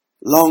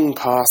Long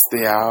past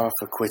the hour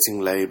for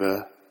quitting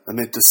labour,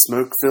 amid the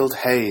smoke-filled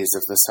haze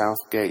of the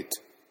south gate,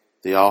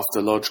 the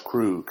after-lodge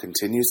crew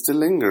continues to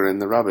linger in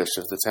the rubbish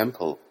of the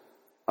temple,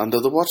 under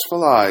the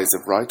watchful eyes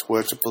of Right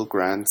Worshipful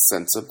Grand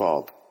Censor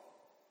Bob.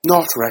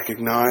 Not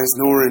recognised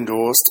nor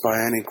endorsed by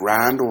any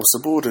grand or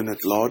subordinate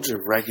lodge of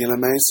regular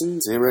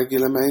Masons,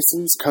 irregular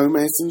Masons,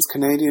 co-Masons,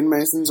 Canadian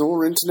Masons,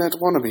 or Internet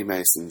wannabe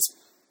Masons,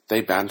 they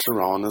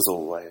banter on as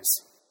always.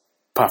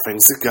 Puffing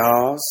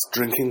cigars,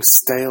 drinking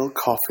stale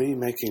coffee,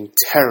 making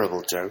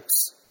terrible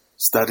jokes,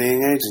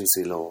 studying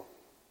agency law,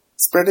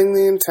 spreading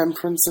the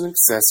intemperance and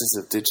excesses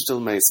of digital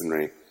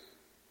masonry,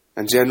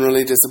 and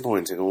generally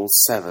disappointing all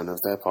 7 of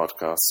their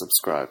podcast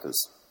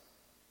subscribers.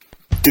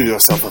 Do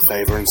yourself a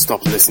favour and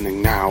stop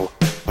listening now.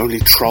 Only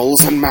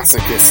trolls and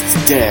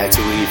masochists dare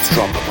to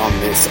eavesdrop upon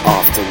this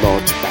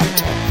after-lodge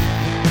banter.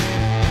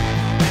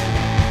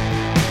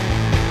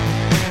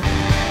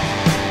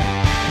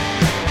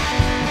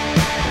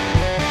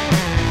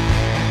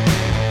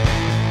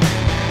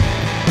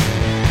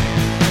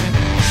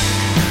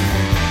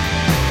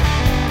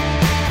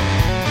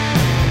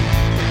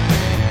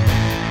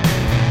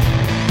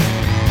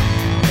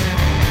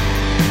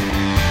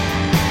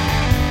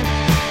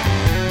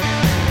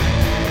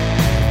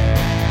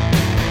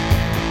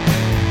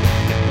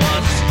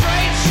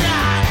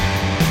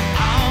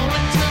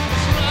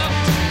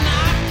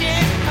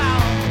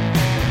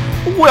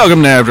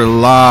 Welcome to After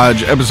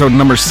Lodge, episode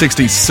number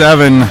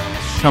 67,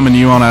 coming to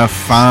you on a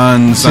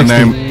fine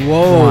Sunday.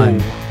 Whoa.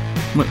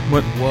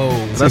 What? Whoa.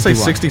 Did I say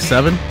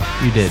 67?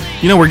 You did.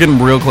 You know, we're getting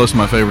real close to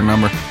my favorite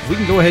number. We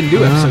can go ahead and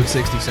do episode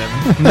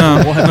 67.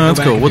 No, We'll have to no, go that's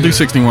back cool. and We'll do it.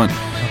 61. Okay.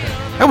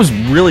 That was a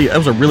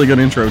really good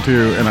intro,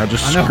 too, and I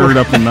just screwed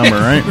up the number,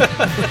 right?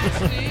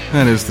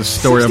 That is the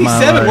story of my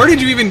 67? life. Where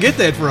did you even get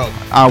that from?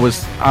 I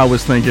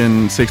was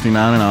thinking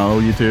 69, and I owe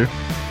you 2.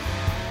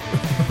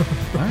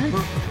 All right.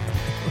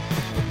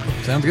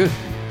 Sounds good.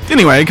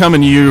 Anyway,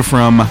 coming to you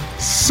from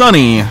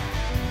sunny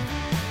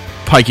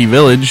Pikey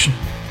Village.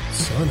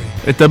 Sunny.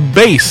 At the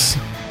base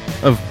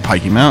of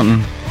Pikey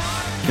Mountain,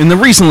 in the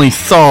recently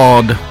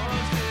thawed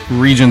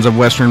regions of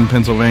western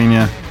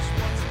Pennsylvania.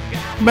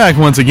 Back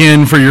once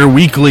again for your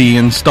weekly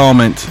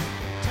installment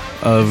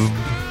of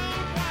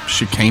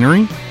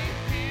chicanery.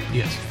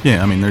 Yes.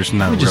 Yeah, I mean, there's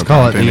no We real just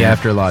call it content the here.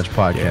 After Lodge Yeah,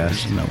 podcast.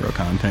 there's no real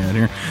content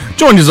here.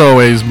 Joined as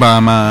always by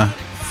my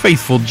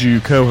faithful Jew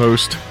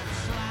co-host,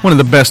 one of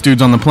the best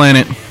dudes on the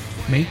planet.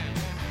 Me?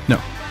 No,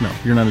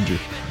 you're not a Jew.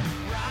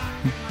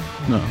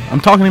 No, I'm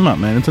talking him up,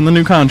 man. It's in the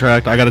new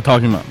contract. I got to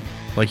talk him up.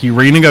 Like, he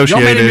renegotiated. Y'all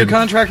made a new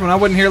contract when I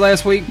wasn't here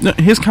last week? No,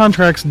 his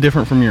contract's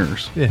different from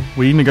yours. Yeah.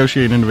 We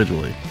negotiate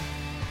individually.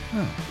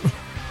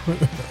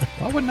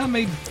 Why wasn't I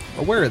made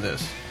aware of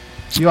this?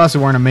 You also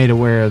weren't made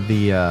aware of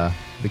the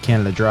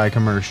Canada Dry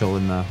commercial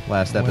in the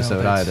last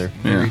episode Well, that's either.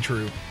 Very Yeah.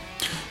 true.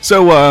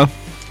 So,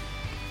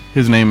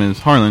 his name is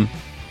Harlan.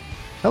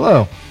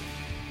 Hello.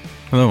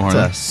 Hello, It's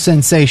Harlan. a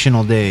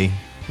sensational day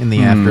in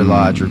the After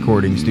Lodge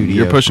recording studio.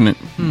 You're pushing it.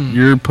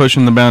 You're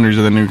pushing the boundaries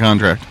of the new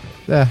contract.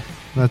 Yeah,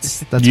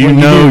 that's You what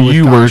know do with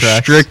you were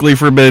contracts. strictly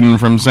forbidden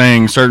from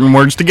saying certain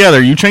words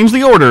together. You changed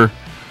the order,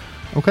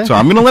 Okay. so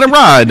I'm going to let it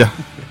ride.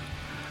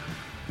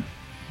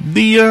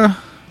 The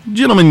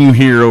gentleman you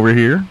hear over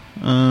here,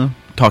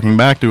 talking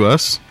back to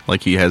us,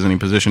 like he has any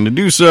position to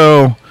do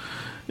so,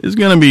 is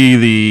going to be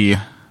the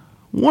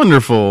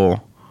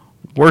wonderful,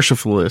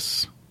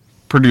 worshipfulest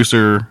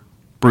producer,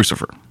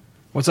 Brucifer.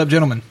 What's up,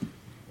 gentlemen?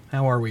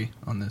 How are we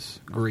on this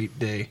great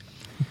day?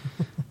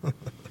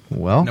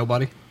 Well,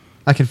 Nobody?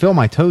 I can feel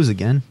my toes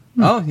again.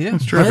 Oh, yeah.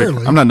 That's terrific.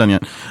 Barely. I'm not done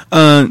yet.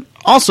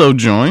 Also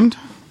joined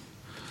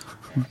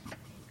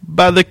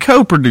by the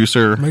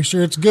co-producer, Make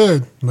sure it's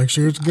good. Make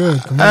sure it's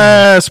good. Come on.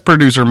 as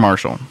producer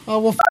Marshall. Oh,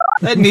 well,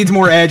 That needs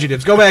more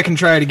adjectives. Go back and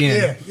try it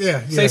again.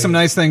 yeah. Say some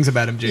nice things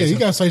about him, Yeah, Jason. you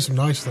got to say some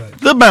nice things.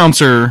 The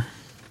bouncer,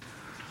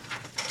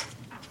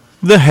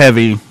 the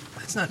heavy.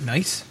 That's not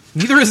nice.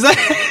 Neither is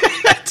that.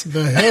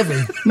 The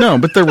heavy. No,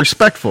 but they're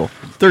respectful.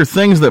 They're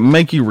things that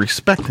make you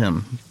respect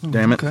him.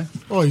 Damn it. Okay.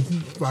 Oh, you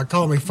like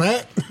call me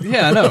fat?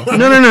 Yeah, I know.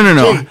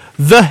 No.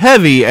 The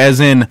heavy, as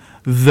in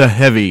the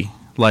heavy.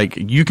 Like,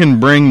 you can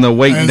bring the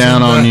weight As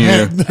down in on the you.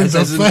 head.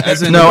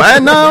 As in- No.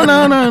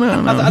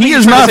 He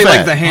is not say fat.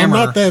 like the I'm hammer.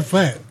 not that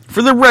fat.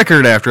 For the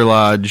record, After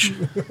Lodge,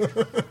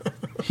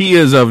 he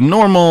is of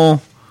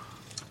normal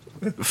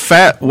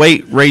fat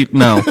weight rate.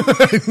 No,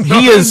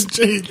 he is.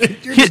 Gee,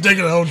 you're just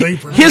digging a hole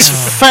deeper. His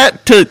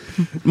fat to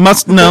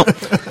must no.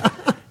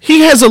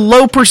 He has a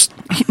low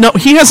No,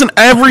 he has an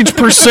average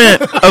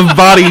percent of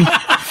body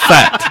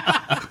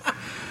fat,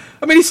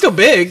 I mean, he's still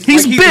big.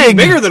 He's He's big.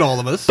 bigger than all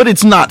of us. but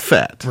it's not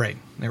fat. Right.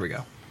 There we go.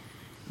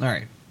 All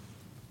right.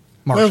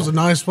 That was a Marshall.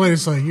 nice way to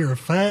say you're a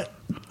fat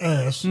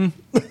ass.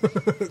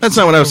 That's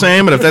not what I was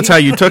saying. But if that's how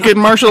you took it,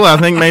 Marshall, I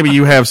think maybe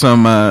you have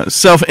some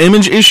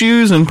self-image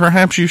issues, and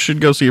perhaps you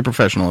should go see a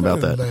professional about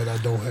that. That I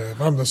don't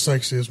have. I'm the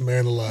sexiest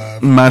man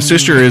alive. My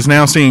sister is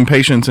now seeing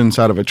patients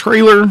inside of a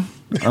trailer.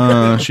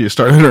 She has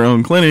started her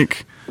own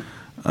clinic.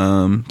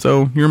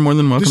 So you're more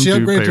than welcome Did she to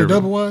upgrade pay to her.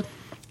 double wide?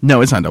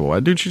 No, it's not double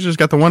wide, dude. She's just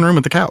got the one room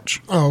with the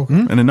couch Oh, okay.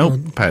 and a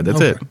notepad. That's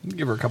Okay. it.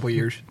 Give her a couple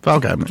years.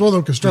 File cabinet. It's one of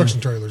those construction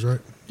trailers, right?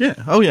 Yeah.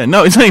 Oh yeah.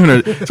 No, it's not even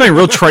a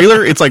real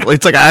trailer. It's like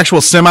an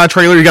actual semi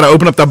trailer. You got to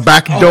open up the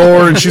back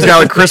door, and she's got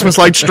like Christmas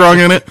lights strung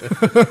in it.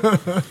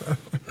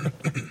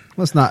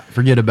 Let's not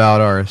forget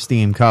about our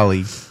esteemed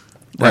colleague,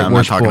 Yeah, I'm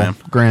not talking to him.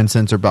 Grand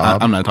Censor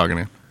Bob. I'm not talking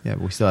to him. Yeah,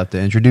 but we still have to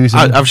introduce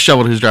him. I've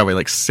shoveled his driveway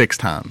like 6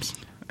 times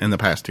in the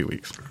past 2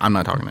 weeks. I'm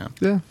not talking to him.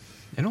 yeah.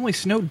 It only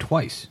snowed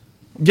twice.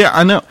 Yeah,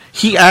 I know.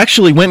 He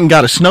actually went and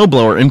got a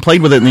snowblower and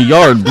played with it in the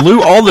yard,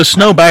 blew all the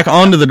snow back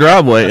onto the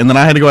driveway, and then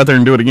I had to go out there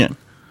and do it again.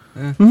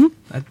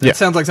 That Yeah.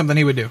 sounds like something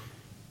he would do.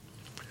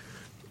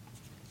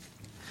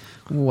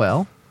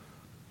 Well,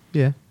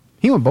 yeah.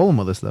 He went bowling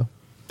with us, though.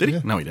 Did he?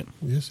 Yeah. No, he didn't.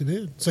 Yes, he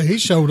did. So he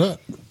showed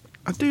up.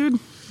 Dude,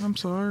 I'm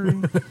sorry.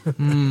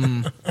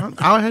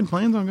 I had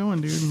plans on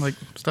going, dude. Like,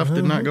 stuff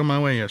did not go my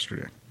way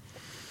yesterday.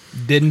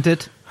 Didn't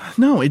it?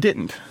 No, it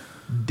didn't.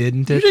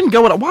 Didn't You it? didn't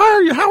go at all.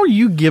 How are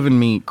you giving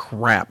me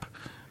crap?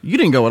 You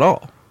didn't go at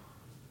all.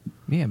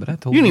 Yeah, but I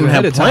told You didn't even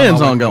ahead have of time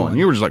plans I on wasn't going.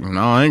 You were just like, no,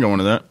 I ain't going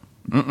to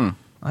that.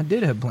 I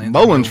did have plans. on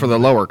Bowling's for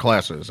going. the lower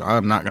classes.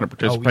 I'm not going to Oh,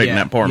 participate in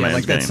that poor man's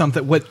like game. that's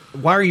something. What?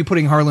 Why are you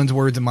putting Harlan's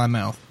words in my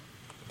mouth?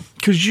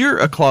 Because you're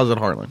a closet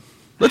Harlan.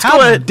 Let's How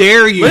go ahead.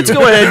 dare you? Let's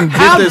go ahead and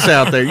get this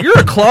out there. You're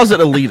a closet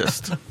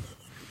elitist.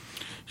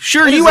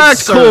 Sure, That you is act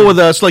absurd. cool with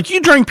us. Like, you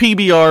drink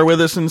PBR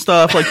with us and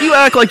stuff. Like, you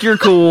act like you're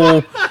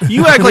cool.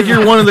 You act like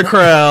you're one of the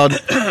crowd.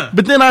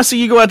 But then I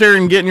see you go out there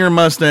and get in your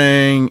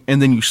Mustang,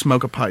 and then you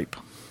smoke a pipe.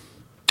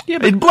 Yeah,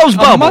 It blows a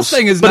bubbles,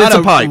 Mustang is but not it's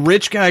a pipe.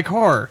 rich guy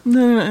car.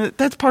 No,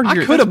 that's part of I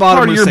your. could have that's bought a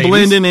part of your Mercedes.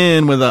 blending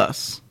in with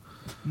us,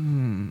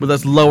 with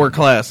us lower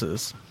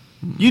classes.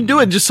 You do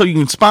it just so you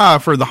can spy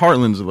for the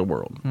Heartlands of the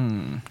world.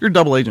 You're a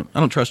double agent. I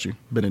don't trust you,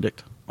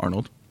 Benedict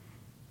Arnold,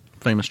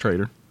 famous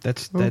traitor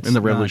That's in the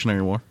not-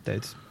 Revolutionary War.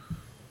 That's.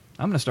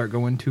 I'm gonna start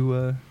going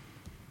to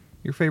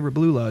your favorite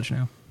Blue Lodge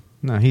now.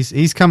 No,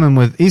 he's coming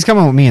with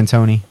me and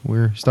Tony.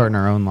 We're starting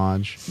our own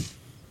lodge.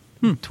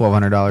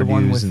 $1,200 The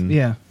one dues with and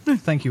yeah.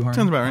 Thank you, Harlan.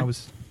 Sounds about right. I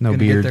was No gonna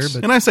get beards.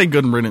 there, And I say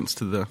good riddance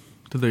to the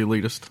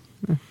elitist.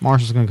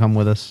 Marshall's gonna come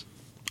with us.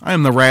 I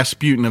am the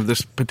Rasputin of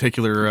this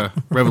particular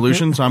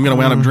revolution, so I'm going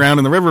to wound up drowning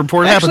in the river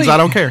before it Actually, happens. I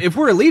don't care. If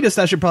we're elitist,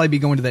 I should probably be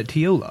going to that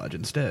TO Lodge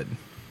instead.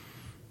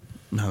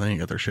 No, they ain't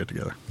got their shit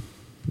together.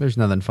 There's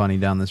nothing funny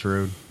down this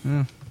road.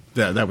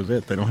 Yeah, that was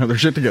it. They don't have their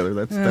shit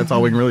together. That's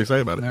all we can really say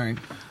about it. All right.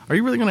 Are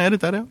you really going to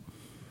edit that out?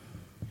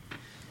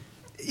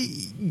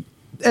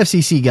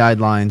 FCC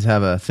guidelines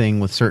have a thing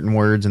with certain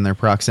words and their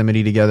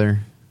proximity together.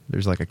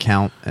 There's like a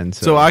count, and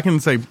So I can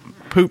say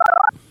poop,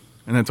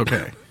 and that's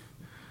okay.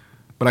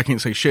 But I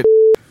can't say shit.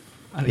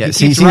 yeah. He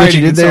See keeps what you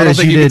writing, did so I there don't is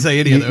think you you can did say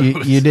any of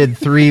those. you did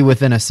 3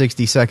 within a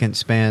 60-second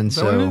span. Is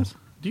that what it So is?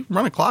 Do you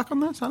run a clock on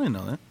this? I didn't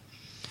know that.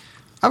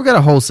 I've got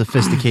a whole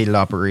sophisticated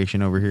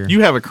operation over here.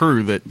 You have a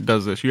crew that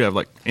does this. You have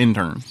like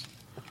interns.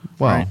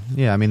 well, right.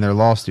 yeah. I mean, they're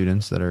law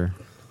students that are.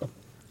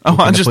 Oh,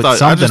 Looking to put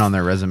something on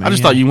their resume, I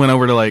just yeah. thought you went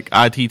over to like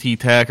ITT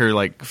Tech or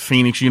like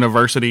Phoenix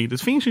University.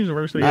 Does Phoenix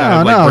University No,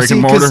 have like no. brick See,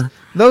 and 'cause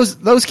mortar?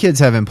 those kids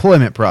have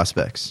employment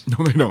prospects.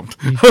 No, they don't.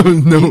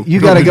 No,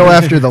 You got to go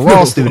after the law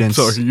No, students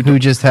I'm sorry, you who don't.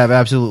 just have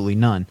absolutely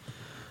none.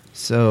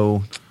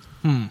 So,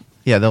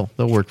 yeah, they'll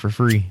work for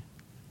free.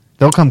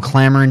 They'll come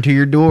clamoring to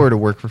your door to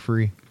work for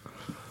free.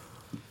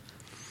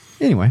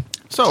 Anyway,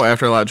 So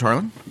after Lodge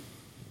Harlan,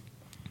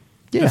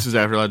 yeah. this is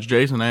After Lodge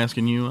Jason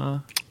asking you,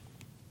 how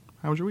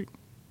was your week?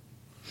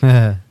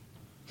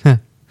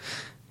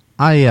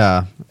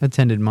 I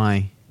attended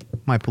my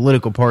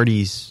political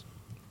party's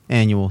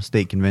annual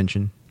state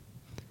convention.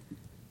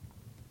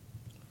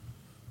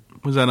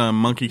 Was that a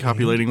monkey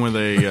copulating with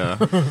a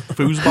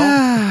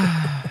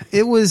foosball?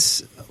 It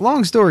was,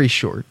 long story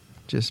short,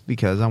 just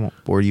because I won't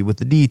bore you with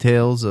the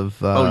details of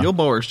You'll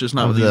bore us, just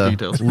not of with the these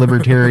details.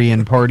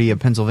 Libertarian Party of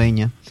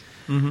Pennsylvania.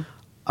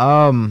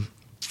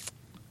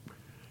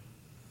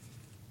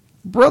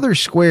 Brother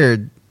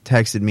Squared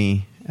texted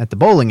me at the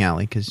bowling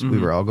alley because we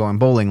were all going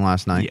bowling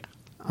last night.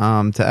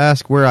 To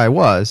ask where I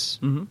was.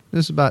 This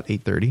was about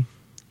 8:30.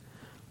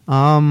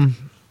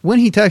 When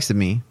he texted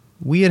me,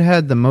 we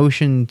had the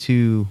motion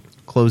to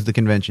close the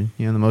convention,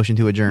 the motion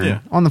to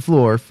adjourn, on the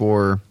floor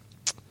for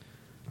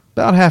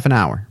about half an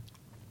hour,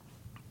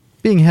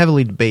 being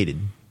heavily debated.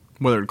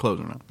 Whether to close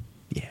or not.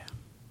 Yeah,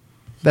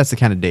 that's the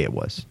kind of day it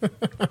was.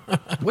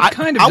 What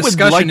kind of I would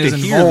discussion like is to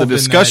hear involved the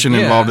discussion in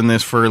that? involved Yeah. in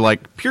this for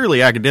like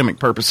purely academic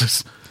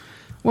purposes.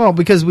 Well,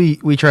 because we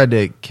tried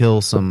to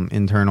kill some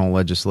internal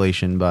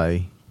legislation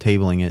by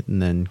tabling it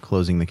and then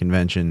closing the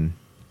convention.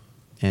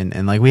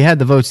 And like we had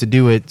the votes to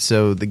do it,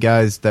 so the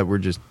guys that were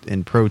just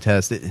in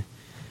protest,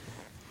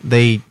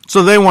 they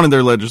So they wanted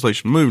their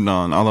legislation moved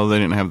on, although they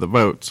didn't have the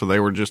vote, so they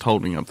were just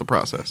holding up the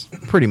process,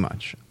 pretty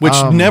much. which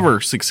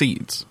never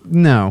succeeds.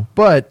 No,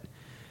 but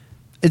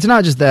it's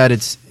not just that.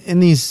 It's in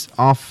these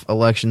off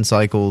election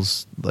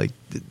cycles, like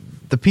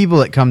the people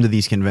that come to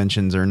these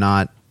conventions are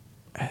not.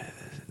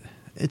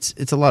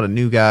 It's a lot of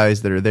new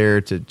guys that are there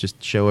to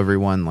just show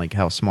everyone like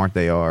how smart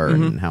they are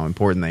and how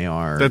important they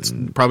are. That's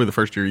and, probably the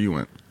first year you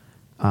went.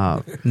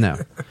 No.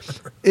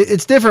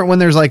 It's different when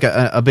there's like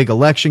a big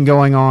election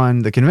going on.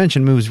 The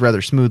convention moves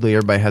rather smoothly.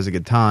 Everybody has a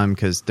good time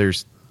because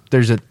there's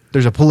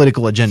a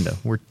political agenda.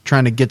 We're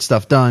trying to get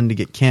stuff done to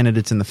get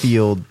candidates in the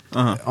field.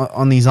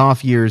 On these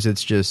off years,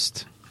 it's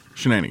just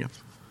Shenanigans.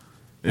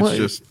 It's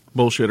just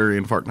bullshittery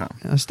and fart time.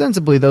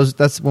 ostensibly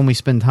that's when we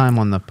spend time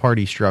on the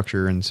party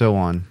structure and so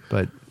on.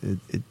 But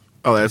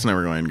Oh, that's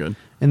never going good.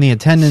 and the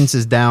attendance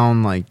is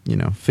down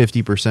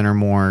 50% or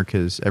more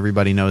because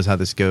everybody knows how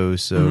this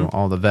goes. So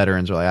all the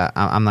veterans are like,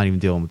 I'm not even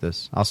dealing with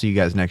this. I'll see you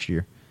guys next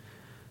year.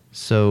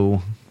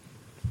 So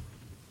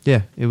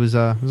yeah, it was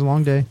a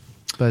long day,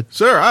 but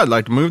Sir, I'd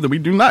like to move that we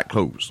do not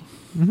close.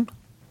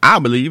 I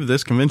believe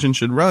this convention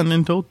should run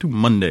until to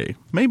Monday,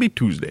 maybe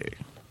Tuesday.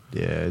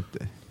 yeah.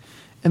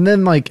 And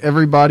then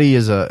everybody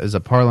is a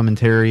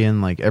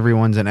parliamentarian,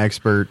 everyone's an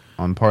expert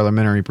on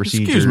parliamentary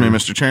procedure. Excuse me,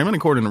 Mr. Chairman.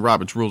 According to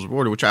Robert's Rules of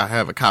Order, which I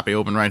have a copy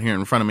open right here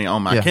in front of me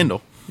on my Yeah.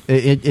 Kindle.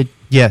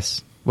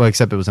 Yes. Well,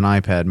 except it was an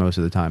iPad most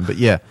of the time, but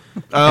yeah.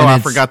 Oh, And I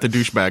it's- forgot the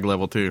douchebag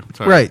level too.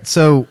 Sorry. Right.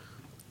 So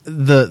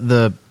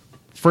the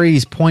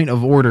phrase "point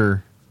of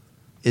order"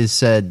 is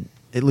said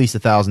at least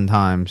 1,000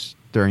 times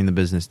during the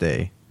business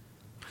day.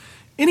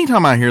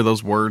 Anytime I hear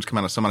those words come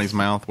out of somebody's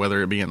mouth,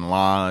 whether it be in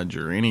lodge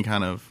or any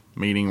kind of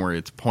meeting where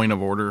it's point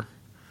of order,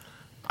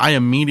 I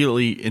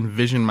immediately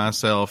envision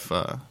myself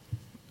at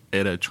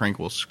a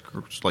tranquil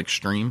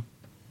stream,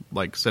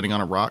 sitting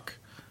on a rock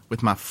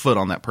with my foot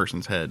on that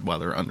person's head while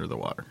they're under the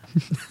water.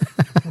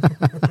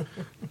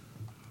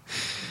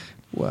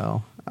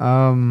 Well,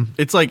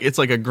 It's like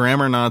a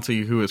grammar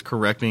Nazi who is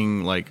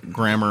correcting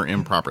grammar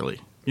improperly.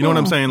 You know what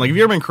I'm saying? Have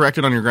you ever been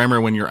corrected on your grammar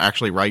when you're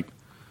actually right?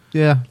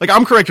 yeah.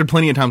 I'm corrected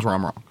plenty of times where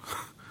I'm wrong.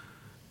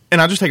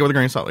 And I just take it with a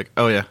grain of salt.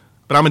 Oh yeah,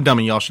 but I'm a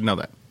dummy. Y'all should know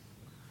that.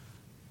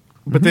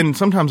 But then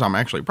sometimes I'm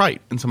actually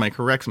right, and somebody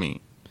corrects me,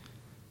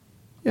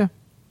 Yeah.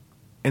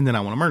 and then I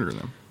want to murder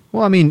them.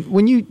 Well, I mean,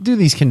 when you do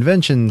these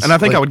conventions, And I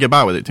think I would get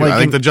by with it too. like I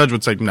think in- the judge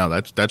would say, "No,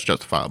 that's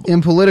justifiable."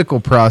 in political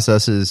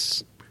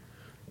processes,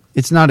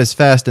 it's not as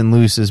fast and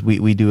loose as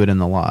we do it in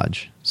the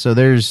lodge. So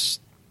there's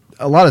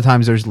a lot of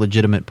times there's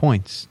legitimate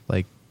points,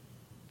 like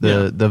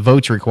the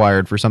votes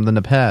required for something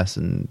to pass,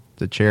 and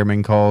the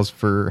chairman calls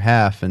for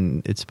half,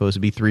 and it's supposed to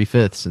be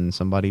 3/5, and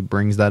somebody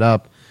brings that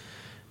up.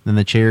 Then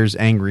the chair's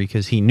angry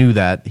because he knew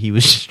that he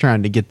was just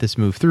trying to get this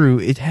move through.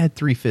 It had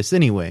 3/5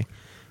 anyway.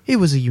 It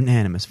was a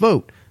unanimous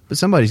vote, but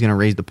somebody's going to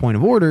raise the point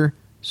of order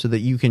so that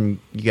you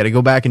got to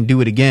go back and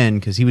do it again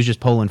because he was just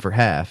polling for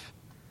half.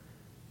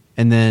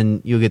 And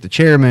then you'll get the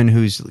chairman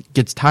who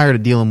gets tired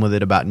of dealing with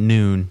it about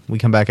noon. We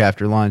come back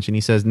after lunch and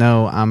he says,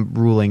 "No, I'm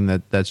ruling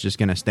that's just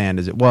going to stand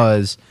as it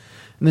was."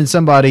 And then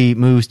somebody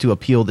moves to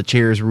appeal the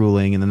chair's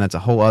ruling, and then that's a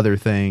whole other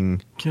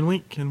thing. Can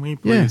we Yeah.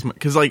 please?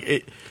 Because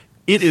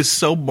it is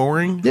so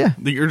boring. Yeah.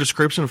 That your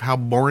description of how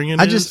boring it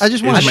I is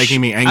just wanna is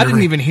making me angry. I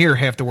didn't even hear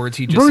half the words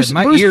he just Bruce- said.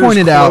 My Bruce ears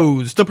pointed out-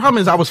 closed. The problem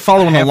is I was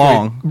following Halfway.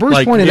 along.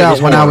 Bruce pointed it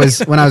out when I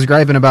horrible. was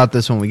griping about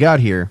this when we got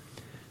here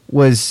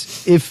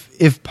was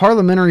if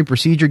parliamentary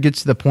procedure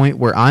gets to the point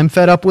where I'm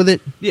fed up with it,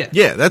 Yeah,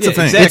 that's the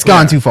thing. exactly. it's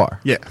gone too far.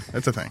 Yeah,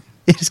 that's the thing.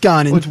 It's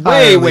gone It's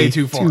entirely way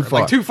too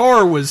far. Too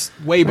far was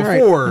way All right.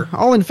 before.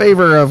 All in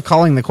favor of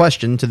calling the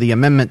question to the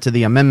amendment to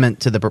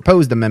the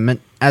proposed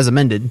amendment as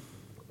amended.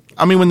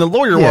 I mean, when the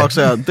lawyer Yeah. walks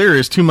out, there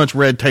is too much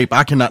red tape.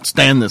 I cannot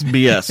stand this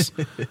BS.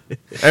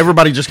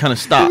 Everybody just kind of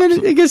stops. And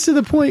then it gets to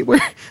the point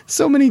where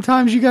so many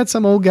times you got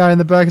some old guy in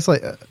the back. It's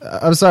like,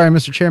 I'm sorry,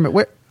 Mr. Chairman.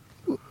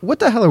 What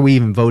the hell are we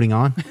even voting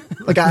on?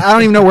 I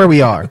don't even know where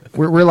we are.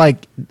 We're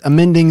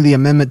amending the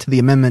amendment to the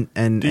amendment.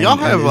 And Do y'all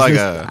have it's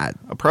just-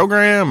 a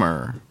program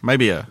or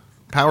maybe a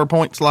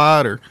PowerPoint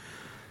slide or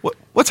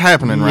what's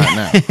happening right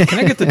now? Can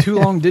I get the too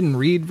long didn't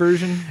read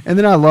version? And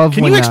then I love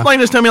Can when you explain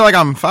this to me like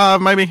I'm 5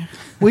 maybe?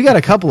 we got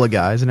a couple of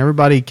guys, and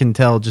everybody can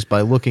tell just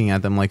by looking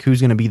at them, who's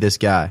going to be this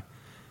guy.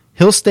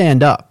 He'll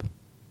stand up,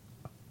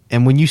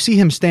 and when you see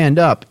him stand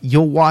up,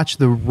 you'll watch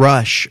the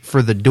rush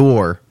for the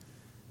door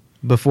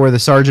before the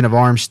sergeant of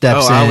arms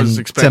steps I was in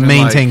to expecting,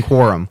 maintain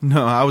quorum.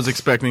 No, I was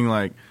expecting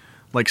like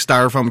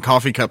styrofoam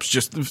coffee cups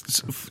just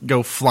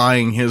go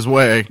flying his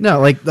way.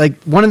 No,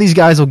 like one of these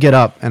guys will get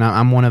up, and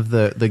I'm one of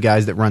the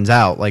guys that runs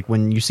out. Like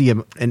when you see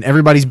him, and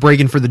everybody's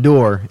breaking for the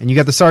door, and you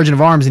got the sergeant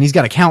of arms, and he's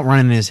got a count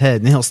running in his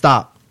head, and he'll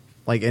stop.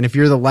 And if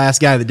you're the last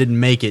guy that didn't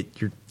make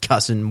it, you're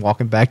cussing,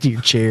 walking back to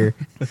your chair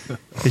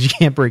because you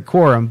can't break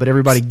quorum. But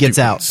everybody gets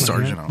Stupid out.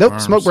 Sergeant of Nope,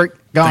 Arms smoke break,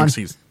 gone.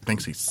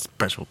 Thinks he's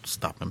special.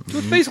 Stop him.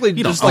 It's basically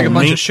You don't just like a own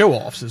bunch me. of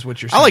show-offs is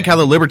what you're saying. I like how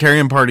the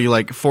Libertarian Party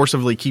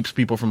forcibly keeps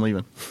people from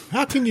leaving.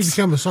 How can you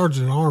become a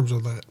sergeant at arms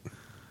with that?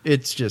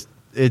 It's just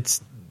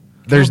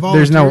there's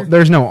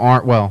volunteer? no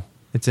arm. Well,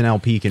 it's an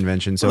LP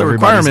convention, so the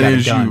everybody's requirement got a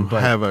is gun, you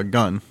but have a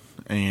gun,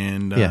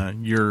 and Yeah.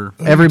 you're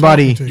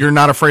everybody. to? you're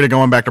not afraid of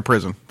going back to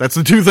prison. That's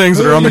the two things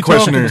that Who are on you the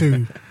questionnaire.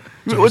 talking to?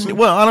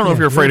 Well, I don't know if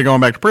you're afraid of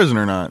going back to prison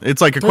or not.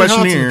 It's like a Three hots in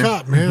questionnaire. the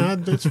cot,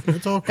 man.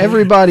 It's all cool.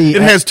 Everybody.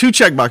 It has 2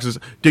 check boxes.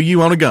 Do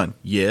you own a gun?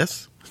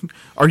 Yes.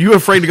 Are you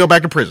afraid to go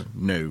back to prison?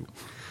 No.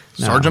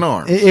 Sergeant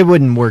Arms. It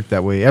wouldn't work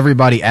that way.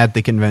 Everybody at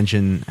the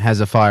convention has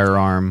a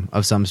firearm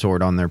of some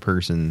sort on their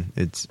person.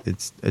 It's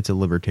a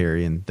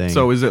libertarian thing.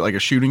 So is it like a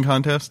shooting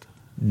contest?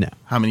 No.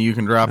 How many you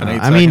can drop in 8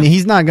 seconds? I mean,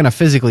 he's not going to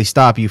physically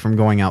stop you from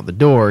going out the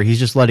door. He's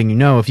just letting you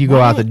know if you go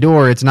out the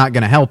door, it's not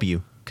going to help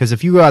you. Because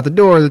if you go out the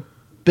door,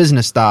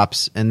 business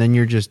stops, and then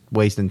you're just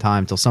wasting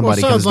time till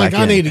somebody comes back in. Sounds like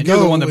I need to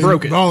go the one that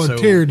broke it,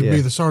 volunteer to yeah.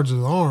 be the sergeant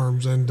at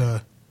arms and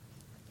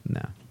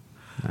No.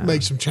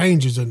 make some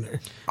changes in there.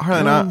 All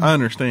right, I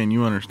understand.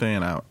 You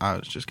understand. I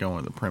was just going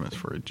with the premise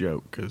for a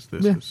joke because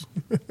this is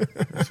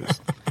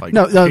like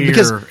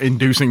because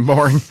inducing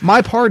boring.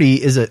 My party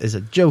is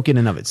a joke in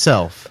and of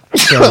itself.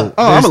 So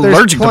I'm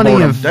allergic to plenty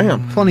boredom. of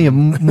Damn. plenty of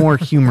more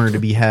humor to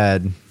be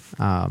had.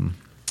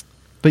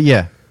 But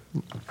yeah.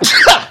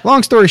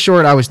 Long story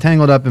short, I was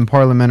tangled up in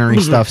parliamentary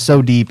stuff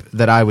so deep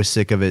that I was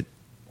sick of it.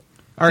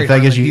 All right, If that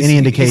gives Harlan, you any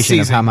indication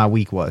of how my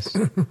week was.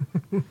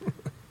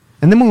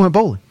 And then we went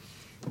bowling.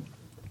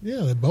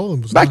 Yeah, that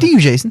bowling was Back to nice. you,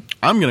 Jason.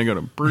 I'm going to go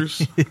to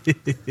Bruce.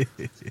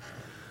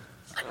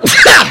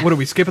 What are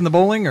we skipping the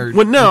bowling or?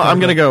 Well, no, I'm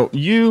going to go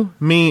you,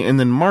 me, and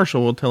then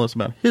Marshall will tell us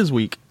about his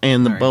week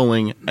and the All right.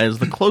 bowling as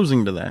the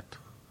closing to that.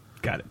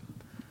 Got it.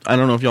 I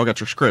don't know if y'all got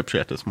your scripts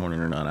yet this morning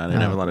or not. I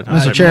didn't have a lot of time.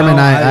 Mr. Chairman,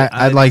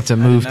 I'd like to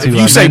move to If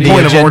you say amend the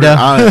point of order,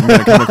 agenda. I'm going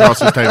to come across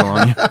this table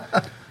on you.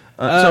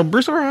 So,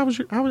 Bruce, how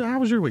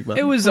was your week, bud?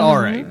 It was all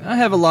right. I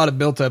have a lot of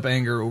built-up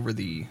anger over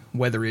the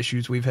weather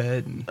issues we've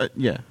had, and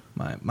yeah.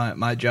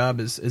 my job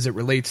is as it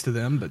relates to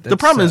them. But The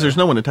problem is there's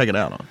no one to take it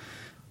out on.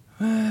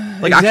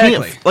 Like I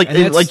exactly.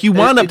 can't. Like you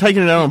wind up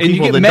taking it out on and you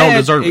people get that mad, don't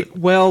deserve it.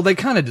 Well, they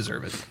kind of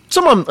deserve it.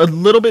 Some of them a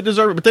little bit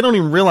deserve it, but they don't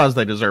even realize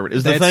they deserve it.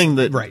 Is the That's thing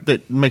that right.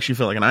 that makes you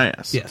feel like an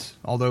ass. Yes.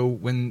 Although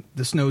when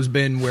the snow's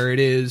been where it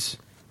is,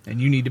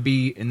 and you need to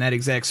be in that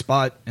exact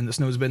spot, and the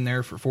snow's been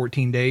there for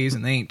 14 days,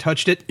 and they ain't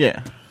touched it,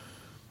 Yeah.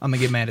 I'm gonna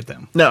get mad at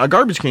them. Now a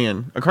garbage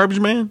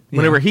man,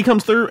 whenever he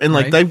comes through and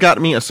like Right. they've got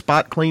me a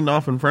spot cleaned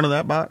off in front of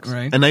that box,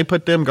 Right. and they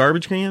put them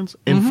garbage cans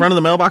in front of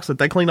the mailbox that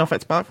they cleaned off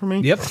that spot for me.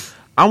 Yep.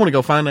 I want to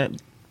go find that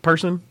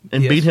person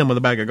and Yes. beat him with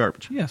a bag of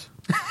garbage. Yes.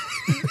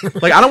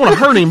 Like I don't want to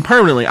hurt him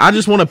permanently. I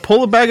just want to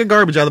pull a bag of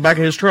garbage out of the back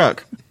of his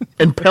truck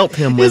and pelt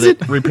him with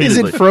it Is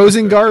repeatedly. it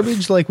frozen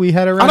garbage like we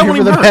had I around don't here want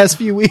for him the hurt. past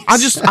few weeks? I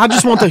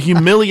just want the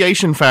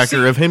humiliation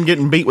factor of him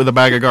getting beat with a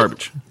bag of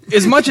garbage.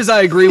 As much as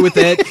I agree with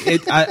that,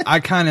 I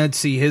kind of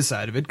see his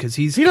side of it because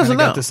he doesn't kind of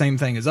know. got the same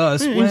thing as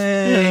us. Yeah,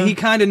 Well, he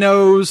kind of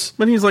knows,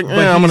 But he's like, but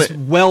I'm he's gonna.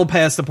 well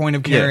past the point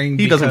of Yeah, caring.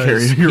 he doesn't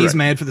because care. You're He's right.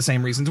 mad for the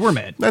same reasons we're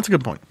mad. That's a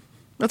good point.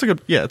 That's a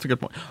good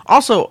point.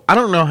 Also, I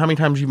don't know how many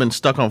times you've been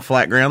stuck on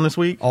flat ground this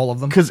week. All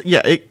of them. Because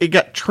it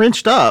got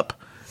trenched up,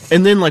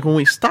 and then like when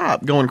we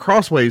stop going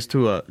crossways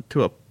to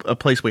a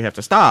place we have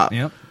to stop,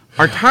 Yep.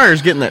 our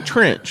tires get in that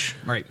trench,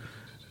 Right.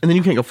 and then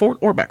you can't go forward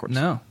or backwards.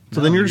 No. So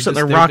then you're just sitting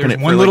there there- rocking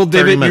there's it. one for little like 30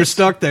 divot, and you're minutes.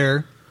 stuck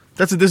there.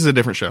 This is a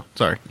different show.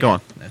 Sorry, go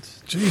on.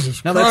 That's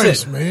Jesus no, Christ,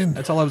 that's it, man.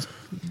 That's all I was.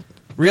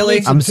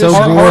 Really, I'm so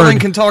Harlan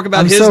bored. can talk about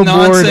I'm his so bored,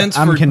 nonsense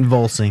I'm for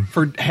convulsing.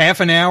 for half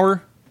an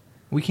hour.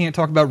 We can't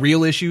talk about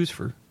real issues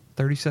for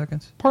 30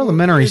 seconds.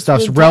 Parliamentary It's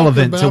stuff's been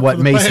relevant talked to about what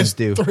for the Masons past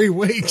do. 3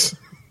 weeks.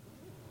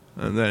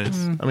 And that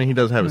is, I mean, he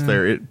does have us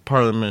there.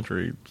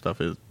 Parliamentary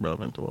stuff is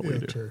relevant to what we Yeah,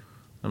 do. sure.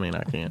 I mean,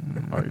 I can't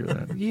argue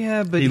that.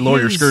 Yeah, but He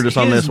lawyer his- screwed us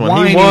on his this one.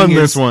 He whining won is-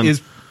 this one.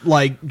 Is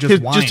like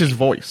just whining. Just his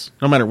voice,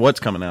 no matter what's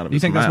coming out of You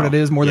his think that's mouth. what it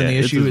is more than Yeah, the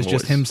it's issue his is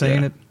just voice. him saying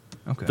Yeah. it?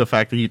 Okay. The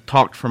fact that he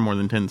talked for more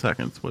than 10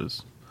 seconds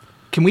was.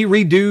 Can we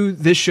redo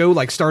this show,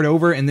 like start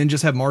over, and then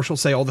just have Marshall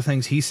say all the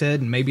things he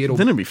said, and maybe it'll.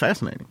 Then it'd be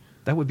fascinating.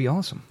 That would be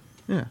awesome.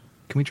 Yeah,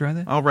 Can we try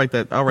that? I'll write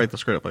the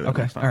script like that.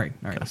 Okay. next time. All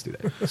right. Let's do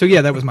that. So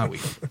yeah, that was my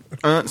week.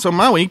 So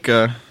my week,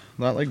 not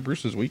like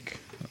Bruce's week.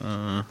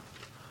 A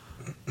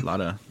lot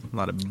of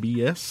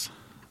BS.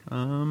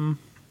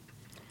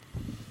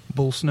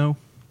 Bull snow.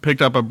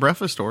 Picked up a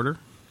breakfast order.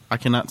 I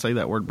cannot say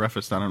that word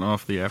breakfast. I don't know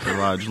if the After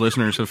Lodge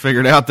listeners have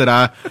figured out that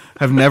I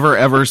have never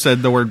ever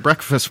said the word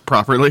breakfast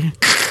properly.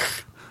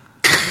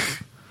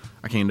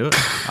 I can't do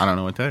it. I don't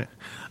know what to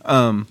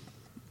tell you.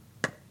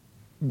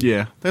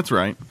 Yeah, that's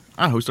right.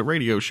 I host a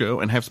radio show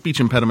and have speech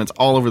impediments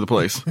all over the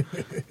place.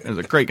 It's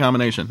a great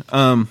combination.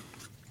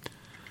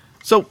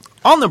 So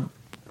on the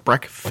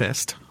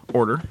breakfast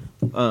order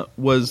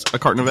was a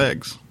carton of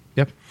eggs,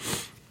 Yep.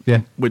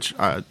 Yeah. which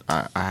I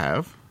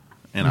have,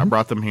 and I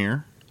brought them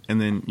here. And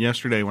then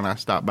yesterday when I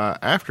stopped by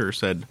after,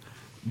 said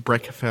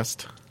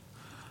breakfast.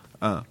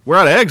 We're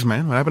out of eggs,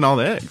 man. What happened to all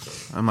the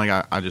eggs? I'm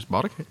like, I just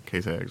bought a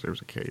case of eggs. There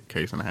was a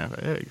case and a half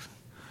of eggs.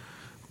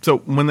 So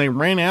when they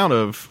ran out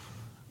of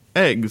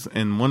eggs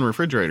in one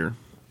refrigerator,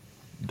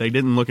 they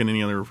didn't look in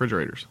any other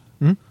refrigerators.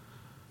 Mhm.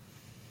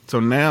 So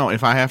now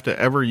if I have to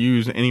ever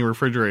use any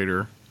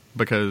refrigerator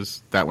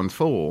because that one's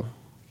full,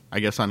 I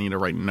guess I need to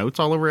write notes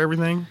all over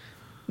everything.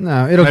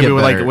 No, it'll Maybe get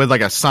with better.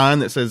 like a sign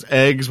that says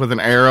eggs with an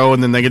arrow,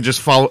 and then they could just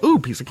follow. Ooh,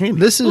 piece of candy.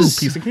 This is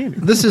piece of candy.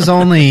 This is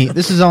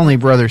only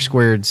Brother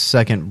Squared's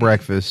second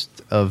breakfast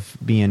of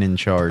being in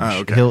charge. Oh,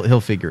 okay.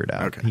 He'll figure it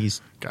out. Okay,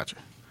 He's gotcha.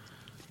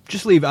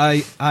 Just leave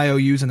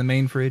IOUs in the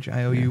main fridge.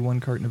 I owe you 1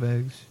 carton of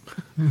eggs.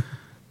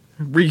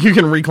 You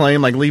can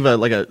reclaim, like leave a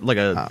what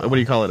do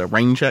you call it, a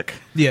rain check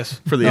Yes.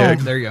 for the No. egg.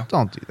 There you go.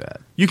 Don't do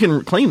that. You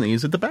can clean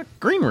these at the back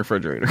green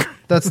refrigerator.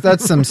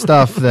 That's some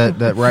stuff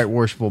that Right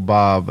Worshipful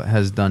Bob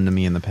has done to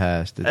me in the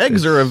past.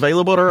 Eggs are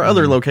available at our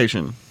other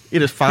location.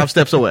 It is 5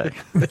 steps away.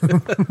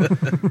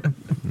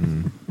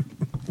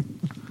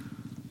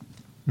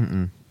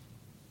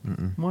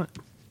 What?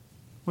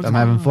 What's I'm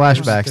wrong? having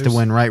flashbacks to there's-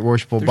 when Right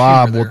Worshipful there's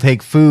Bob humor will there.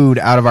 take food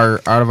out of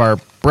our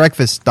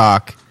breakfast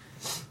stock,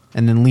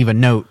 and then leave a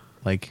note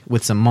like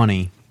with some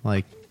money,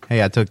 like,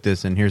 "Hey, I took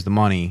this, and here's the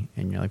money."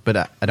 And you're like, "But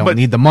I don't But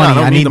need the money.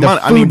 no, I need the money.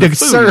 food I need the to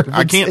food. serve.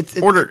 I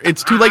can't order.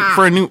 It's too late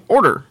for a new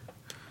order.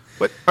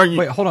 What are you?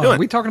 Wait, hold on. doing? Are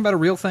we talking about a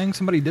real thing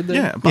somebody did there?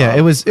 Yeah, Bob. Yeah,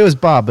 it was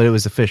Bob, but it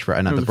was a fish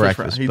fry, not It the was a fish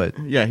fry. breakfast. He- But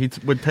yeah, he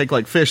would take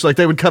like fish, like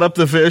they would cut up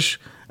the fish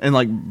and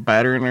like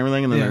batter it and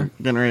everything, and then Yeah. they're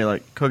getting ready to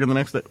like cook it the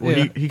next day. Well,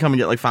 Yeah. he come and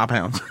get like 5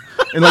 pounds,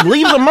 and like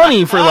leave the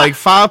money for like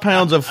 5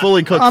 pounds of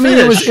fully cooked. I mean,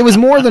 fish. it was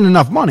more than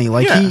enough money.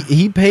 Like Yeah.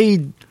 he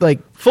paid like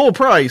full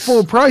price.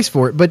 full price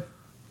for it, but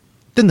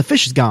then the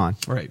fish is gone,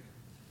 Right.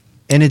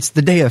 and it's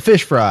the day of the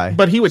fish fry.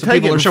 But he would So take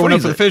it people are and showing up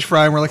freeze for the it. fish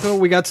fry, and we're like, oh,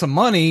 we got some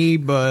money,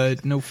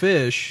 but no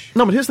fish.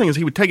 No, but his thing is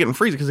he would take it and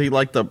freeze it because he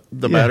liked the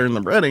batter and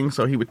the breading,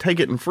 so he would take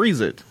it and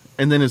freeze it.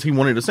 And then as he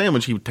wanted a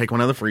sandwich, he would take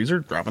one out of the freezer,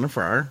 drop it in a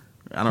fryer.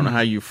 I don't know how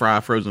you fry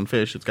frozen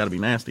fish. It's got to be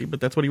nasty,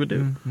 but that's what he would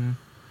do.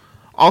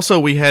 Also,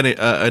 we had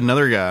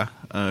another guy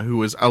who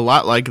was a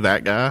lot like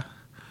that guy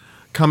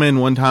come in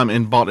one time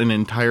and bought an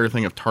entire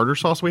thing of tartar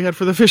sauce we had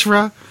for the fish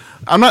fry.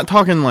 I'm not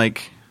talking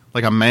like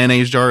a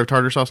mayonnaise jar of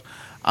tartar sauce.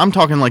 I'm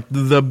talking like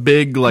the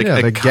big like Yeah,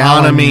 the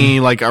economy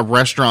gallon. like a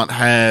restaurant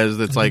has.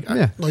 That's like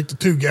Yeah. Like the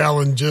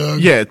 2-gallon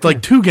jug. yeah, it's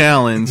like 2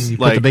 gallons. You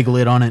put like the big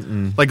lid on it,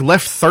 and like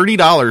left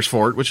 $30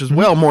 for it, which is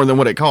well more than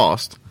what it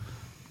cost.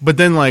 But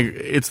then like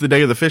it's the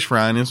day of the fish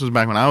fry, and this was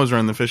back when I was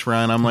running the fish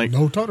fry, and I'm like,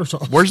 No tartar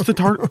sauce. where's the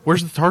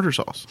tartar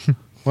sauce?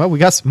 well, we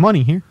got some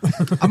money here.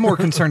 I'm more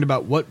concerned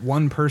about what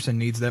one person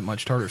needs that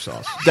much tartar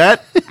sauce.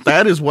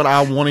 That is what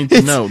I wanted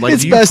to know. Like,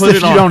 it's do you best put if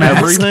it you on don't ask.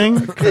 everything?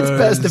 It's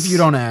best if you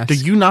don't ask. Do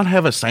you not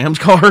have a Sam's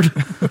card?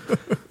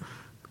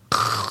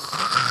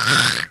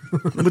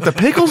 With the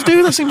pickles,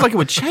 dude, that seems like it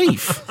would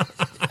chafe.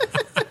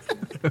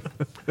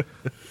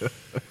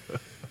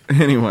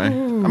 Anyway, I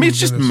mean, it's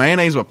just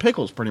mayonnaise with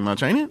pickles, pretty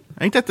much, ain't it?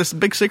 Ain't that this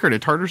big secret of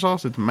tartar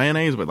sauce? It's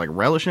mayonnaise with like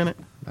relish in it.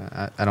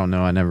 I don't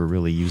know. I never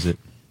really use it.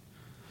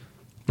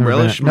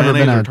 Relish,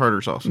 mayonnaise, or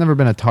tartar sauce? Never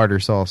been a tartar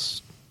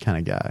sauce kind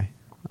of guy.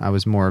 I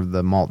was more of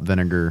the malt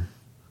vinegar.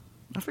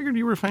 I figured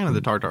you were a fan of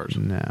the tartars.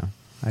 No,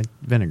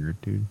 vinegar,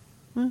 dude.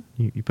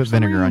 You put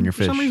vinegar on your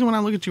fish. For some reason, when I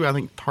look at you, I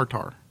think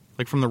tartar,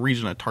 like from the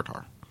region of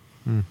Tartar.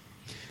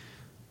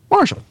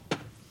 Marshall.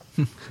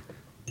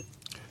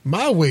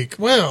 My week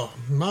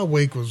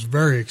was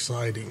very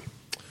exciting.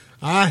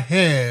 I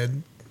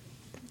had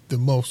the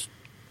most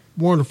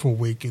wonderful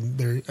weekend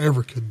there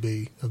ever could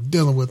be of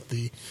dealing with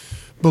the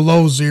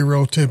below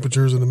zero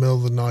temperatures in the middle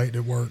of the night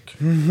at work.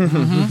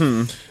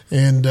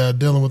 And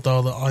dealing with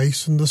all the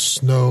ice and the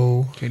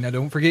snow. Okay, now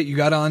don't forget you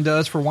got on to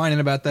us for whining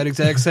about that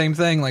exact same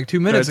thing like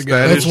 2 minutes ago.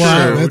 that is true.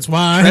 That's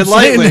why I'm Tread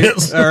saying lightly.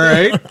 this. All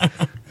right.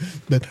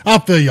 But I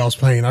feel y'all's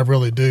pain. I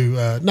really do.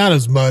 Not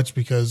as much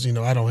because I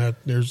don't have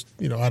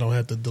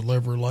to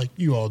deliver like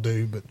you all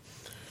do. But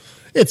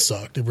it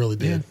sucked. It really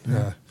did.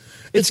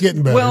 It's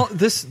getting better. Well,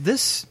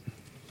 this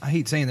I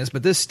hate saying this,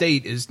 but this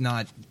state is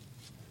not.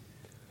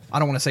 I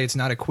don't want to say it's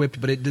not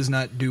equipped, but it does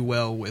not do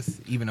well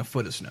with even a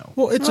foot of snow.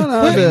 well, it's No,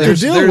 equipped to there's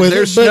deal with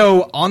there's it, but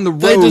snow on the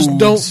roads they just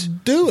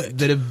don't do it.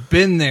 that have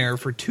been there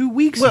for 2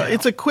 weeks Well, now.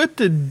 it's equipped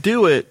to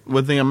do it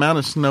with the amount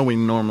of snow we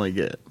normally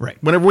get. Right.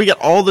 Whenever we get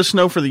all the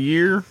snow for the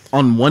year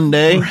on one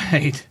day,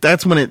 right.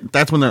 that's when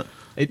the.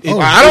 It,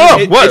 I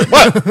don't know what.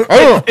 I don't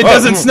know. It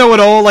doesn't snow at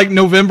all like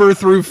November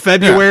through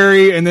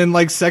February, and then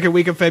like second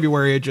week of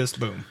February, it just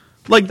boom.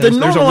 Like the There's a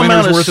normal winter's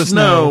amount of worth of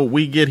snow snow.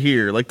 we get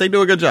here, like they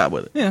do a good job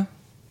with it. Yeah.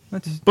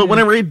 But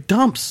whenever it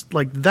dumps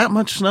like that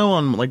much snow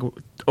on like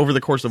over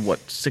the course of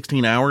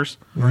 16 hours,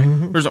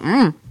 there's I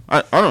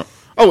don't know.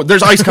 Oh,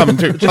 there's ice coming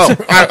too.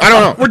 I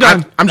don't know. We're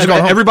done. I'm just going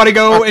home. Everybody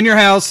go in your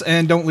house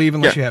and don't leave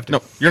unless you have to.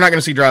 No, you're not going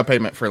to see dry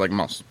pavement for like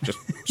months. Just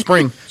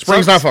spring.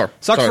 Spring's not far.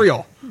 Sucks Sorry. for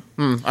y'all.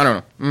 I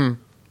don't know.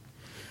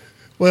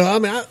 Well, I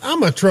mean,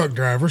 I'm a truck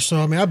driver, so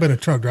I mean, I've been a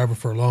truck driver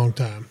for a long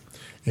time.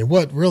 And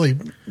what really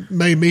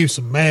made me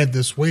so mad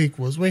this week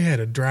was we had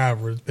a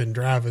driver that's been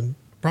driving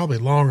probably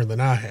longer than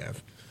I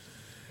have.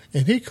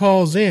 And he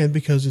calls in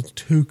because it's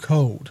too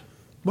cold.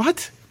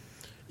 What?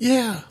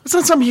 Yeah, It's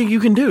not something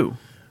you can do.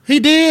 he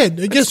did.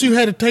 I guess you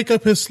had to take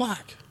up his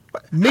slack.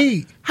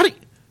 Me. How did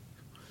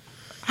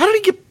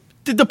he get?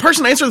 Did the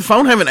person answer the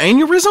phone have an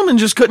aneurysm and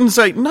just couldn't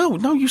say no?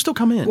 You still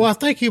come in. Well, I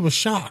think he was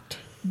shocked.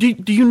 Do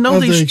you know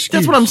Of the these? excuse.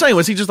 That's what I'm saying.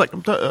 Was he just like? I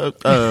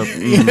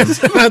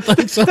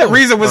think so. That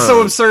reason was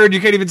so absurd you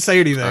can't even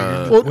say anything.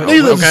 Well,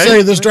 needless to okay.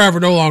 say, this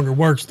driver no longer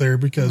works there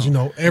because,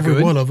 every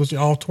Good. one of us,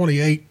 all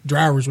 28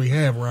 drivers we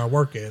have where I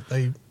work at,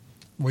 they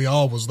we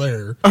all was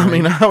there. I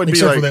mean, I would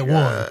Except be for like,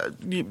 that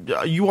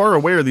one. you are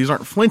aware these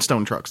aren't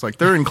Flintstone trucks. Like,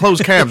 they're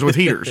enclosed cabs with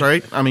heaters,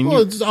 right? I mean,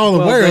 Well, it's all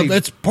Well, aware of. they-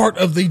 That's part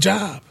of the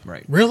job.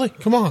 Right. Really?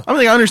 Come on.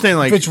 I understand,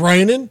 like, If it's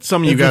raining,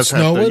 some of you if guys it's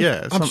have to, snowing,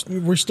 yeah,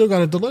 we're still got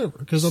to deliver.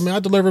 Because, I mean, I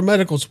deliver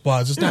medical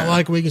supplies. It's not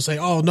like we can say,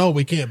 oh, no,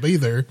 we can't be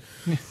there.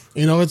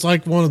 You know, it's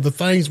like one of the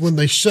things when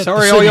they shut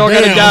Sorry, the all city y'all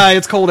down. gotta die.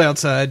 It's cold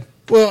outside.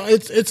 Well,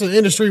 it's an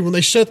industry when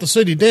they shut the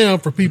city down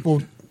for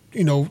people,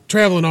 you know,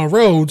 traveling on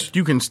roads.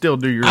 you can still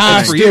do your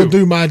I thing. still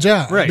do my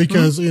job, Right.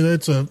 Because you know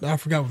it's I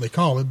forgot what they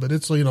call it, but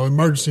it's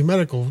emergency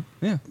medical,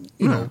 Yeah.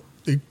 you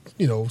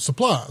know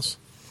supplies.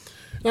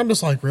 And I'm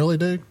just like, really,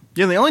 dude?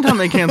 Yeah, the only time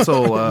they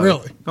cancel,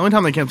 Really? the only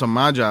time they cancel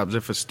my job is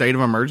if a state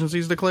of emergency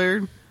is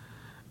declared,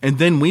 and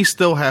then we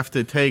still have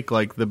to take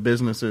like the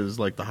businesses,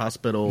 like the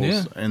hospitals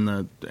Yeah. and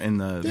the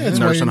it's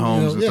nursing why,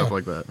 homes and yeah. stuff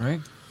like that. Right.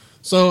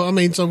 So I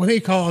mean, so when he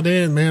called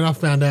in, man, I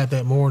found out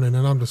that morning,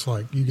 and I'm just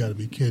like, you got to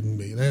be kidding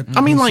me. That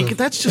I mean, that's like a-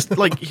 that's just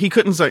like he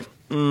couldn't say,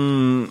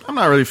 I'm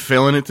not really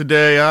feeling it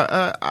today.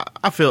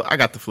 I feel I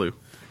got the flu.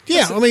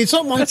 yeah. I mean,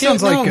 something like that that.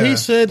 sounds No, like, he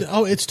said,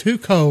 oh, it's too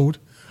cold.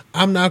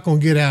 I'm not going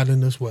to get out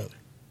in this weather.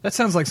 That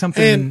sounds like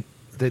something And-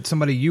 that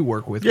somebody you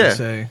work with Yeah, would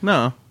say.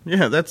 no,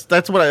 yeah, that's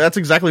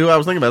exactly who I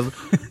was thinking about.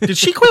 Did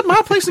she quit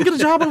my place and get a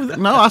job over there?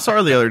 No, I saw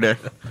her the other day.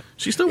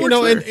 She still works You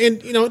know, there.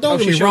 and you know, don't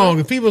get she me showed wrong.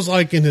 up? If he was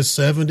like in his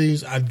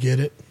 70s, I'd get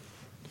it.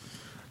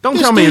 Don't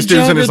this tell me his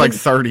dude's dude's in his younger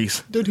like than-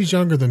 30s. Dude, he's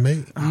younger than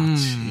me.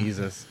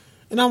 Jesus.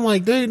 And I'm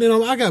like, dude, you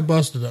know, I got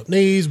busted up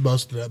knees,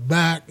 busted up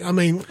back. I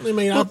mean,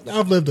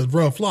 I've lived a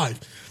rough life,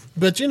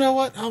 but you know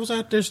what? I was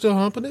out there still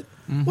humping it.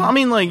 Well, I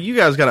mean, like, you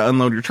guys got to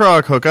unload your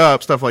truck, hook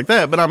up, stuff like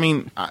that. But, I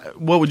mean,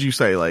 what would you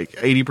say? Like,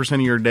 80%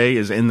 of your day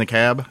is in the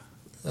cab?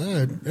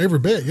 Every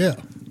bit, yeah.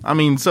 I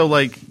mean, so,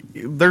 like,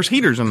 there's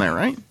heaters in there,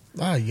 right?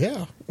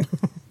 Yeah.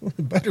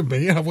 It better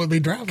be. I wouldn't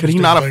be driving. Could he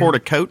not afford a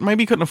coat?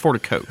 Maybe he couldn't afford a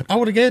coat. I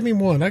would have gave him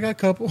one. I got a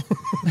couple.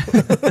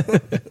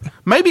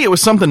 Maybe it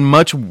was something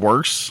much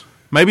worse.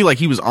 Maybe, like,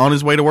 he was on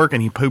his way to work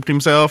and he pooped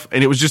himself,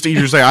 and it was just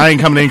easier to say, I ain't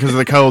coming in because of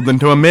the cold, than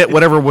to admit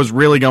whatever was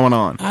really going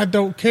on. I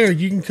don't care.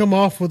 You can come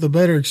off with a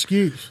better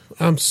excuse.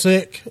 I'm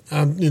sick.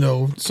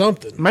 I'm,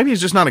 something. Maybe he's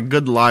just not a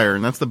good liar,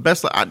 and that's the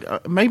best.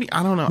 Maybe,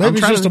 I don't know. Maybe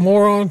he's just a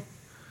moron.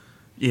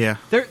 Yeah.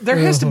 There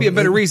has to be a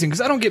better reason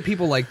because I don't get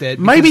people like that.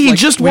 Maybe because, he like,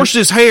 just when- washed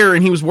his hair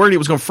and he was worried it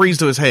was going to freeze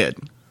to his head.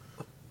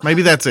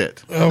 Maybe that's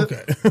it.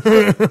 Okay.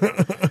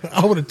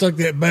 I would have took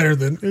that better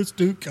than it's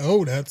too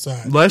cold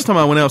outside. Last time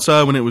I went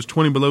outside when it was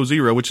 20 below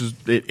zero, which is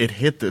it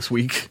hit this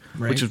week,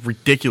 Right. which is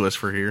ridiculous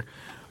for here.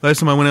 Last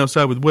time I went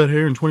outside with wet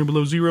hair and 20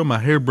 below zero, my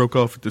hair broke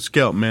off at the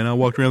scalp, man. I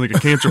walked around like a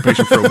cancer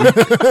patient for a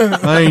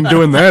week. I ain't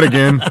doing that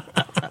again.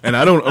 And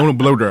I don't own a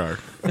blow dryer.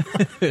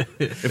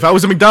 If I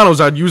was at McDonald's,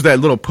 I'd use that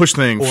little push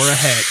thing. or a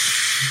hat.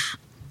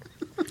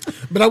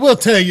 But I will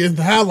tell you,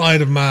 the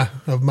highlight of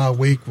my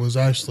week was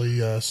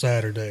actually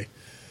Saturday.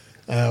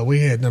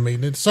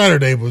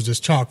 Saturday was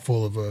just chock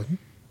full of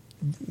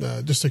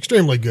just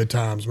extremely good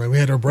times. Man, we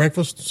had our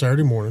breakfast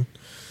Saturday morning.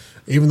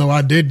 Even though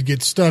I did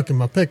get stuck in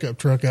my pickup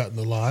truck out in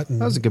the lot, and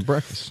That was a good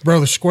breakfast.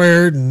 Brother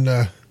Squared and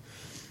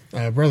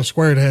Brother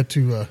Squared had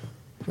to,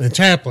 and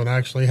Chaplain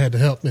actually had to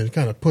help me,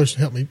 kind of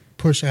help me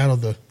push out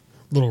of the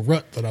little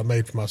rut that I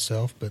made for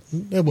myself. But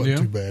that wasn't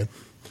Yeah. too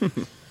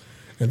bad.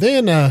 And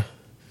then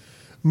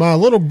my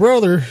little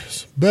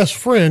brother's best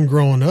friend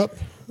growing up,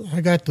 I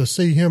got to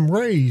see him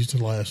raised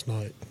last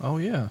night. Oh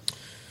yeah.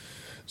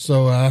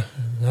 So I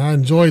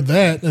enjoyed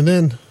that. And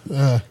then,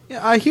 Yeah,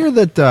 I hear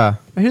that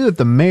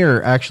the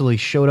mayor actually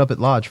showed up at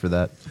lodge for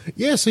that.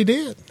 yes, he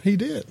did. He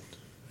did.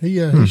 He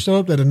showed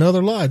up at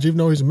another lodge, even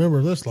though he's a member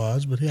of this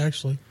lodge. But he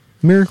actually,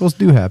 Miracles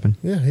do happen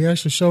he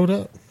actually showed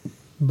up.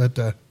 But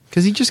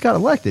because he just got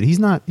elected. He's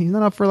not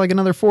up for like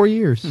another 4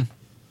 years,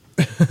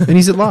 and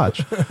he's at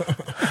lodge.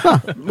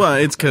 Well,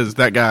 it's because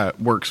that guy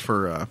works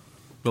for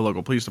the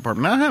local police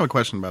department. Now, I have a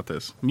question about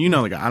this. You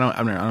know the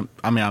guy.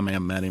 I may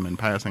have met him in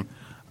passing.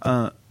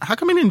 How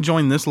come he didn't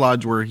join this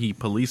lodge where he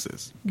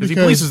polices? Because he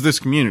Because- polices this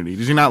community.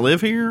 Does he not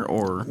live here,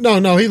 or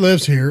no, he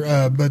lives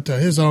here. But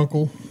his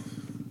uncle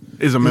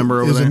is a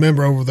member over is there? a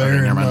member over there, Okay,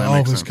 never and mind, that all of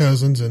makes his sense.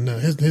 cousins. And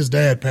his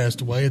dad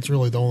passed away. It's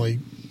really the only.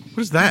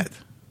 What is that?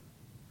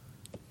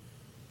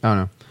 I don't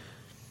know.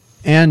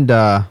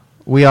 And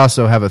we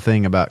also have a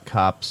thing about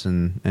cops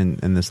and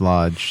in this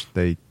lodge.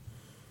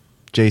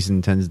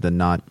 Jason tends to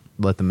not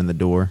let them in the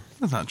door.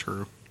 That's not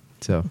true.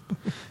 So,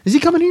 is he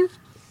coming here?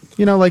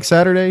 Like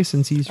Saturday,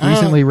 since he's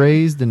recently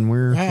raised, and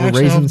we're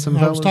Actually, raising some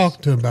I was fellas.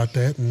 talking to him about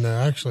that, and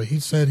actually,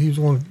 he said he was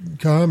going to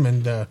come,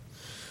 and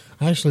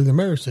actually, the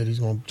mayor said he's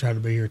going to try to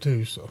be here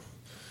too. So,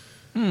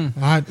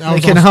 I They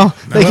was can also- all,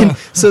 they can,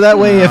 so that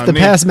way, if the need-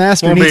 past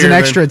master won't be needs an here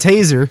extra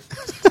taser,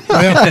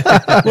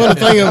 well, the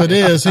thing of it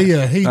is, he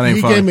ain't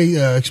he fun. gave me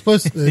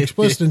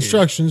explicit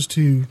instructions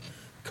to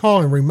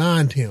call and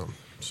remind him.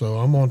 So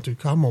I'm going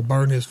to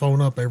burn his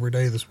phone up every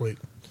day this week.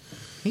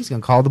 he's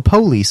going to call the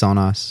police on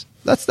us.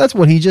 That's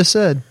what he just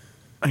said.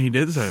 He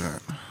did say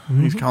that.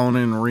 He's calling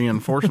in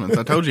reinforcements.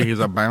 I told you he's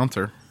a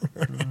bouncer.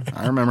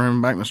 I remember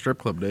him back in the strip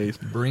club days.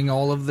 Bring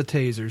all of the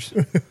tasers.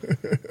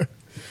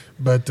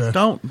 But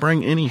Don't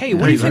bring any. Hey,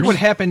 what do you think tasers. would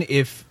happen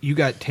if you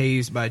got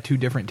tased by 2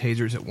 different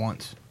tasers at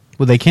once?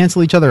 Would they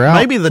cancel each other out?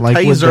 Maybe the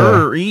Like with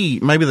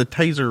taser. Maybe the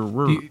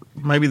taser.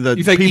 Maybe the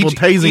You think people each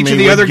tasing me of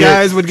the would other get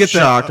guys would get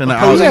shocked the and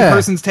opposing Yeah.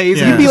 person's taser?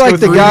 Yeah. You'd be Just like go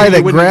the through guy you,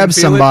 that wouldn't grabs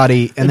even feel it?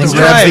 somebody and then Let's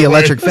grabs try the it.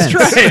 electric Let's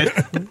fence.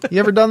 try it. You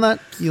ever done that?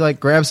 You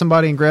like grab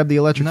somebody and grab the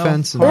electric No.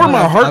 fence? And Or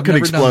my I've heart could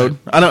never done explode.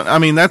 I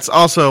mean, that's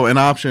also an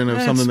option of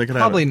That's something that could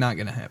probably happen. not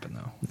going to happen, though.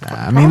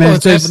 I mean,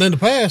 it's there's happened in the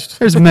past.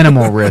 there's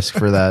minimal risk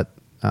for that.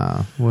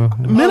 Well,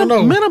 I don't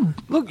know.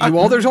 Look,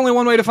 there's only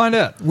one way to find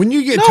out. When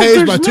you get No, tased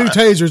there's by 2 not.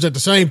 tasers at the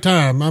same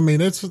time, I mean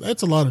that's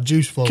a lot of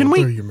juice flowing Can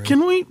through you,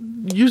 man. we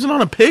use it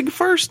on a pig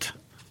first?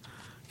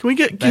 Can we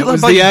get That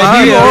was like, the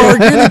buy- idea. You are a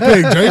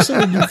guinea pig, Jason.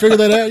 Did you figure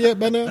that out yet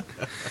by now?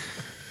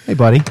 hey,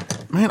 buddy,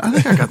 Man, I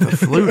think I got the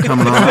flu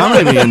coming on.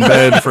 I may be in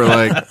bed for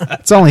like.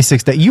 it's only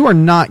 6 days. You are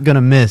not gonna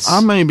miss.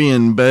 I may be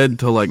in bed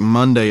till like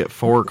Monday at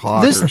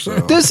 4:00 or so.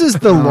 This is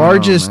the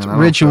largest man, I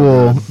don't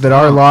ritual feel that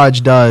our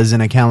lodge does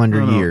in a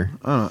calendar year.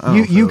 I don't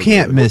You feel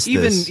can't good. miss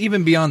this.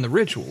 Even beyond the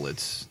ritual,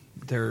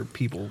 there are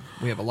people.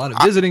 We have a lot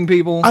of visiting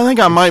people. I think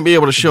I might be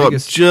able to show up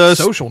Biggest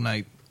just social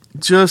night.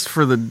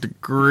 for the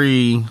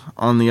degree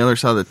on the other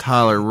side of the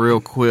Tyler real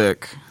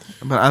quick.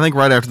 But I think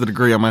right after the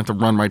degree, I might have to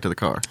run right to the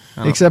car. I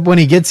don't- Except when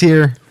he gets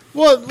here,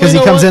 Well, because he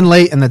comes in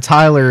late, and the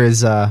Tyler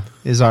is our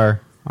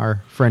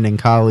friend and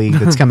colleague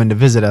that's coming to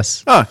visit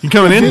us. Oh, you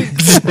coming in?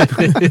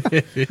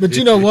 But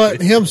you know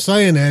what? Him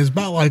saying that is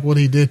about like what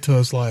he did to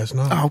us last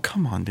night. Oh,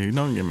 come on, dude!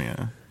 Don't give me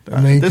a. I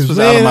mean, this 'cause, was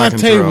out of man, my I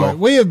control. tell you what,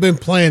 we have been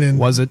planning.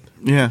 Was it?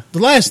 Yeah. The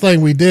last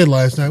thing we did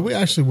last night, we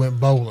actually went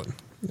bowling,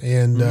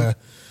 and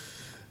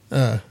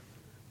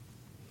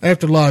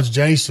after Lodge,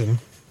 Jason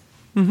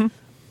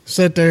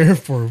sat there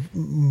for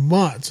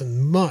months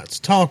and months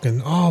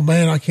talking. Oh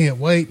man, I can't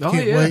wait! Oh,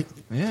 Can't yeah. wait!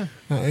 Yeah.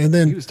 And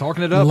then He was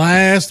talking it up.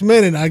 Last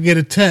minute, I get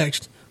a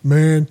text.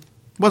 Man,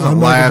 Wasn't I'm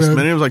not last gonna-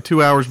 minute. It was like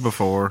 2 hours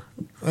before.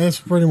 That's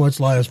pretty much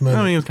last minute.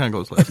 I mean, it was kind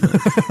of close last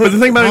minute. But the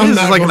thing about it I'm is,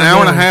 not like an gonna hour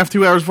and a go. half,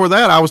 2 hours before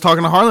that, I was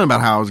talking to Harlan about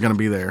how I was going to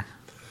be there.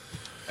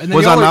 And then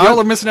Was I not? y'all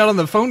are missing out on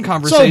the phone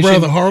conversation.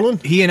 Brother Harlan?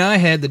 He and I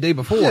had the day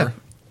before. Yeah.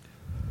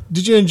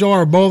 Did you enjoy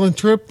our bowling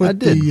trip? With I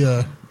did.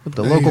 With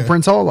the local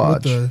Prince Hall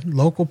Lodge. With the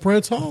local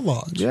Prince Hall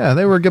Lodge. Yeah,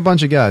 they were a good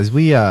bunch of guys.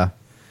 We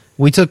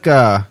took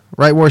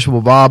Right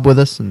Worshipful Bob with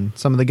us and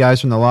some of the guys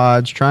from the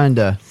lodge, trying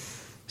to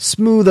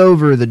smooth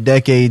over the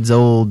decades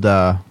old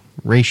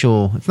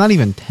racial. It's not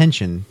even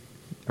tension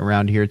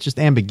around here. It's just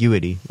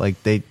ambiguity. Like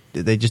they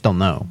just don't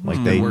know. Like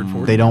Word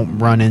for it. they don't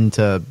run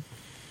into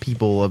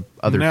people of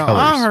other Now,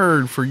 colors. I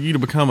heard for you to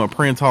become a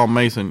Prince Hall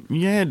Mason,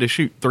 you had to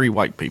shoot 3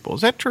 white people.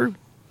 Is that true?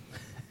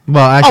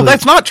 Well, actually, Oh,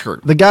 that's not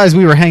true. the guys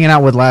we were hanging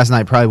out with last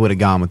night probably would have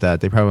gone with that.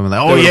 They probably were like,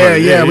 "Oh They yeah,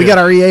 would've- yeah, yeah, we yeah. got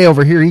our EA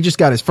over here. He just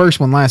got his first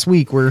one last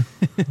week. We're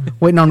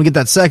waiting on him to get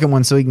that second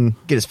one so he can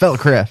get his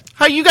fellowcraft."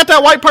 Hey, you got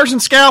that white person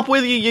scalp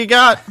with you? You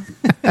got?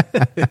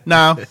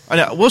 No, I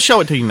know. We'll show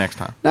it to you next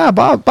time. No,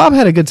 Bob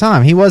had a good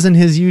time. He wasn't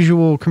his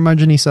usual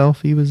curmudgeon-y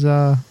self. He was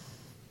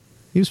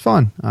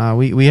fun.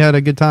 We had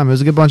a good time. It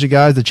was a good bunch of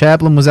guys. The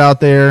chaplain was out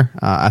there.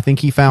 I think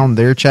he found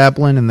their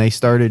chaplain, and they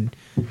started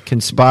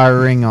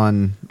conspiring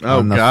on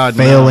Oh the God,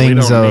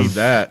 failings no, we don't of. need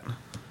that.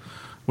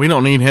 We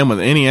don't need him with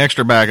any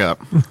extra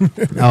backup.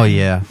 Oh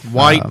yeah,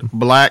 White,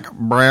 black,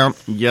 brown,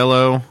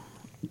 yellow,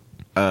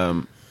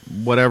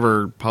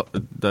 whatever.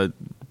 The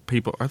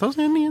people are those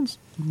Indians?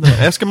 The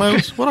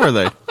Eskimos? What are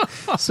they?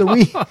 So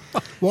we.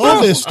 Well,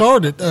 all this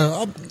started.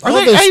 All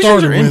they this Asians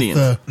started or with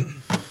Indians?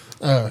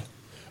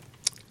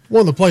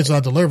 one of the places I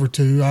deliver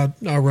to.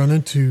 I run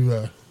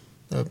into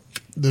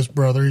this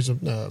brother. He's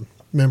a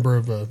member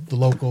of the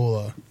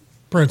local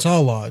Prince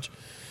Hall Lodge,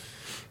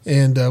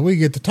 and we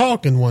get to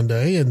talking one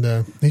day,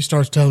 and he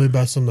starts telling me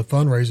about some of the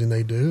fundraising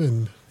they do,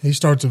 and he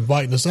starts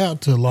inviting us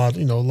out to a lot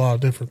of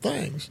different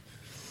things.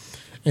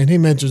 And he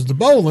mentions the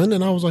bowling,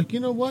 and I was like, you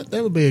know what,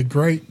 that would be a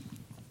great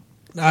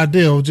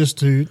idea just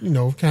to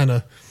kind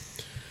of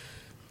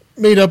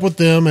meet up with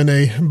them in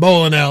a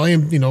bowling alley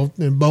and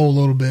and bowl a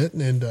little bit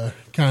and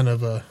kind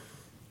of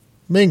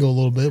mingle a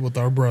little bit with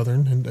our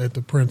brethren and at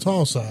the Prince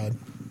Hall side,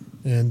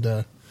 and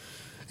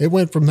it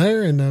went from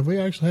there, and we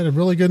actually had a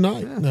really good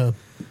night.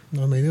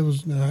 I mean, it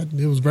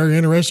was very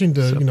interesting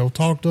to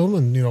talk to them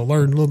and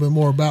learn a little bit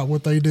more about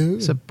what they do.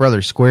 Except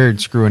Brother Squared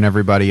screwing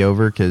everybody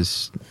over,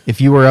 because if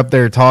you were up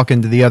there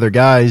talking to the other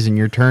guys and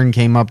your turn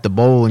came up to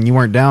bowl and you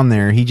weren't down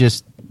there, he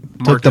just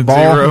took Marked the it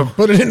ball. 0.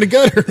 Put it in the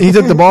gutter. He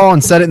took the ball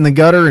and set it in the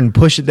gutter and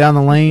pushed it down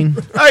the lane.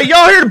 Hey,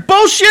 y'all here to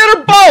bullshit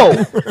or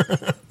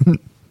bowl?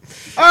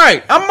 All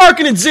right, I'm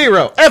marking it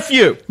 0. F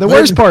you. The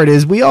worst part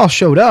is we all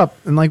showed up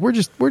and we're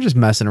just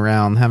messing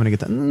around, having a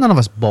good time. None of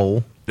us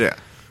bowl. Yeah.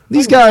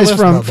 These I can care guys less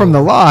from about the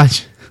bowling.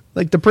 lodge,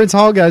 like the Prince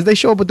Hall guys, they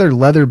show up with their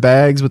leather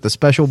bags with the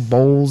special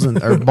bowls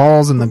and or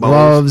balls and the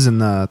gloves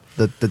and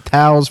the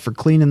towels for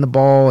cleaning the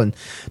ball, and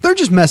they're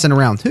just messing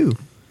around too.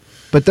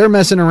 But they're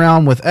messing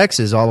around with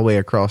X's all the way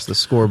across the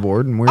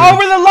scoreboard, and we're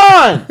Over the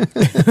line,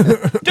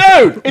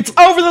 dude. It's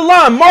over the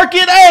line. Mark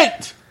it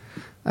 8.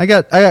 I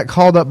got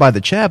called up by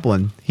the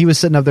chaplain. He was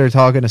sitting up there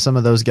talking to some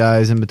of those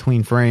guys in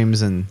between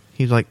frames, and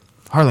he was like,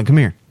 "Harlan, come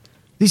here."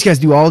 these guys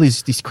do all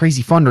these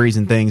crazy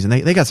fundraising things, and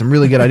they got some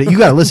really good ideas. You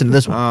got to listen to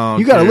this one. Oh,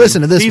 you got to dude.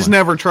 listen to this He's one.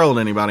 never trolled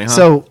anybody, huh?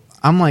 So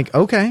I'm like,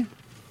 okay,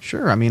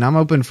 sure. I mean, I'm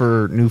open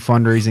for new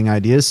fundraising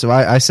ideas. So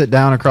I sit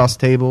down across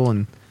the table,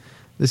 and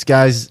this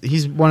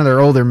he's one of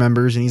their older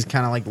members, and he's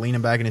kind of like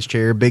leaning back in his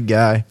chair, big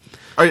guy.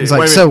 He's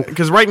like, so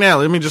because right now,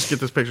 let me just get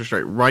this picture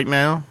straight. Right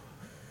now,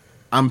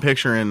 I'm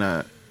picturing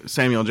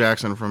Samuel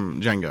Jackson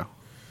from Django.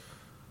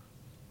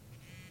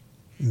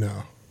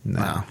 No.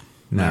 Never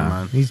no,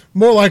 mind. he's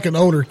More like an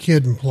older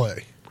kid in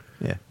play.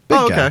 yeah, big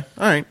Oh, guy. okay.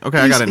 All right. Okay,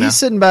 I got it now. He's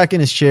sitting back in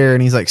his chair,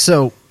 and he's like,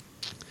 so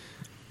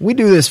we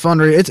do this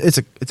fundraiser.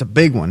 It's a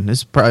big one. This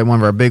is probably one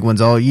of our big ones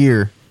all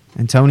year.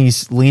 And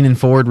Tony's leaning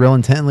forward real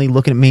intently,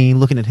 looking at me,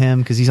 looking at him,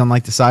 because he's on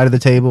like the side of the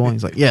table. And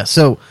he's like, yeah,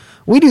 so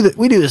we do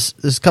this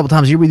a couple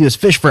times a year. We do this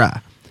fish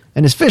fry.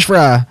 And this fish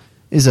fry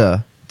it's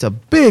a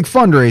big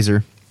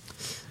fundraiser.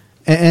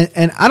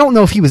 And I don't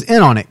know if he was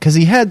in on it, because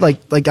he had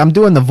like I'm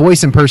doing the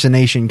voice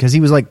impersonation, because he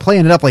was like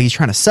playing it up like he's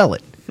trying to sell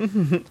it.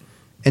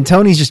 And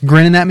Tony's just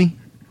grinning at me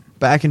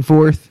back and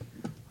forth.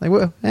 Like,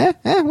 well,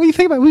 what do you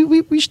think about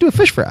it? We should do a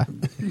fish fry.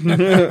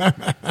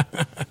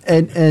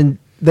 and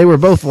they were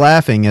both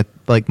laughing at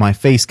like my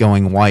face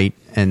going white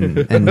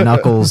and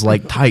knuckles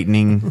like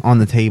tightening on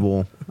the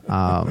table.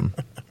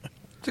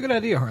 It's a good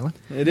idea, Harlan.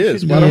 It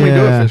is. Why don't we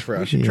do a fish fry?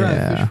 We should try a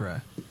Yeah. fish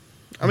fry.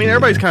 I mean,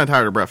 everybody's kind of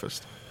tired of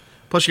breakfast.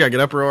 Plus, you got to get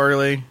up real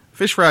early.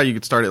 Fish fry, you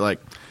could start at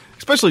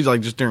especially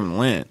like just during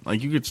Lent.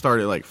 Like, you could start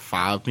at like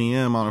 5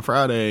 p.m. on a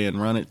Friday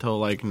and run it till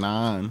like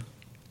 9.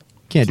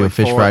 Can't do a like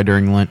fish 4. fry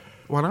during Lent,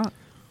 Why not?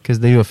 because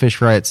they do a fish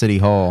fry at City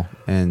Hall,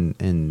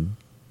 and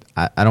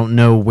I don't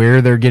know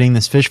where they're getting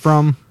this fish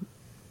from.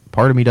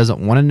 Part of me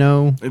doesn't want to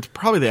know, It's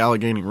probably the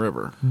Allegheny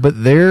River.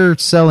 but they're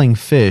selling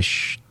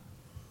fish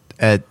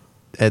at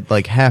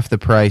like half the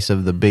price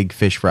of the big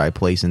fish fry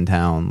place in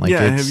town. Like,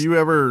 Yeah, it's,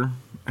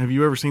 have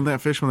you ever seen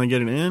that fish when they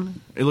get it in?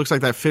 It looks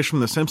like that fish from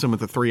The Simpsons with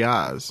the 3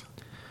 eyes.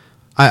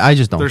 I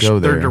just don't go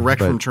there. They're direct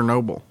but from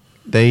Chernobyl.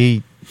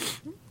 They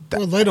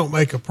Well, they don't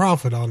make a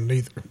profit on it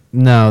either.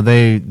 No,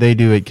 they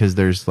do it because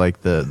there's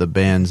like the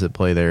bands that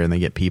play there and they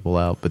get people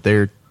out. But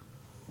you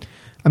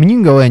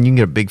can go in, you can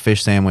get a big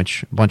fish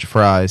sandwich, a bunch of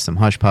fries, some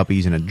hush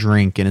puppies, and a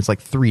drink, and it's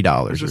like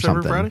 $3 or Is this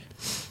something. every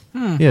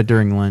Friday? Yeah,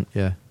 during Lent.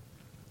 Yeah,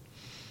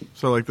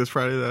 So like this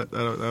Friday,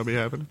 that'll be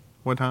happening.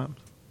 What time?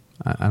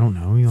 I don't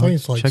know. You I think know,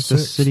 it's like check the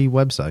 6. city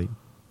website.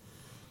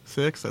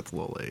 6? That's a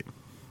little late.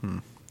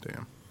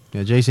 Damn.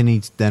 Yeah, Jason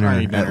eats dinner,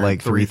 I eat dinner at like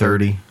at 3:30.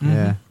 3:30.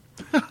 Yeah.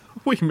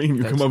 What do you mean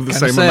you That's come up with the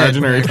kinda same sad,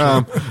 imaginary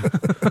time?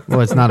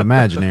 Well, it's not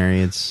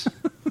imaginary. It's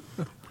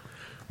and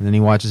then he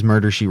watches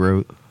Murder She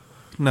Wrote.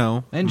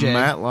 No. And Jag.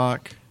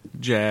 Matlock,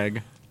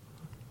 Jag,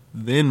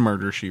 then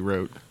Murder, She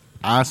Wrote.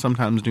 I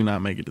sometimes do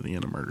not make it to the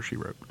end of Murder, She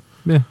Wrote.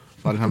 Yeah.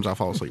 A lot of times I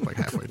fall asleep like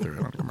halfway through it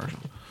on a commercial.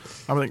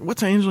 I'm like,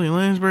 what's Angela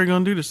Lansbury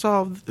going to do to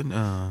solve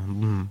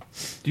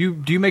this?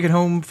 Do you make it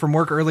home from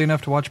work early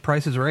enough to watch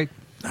Price is Right?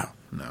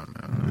 No.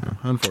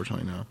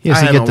 Unfortunately, no. Yes,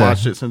 I you haven't get the-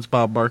 watched it since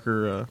Bob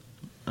Barker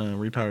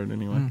retired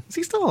anyway. Is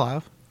he still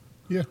alive?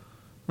 Yeah.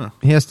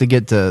 He has to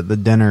get to the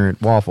dinner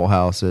at Waffle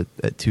House at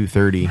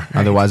 2:30.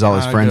 Otherwise, all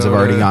his friends have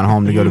already gone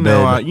home to go to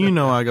bed.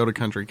 I go to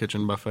Country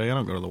Kitchen Buffet. I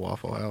don't go to the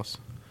Waffle House.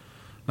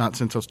 Not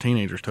since those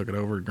teenagers took it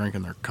over,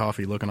 drinking their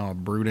coffee, looking all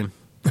brooding.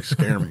 They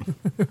scare me.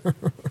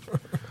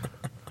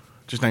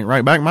 Just ain't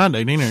right. Back in my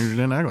day, teenagers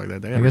didn't act like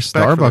that. They had I guess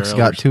respect for their Starbucks got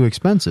elders. too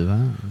expensive.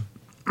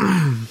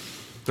 Huh?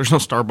 There's no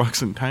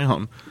Starbucks in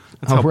town.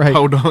 That's Oh, how right.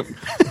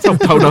 That's how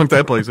podunk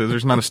that place is.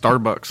 There's not a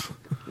Starbucks.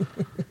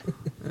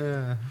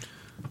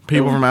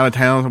 People from out of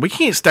town, we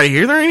can't stay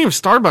here. There ain't even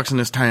Starbucks in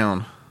this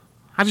town.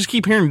 I just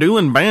keep hearing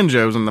dueling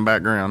banjos in the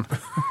background.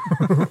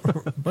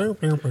 Bow,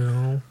 bow,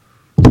 bow.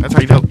 That's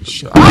how you tell.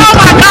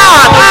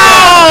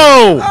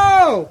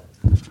 Oh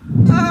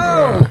my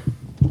God!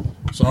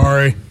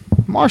 Sorry.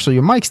 Marshall,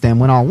 your mic stand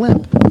went all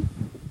limp.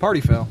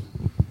 Party fell.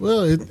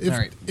 Well, All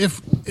right.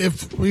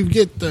 if we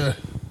get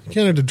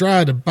Canada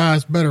Dry to buy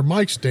us better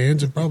mic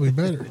stands, it'd probably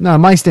be better. No,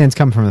 mic stands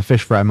come from the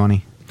fish fry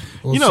money.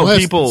 Well, You know,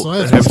 Celeste- people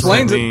Celeste have was sent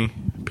explains it. me.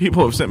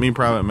 People have sent me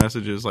private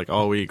messages like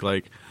all week.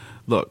 Like,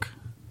 look,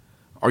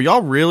 are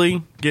y'all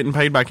really getting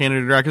paid by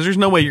Canada Dry? Because there's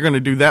no way you're going to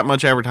do that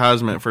much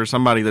advertisement for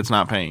somebody that's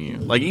not paying you.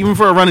 Like, even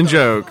for a running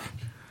joke,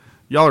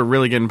 y'all are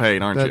really getting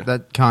paid, aren't you?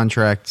 That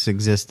contract's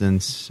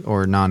existence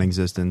or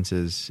non-existence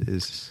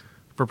is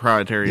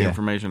Proprietary Yeah.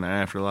 information to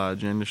After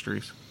Lodge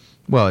Industries.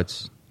 well,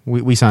 it's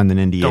we signed an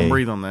NDA. Don't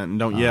breathe on that and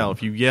don't yell.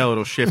 If you yell,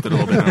 it'll shift it a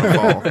little bit and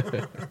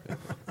it'll fall.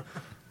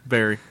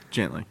 Very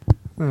gently.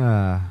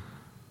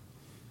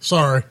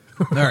 Sorry.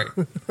 All right.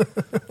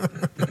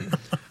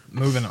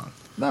 Moving on.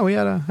 No, we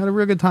had a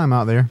real good time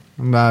out there.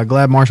 I'm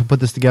glad Marshall put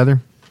this together.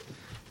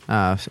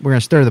 We're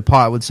gonna stir the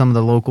pot with some of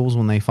the locals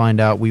when they find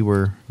out we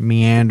were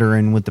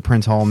meandering with the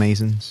Prince Hall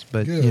Masons.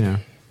 But Good. you know,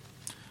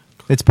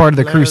 it's part of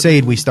the Glad-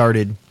 crusade we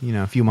started.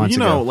 A few months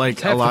You ago. know, like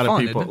It's a half lot the of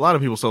fun, people. isn't A it? lot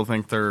of people still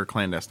think they're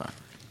clandestine.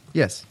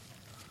 Yes,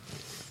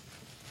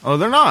 Oh,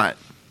 they're not.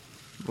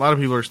 A lot of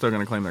people are still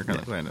going to claim they're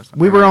clandestine.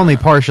 we were only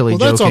partially Well,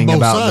 that's on joking both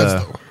about sides,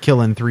 the though.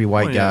 killing 3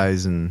 white Oh, yeah.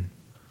 guys, and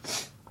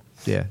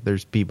yeah,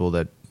 there's people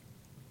that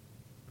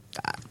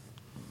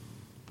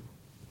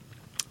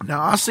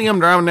Now, I see them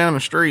driving down the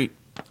street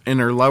in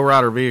their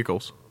lowrider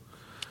vehicles,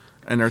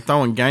 and they're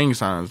throwing gang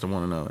signs to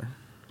one another.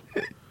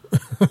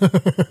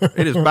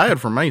 It is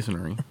bad for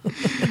masonry.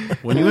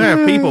 When you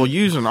have people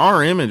using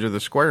our image of the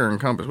square and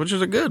compass, which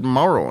is a good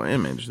moral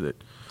image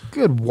that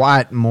Good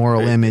white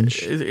moral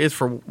image. it's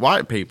for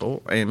white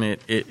people, and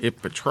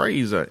it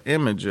portrays an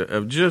image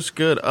of just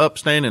good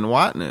upstanding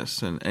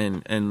whiteness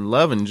and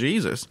loving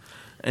Jesus.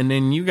 And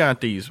then you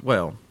got these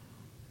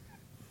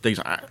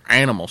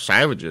animal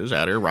savages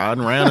out here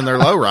riding around in their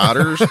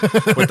lowriders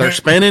with their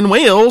spinning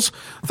wheels,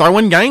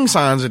 throwing gang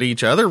signs at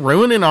each other,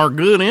 ruining our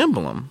good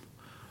emblem.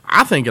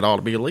 I think it ought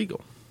to be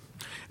illegal.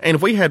 And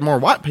if we had more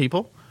white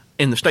people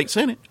in the state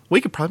Senate, we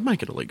could probably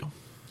make it illegal.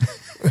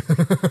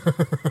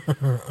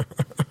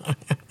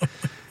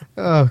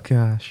 Oh,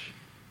 gosh.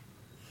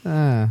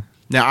 Now,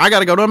 I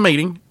got to go to a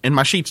meeting, and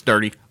my sheet's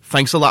dirty.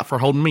 Thanks a lot for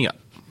holding me up.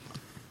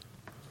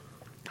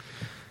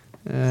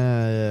 You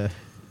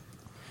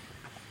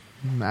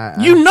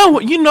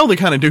know the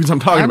kind of dudes I'm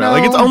talking about.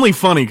 Like, it's only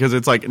funny because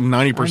it's like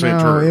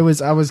 90% true.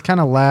 I was kind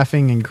of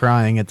laughing and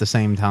crying at the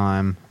same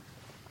time.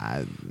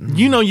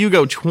 You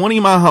go 20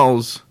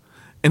 miles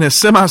in a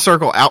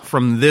semicircle out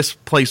from this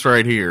place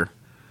right here.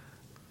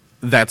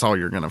 That's all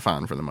you're going to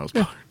find for the most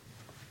part.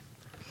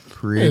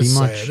 Pretty It's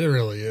much. sad. It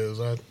really is.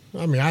 I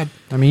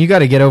mean, you got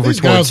to get over These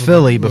towards guys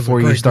Philly was a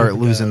before you great start group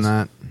of losing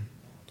guys.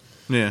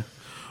 that. Yeah.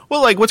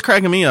 Well, like, what's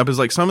cracking me up is,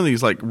 like, some of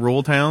these, like,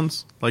 rural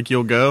towns, like,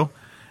 you'll go,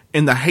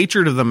 and the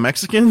hatred of the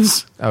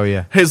Mexicans Oh,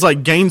 yeah. has,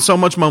 like, gained so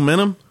much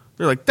momentum.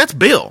 They're like, that's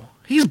Bill.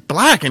 He's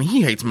black, and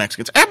he hates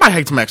Mexicans. Everybody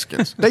hates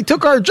Mexicans. They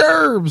took our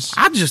gerbs.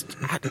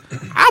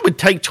 I would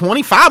take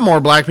 25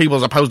 more black people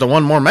as opposed to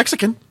one more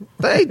Mexican.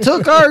 They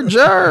took our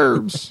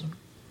gerbs.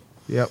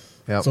 Yep.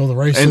 so the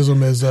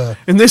racism is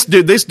And this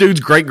dude's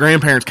great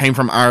grandparents came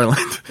from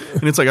Ireland,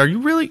 and it's like, are you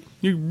really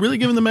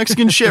giving the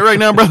Mexican shit right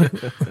now, brother?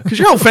 Because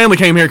your whole family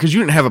came here because you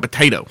didn't have a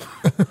potato,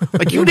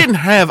 like you didn't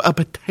have a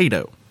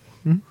potato,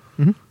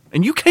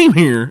 and you came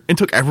here and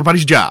took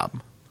everybody's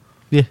job.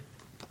 Yeah.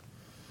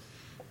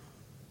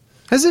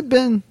 Has it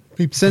been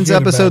People since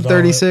forget episode about all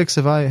 36?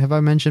 Have I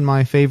mentioned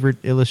my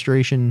favorite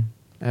illustration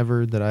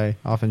ever that I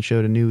often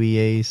show to new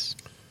EAs?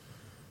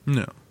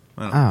 No,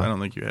 I don't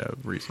think you have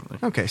recently.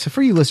 Okay, so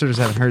for you listeners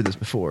who haven't heard this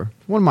before,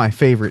 one of my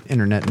favorite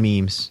internet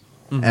memes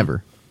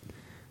ever.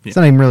 It's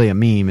not even really a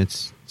meme.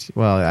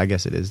 Well, I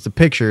guess it is. It's a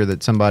picture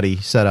that somebody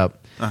set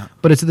up.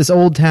 But it's this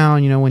old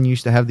town, when you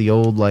used to have the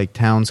old like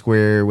town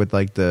square with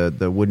like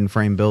the wooden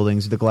frame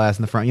buildings, the glass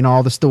in the front,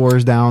 all the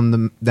stores down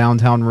the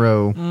downtown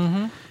row.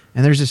 Mm-hmm.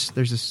 And there's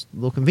this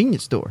little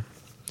convenience store.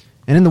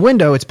 And in the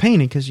window it's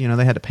painted because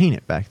they had to paint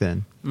it back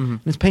then. Mm-hmm.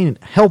 And it's painted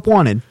 "Help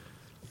Wanted."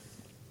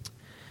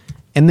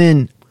 And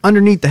then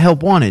underneath the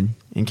 "Help Wanted"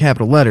 in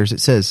capital letters,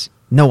 it says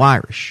 "No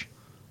Irish."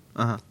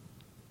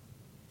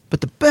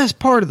 But the best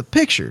part of the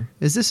picture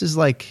is this is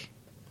like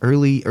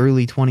early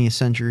 20th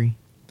century.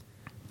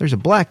 There's a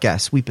black guy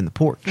sweeping the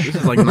porch. This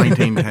is like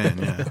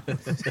 1910.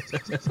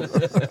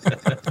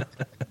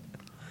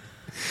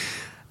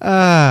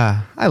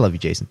 Yeah. I love you,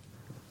 Jason.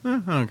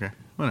 Okay,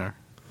 whatever.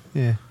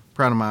 Yeah.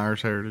 Proud of my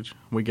Irish heritage.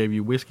 We gave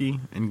you whiskey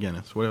and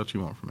Guinness. What else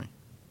you want from me?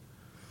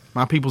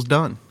 My people's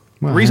done.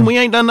 Well, the reason yeah. we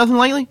ain't done nothing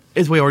lately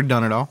is we already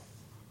done it all.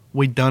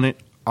 We done it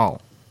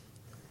all.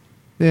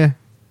 Yeah.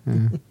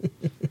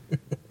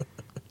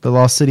 The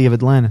lost city of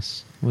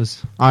Atlantis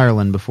was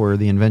Ireland before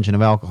the invention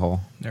of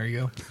alcohol. There you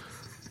go.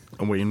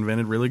 And we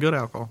invented really good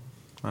alcohol.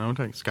 I don't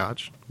take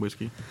Scotch,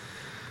 whiskey.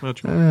 Well,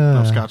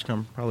 no, Scotch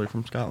come probably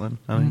from Scotland.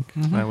 I think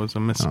that was a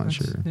I'm not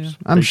sure. Yeah.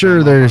 I'm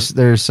sure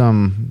there's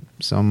some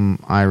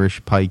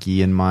Irish pikey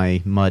in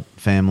my mutt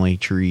family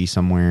tree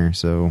somewhere.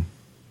 So,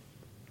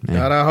 yeah.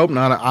 God, I hope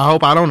not. I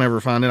hope I don't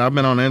ever find it. I've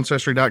been on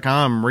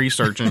Ancestry.com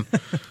researching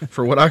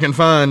for what I can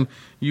find.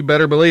 You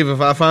better believe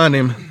if I find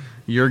him,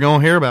 you're going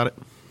to hear about it.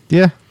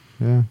 Yeah.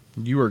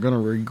 You are going to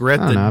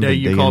regret I don't know, the I've day been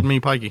you digging. called me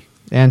pikey.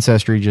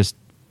 Ancestry just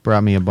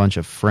brought me a bunch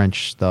of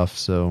French stuff.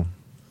 So,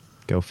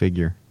 go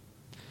figure.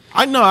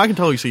 I know. I can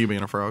totally see you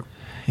being a frog.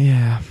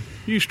 Yeah.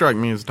 You strike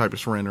me as the type of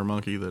surrender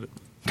monkey that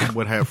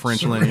would have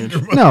French lineage.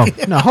 No,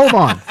 hold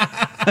on.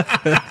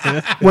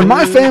 When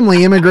my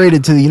family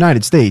immigrated to the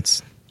United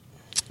States,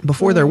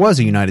 before there was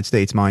a United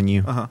States, mind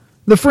you,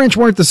 the French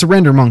weren't the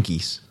surrender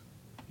monkeys.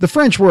 The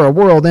French were a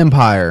world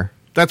empire.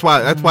 That's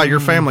why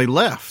your family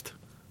left.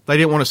 They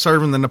didn't want to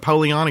serve in the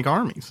Napoleonic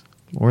armies.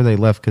 Or they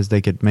left because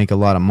they could make a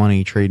lot of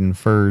money trading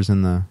furs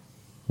in the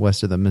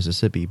west of the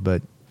Mississippi.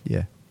 But,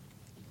 yeah.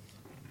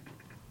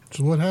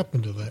 so what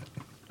happened to that?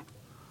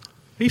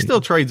 He still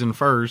trades in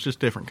furs, just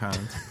different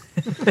kinds.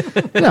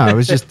 No, it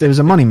was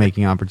a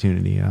money-making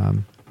opportunity.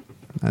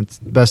 That's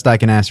the best I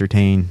can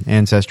ascertain.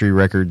 Ancestry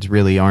records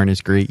really aren't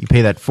as great. You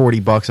pay that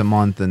 $40 a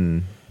month,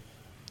 and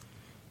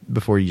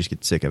before you just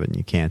get sick of it and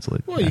you cancel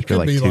it. Well, you after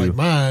could be 2. like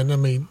mine. I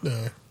mean,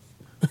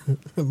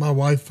 my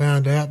wife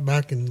found out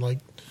back in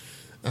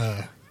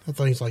I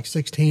think it's like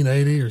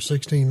 1680 or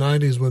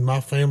 1690s when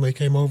my family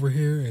came over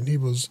here, and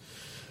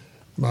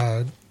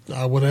my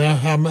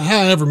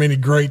however many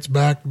greats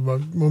back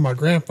when my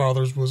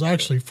grandfather's was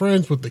actually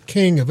friends with the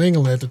King of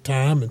England at the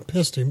time and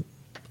pissed him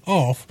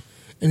off,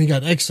 and he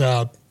got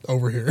exiled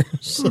over here.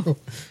 So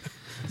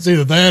it's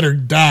either that or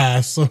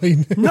die. So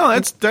No,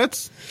 that's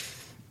not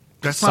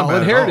Solid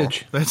bad at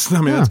heritage. all.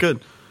 That's good.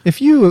 If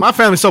you My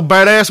family's so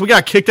badass, we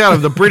got kicked out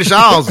of the British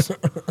Isles.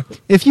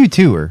 if you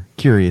too are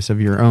curious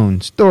of your own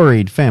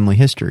storied family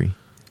history,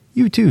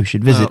 you too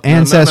should visit No,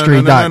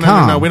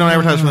 Ancestry.com. No, we don't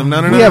advertise for them.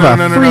 No, We have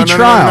a free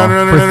trial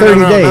for 30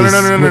 days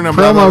with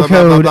promo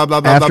code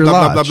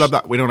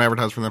AFTERLODGE. We don't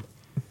advertise for them.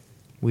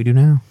 We do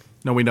now.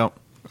 No, we don't.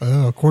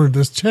 according to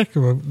this check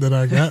that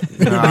I got,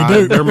 Nah,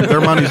 they do.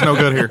 their money's no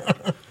good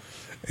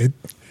here.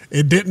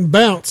 It didn't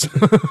bounce.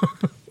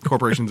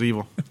 Corporation's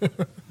evil.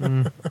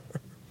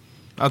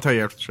 I'll tell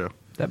you after the show.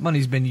 That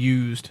money's been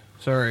used.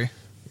 Sorry.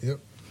 Yep,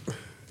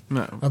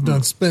 No, I've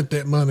done spent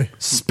that money.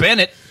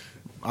 Spend it.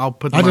 I'll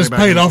put. The I money just back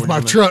paid in off before my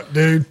you do truck,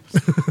 dude.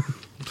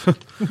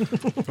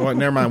 that. Well,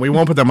 never mind. We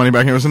won't put that money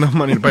back in. There's enough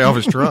money to pay off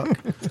his truck.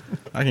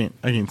 I can't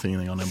see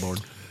anything on that board.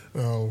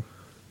 Oh,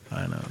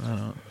 I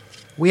know.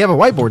 We have a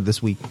whiteboard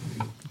this week.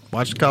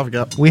 Watch the coffee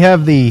cup. We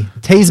have the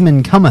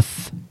Tasman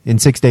Cometh in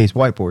 6 days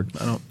whiteboard.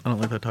 I don't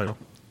like that title.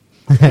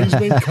 he's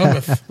been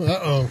cometh.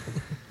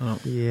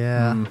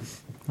 Yeah.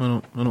 I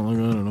don't like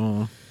that at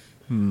all.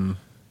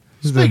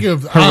 Speaking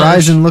of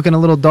Horizon looking a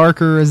little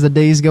darker as the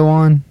days go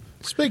on.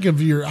 Speaking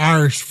of your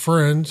Irish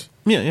friends,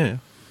 Yeah.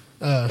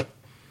 the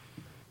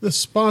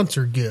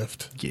sponsor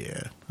gift.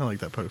 Yeah, I like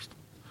that post.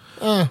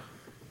 Go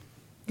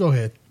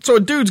ahead. So a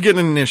dude's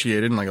getting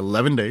initiated in like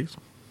 11 days.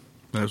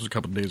 That was a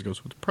couple of days ago,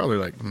 so it's probably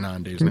like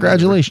 9 days.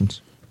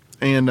 Congratulations.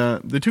 And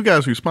the two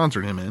guys who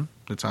sponsored him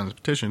that signed his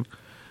petition,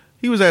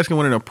 he was asking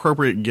what an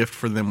appropriate gift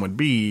for them would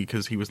be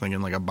because he was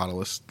thinking like a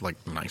bottle of like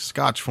nice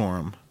scotch for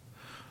him,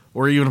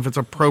 or even if it's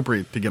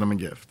appropriate to get him a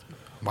gift.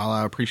 While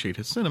I appreciate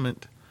his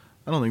sentiment,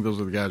 I don't think those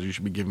are the guys you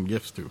should be giving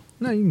gifts to.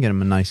 No, you can get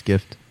him a nice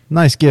gift.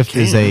 Nice gift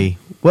is a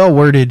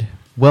well-worded,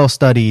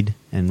 well-studied,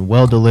 and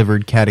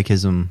well-delivered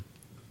catechism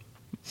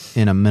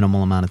in a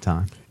minimal amount of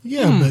time.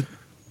 Yeah, but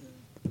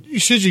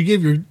should you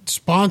give your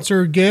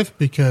sponsor a gift?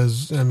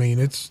 Because, I mean,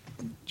 it's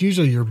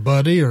usually your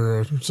buddy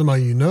or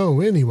somebody you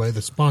know anyway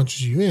that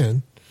sponsors you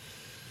in.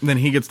 Then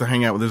he gets to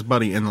hang out with his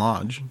buddy in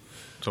Lodge,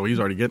 so he's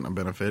already getting a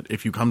benefit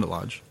if you come to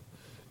Lodge.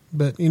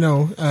 But, me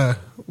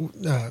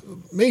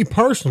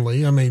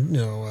personally, I mean,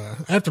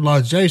 After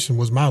Lodge Jason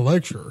was my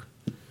lecturer.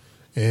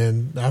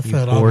 And I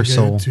felt poor obligated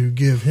soul. to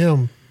give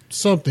him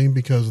something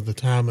because of the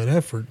time and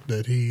effort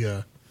that he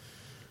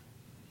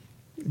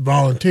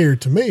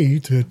volunteered to me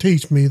to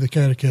teach me the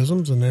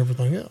catechisms and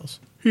everything else.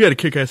 He got a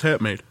kick-ass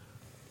hat made.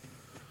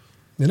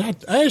 And I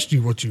asked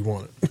you what you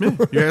wanted.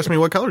 You asked me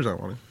what colors I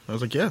wanted. I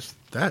was like, yes,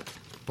 that.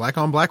 Black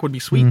on black would be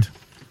sweet.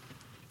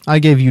 I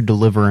gave you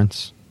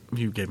deliverance.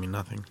 You gave me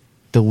nothing.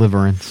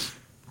 Deliverance.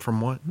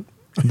 From what?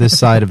 This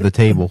side of the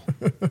table.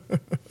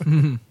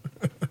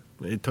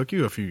 It took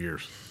you a few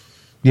years.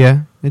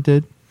 Yeah, it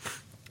did.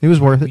 It was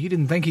worth it. You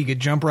didn't think he could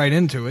jump right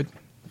into it.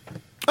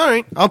 All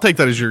right, I'll take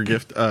that as your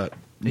gift.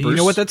 You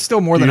know what? That's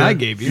still more than I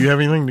gave Do you. you have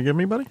anything to give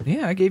me, buddy?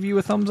 Yeah, I gave you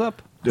a thumbs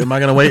up. Am I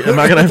gonna wait? Am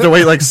I gonna have to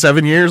wait like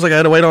 7 years, like I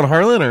had to wait on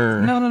Harlan,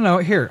 or No.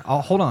 Here,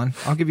 hold on.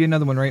 I'll give you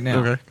another one right now.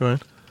 Okay, go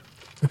ahead.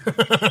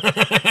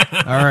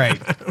 All right,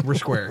 we're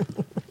square.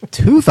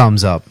 2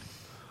 thumbs up.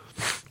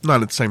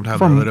 Not at the same time.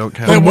 From- though, they don't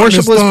That count. wasn't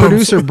his Worshipless thumbs.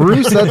 producer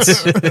Bruce.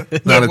 That's Not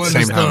at the wasn't same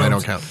his time. They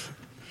thumbs. don't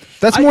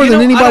count. more you than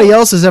know, I anybody don't-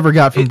 else has ever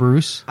got from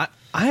Bruce.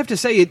 I have to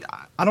say it.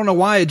 I don't know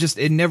why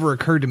it never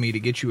occurred to me to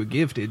get you a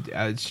gift.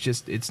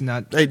 It's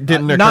not. It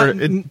didn't not-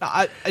 occur- it-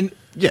 I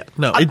Yeah,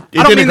 no, I it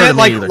don't didn't mean occur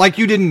that to me either. like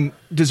you didn't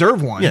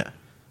deserve one. Yeah.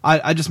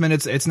 I just meant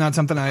it's not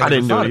something I ever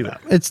didn't do thought it either.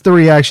 about. It's the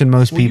reaction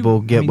most Well, you-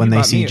 people I get mean, when you they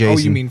bought see me- Jason. Oh,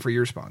 you mean for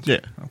your sponsor? Yeah.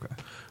 Okay.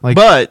 Like,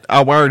 But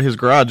I wired his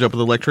garage up with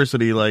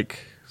electricity like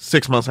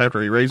 6 months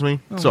after he raised me,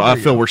 so there I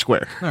you feel go. we're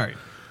square. All right.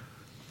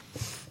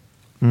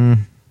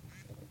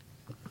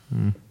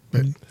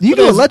 But you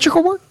do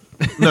electrical work?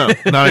 No,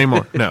 not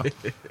anymore. No,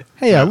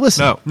 Hey,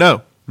 listen.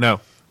 no,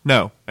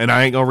 and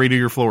I ain't gonna redo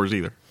your floors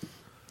either.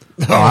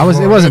 No,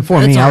 it wasn't for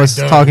It's me. I already was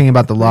done. talking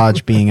about the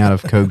lodge being out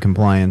of code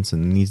compliance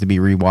and needs to be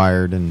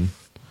rewired. And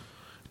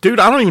Dude,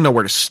 I don't even know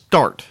where to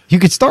start. you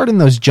could start in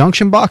those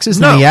junction boxes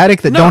No, in the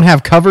attic that no, don't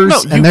have covers,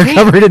 no, you and they're can't.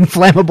 covered in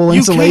flammable You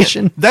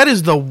insulation. can't. That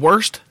is the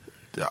worst.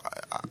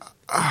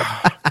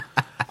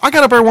 I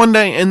got up there one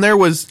day and there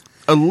was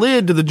a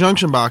lid to the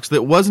junction box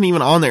that wasn't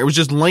even on there. It was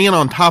just laying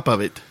on top of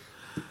it.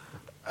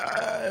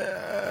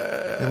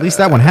 At least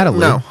that one had a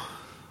lid. No,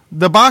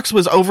 the box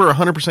was over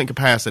 100%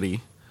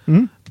 capacity.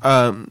 No.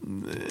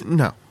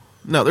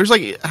 There's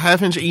like a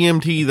half-inch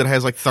EMT that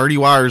has like 30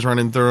 wires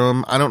running through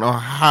them. I don't know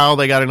how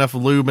they got enough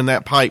lube in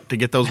that pipe to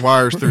get those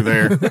wires through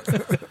there.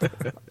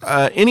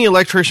 Any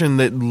electrician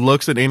that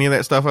looks at any of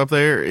that stuff up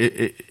there,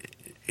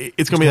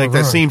 it's going to be like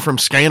that scene from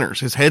Scanners.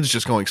 His head's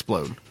just going to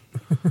explode.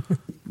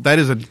 That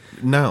is a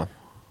no.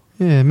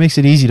 Yeah, it makes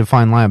it easy to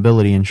find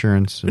liability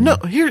insurance. And No,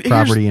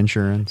 property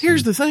insurance.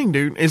 Here's the thing,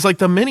 dude. It's like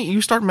the minute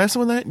you start messing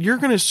with that, you're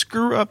going to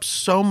screw up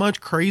so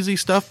much crazy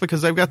stuff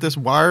because they've got this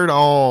wired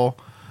all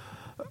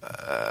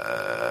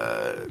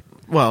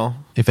Well,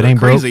 If it ain't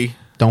crazy. broke,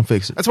 don't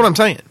fix it. That's what I'm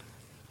saying.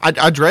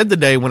 I dread the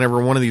day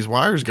whenever one of these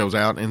wires goes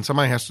out and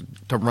somebody has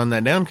to run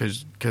that down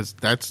because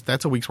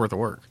that's a week's worth of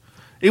work.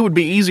 It would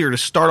be easier to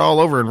start all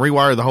over and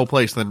rewire the whole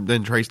place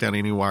than trace down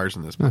any wires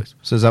in this place.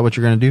 So is that what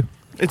you're going to do?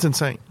 It's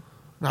insane.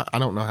 I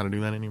don't know how to do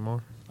that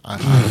anymore.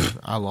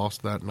 I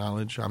lost that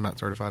knowledge. I'm not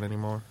certified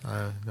anymore.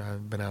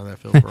 I've been out of that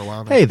field for a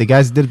while now. Hey, the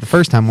guys that did it the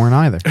first time weren't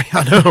either.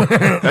 I know.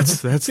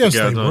 That's Yes, the they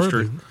God's honest were.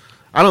 truth.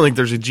 I don't think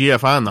there's a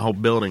GFI in the whole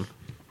building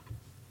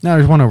No,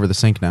 there's one over the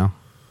sink now.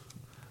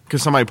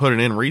 because somebody put it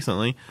in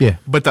recently. Yeah.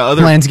 But the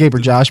other Landscaper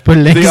Josh put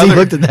it in The 'cause he other-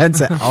 looked at that and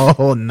said,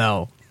 oh,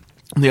 no.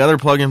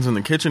 plugins in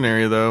the kitchen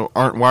area though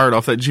aren't wired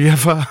off that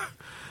GFI,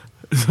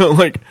 so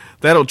like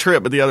that'll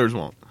trip, but the others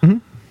won't. Mm-hmm.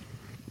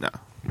 No,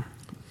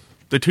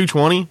 the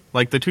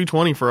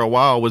 220 for a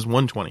while was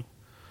 120.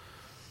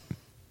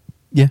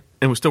 Yeah.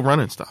 And was still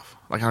running stuff.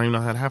 Like I don't even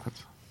know how that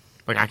happens.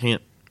 Like I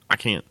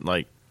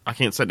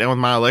can't sit down with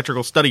my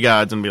electrical study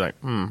guides and be like,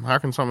 how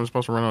can something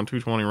supposed to run on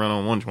 220 run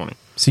on 120?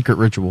 Secret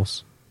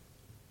rituals.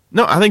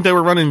 No, I think they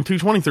were running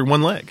 220 through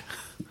one leg.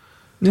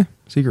 Yeah.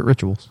 Secret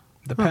rituals.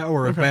 The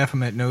power of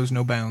Baphomet knows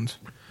no bounds.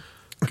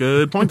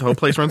 Good point. The whole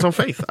place runs on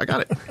faith. I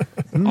got it.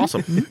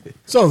 Awesome.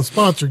 So the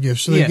sponsor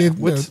gift, should Yeah,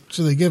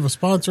 they give a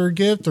sponsor a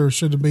gift, or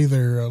should it be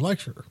their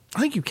lecturer?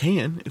 I think you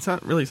can. It's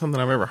not really something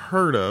I've ever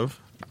heard of.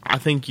 I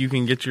think you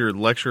can get your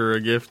lecturer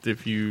a gift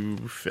if you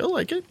feel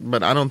like it,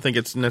 but I don't think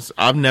it's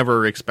I've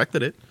never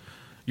expected it.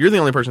 You're the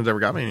only person that's ever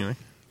got me anything.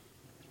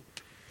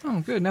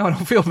 Oh, good. Now I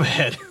don't feel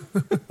bad.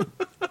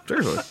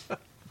 Seriously.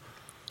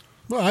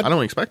 Well, I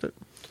don't expect it.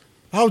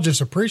 I was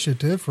just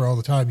appreciative for all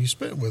the time you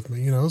spent with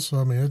me, So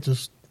I mean, it's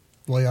just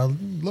the way I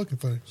look at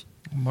things.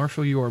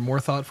 Marshall, you are more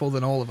thoughtful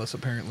than all of us,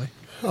 apparently.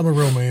 I'm a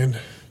real man.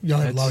 Y'all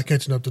have a lot of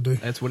catching up to do.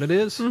 That's what it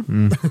is. I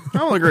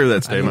don't agree with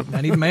that statement. I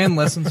need man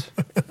lessons.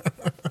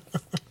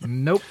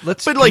 Nope. But,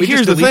 can like, we just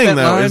here's the delete thing,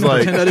 that though, line is, and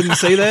like- pretend I didn't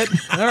say that.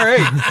 All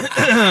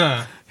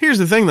right. Here's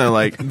the thing, though.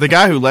 Like, the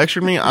guy who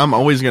lectured me, I'm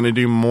always going to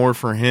do more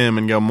for him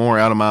and go more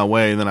out of my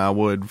way than I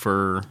would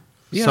for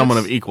Yeah, someone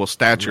that's- of equal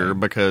stature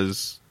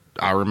because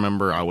I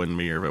remember I wouldn't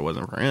be here if it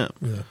wasn't for him.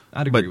 Yeah.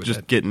 I'd agree But with just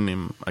that. getting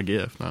him a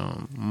gift,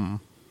 no.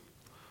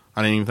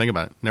 I didn't even think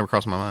about it. Never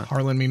crossed my mind.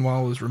 Harlan,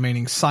 meanwhile, was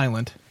remaining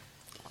silent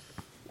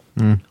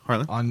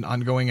Harlan?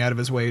 on going out of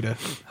his way to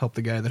help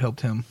the guy that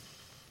helped him.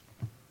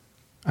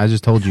 I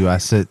just told you I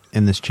sit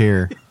in this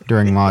chair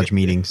during lodge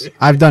meetings.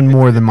 I've done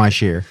more than my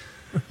share.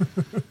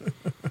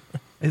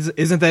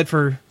 Isn't that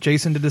for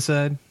Jason to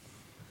decide?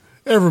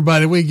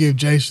 Everybody, we give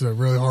Jason a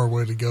really hard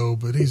way to go,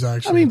 but he's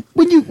actually. I mean,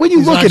 when you he's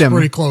look at actually him,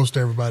 pretty close to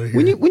everybody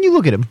here. when you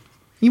look at him,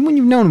 even when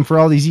you've known him for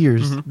all these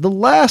years, the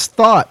last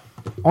thought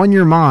on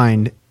your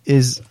mind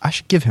is, I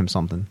should give him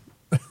something.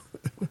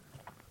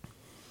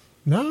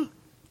 No,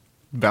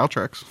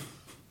 Valtrex.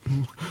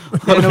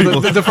 Yeah, no,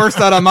 the first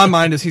thought on my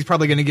mind is he's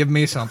probably going to give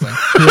me something.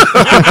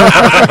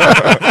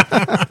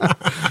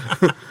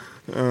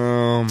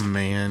 Oh,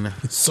 man.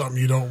 it's something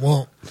you don't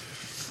want.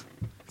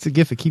 It's a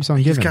gift that keeps on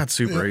He's giving. got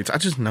Super 8s. I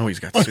just know he's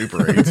got Super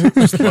 8s.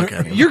 Just look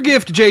at him. Your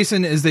gift,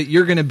 Jason, is that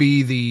you're going to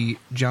be the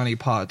Johnny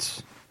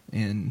Potts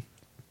in,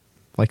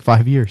 Like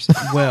 5 years.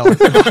 well,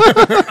 If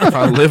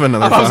I live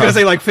another I was going to 5.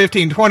 say like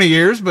 15, 20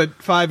 years, but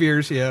 5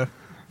 years, yeah.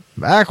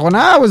 Back when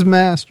I was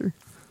master.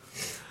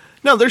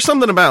 No, there's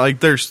something about, like,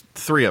 there's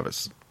 3 of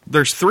us.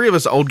 There's 3 of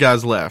us old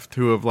guys left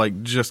who have,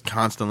 like, just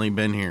constantly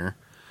been here.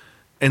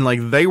 And,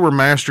 like, they were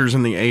masters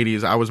in the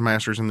 80s. I was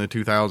masters in the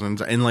 2000s.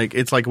 And, like,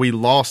 it's like we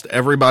lost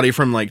everybody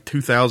from, like,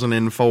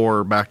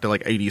 2004 back to,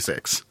 like,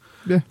 86.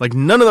 Yeah. Like,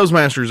 none of those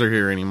masters are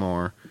here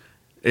anymore.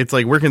 It's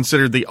like we're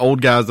considered the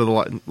old guys of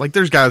the... Like,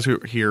 there's guys who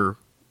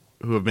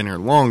have been here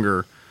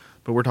longer,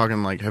 but we're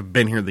talking, like, have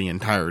been here the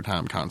entire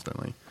time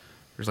constantly.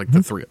 There's, like,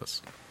 the 3 of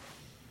us.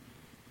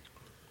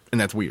 And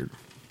that's weird.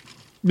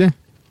 Yeah.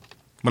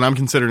 When I'm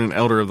considered an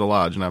elder of the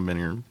lodge, and I've been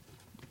here...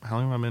 How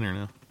long have I been here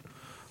now?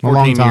 A long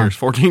 14 time. years.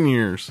 14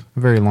 years. A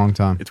very long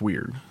time. It's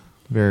weird.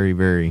 Very,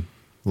 very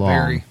long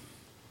Very.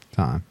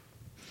 time.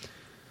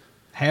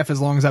 Half as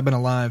long as I've been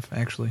alive,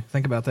 actually.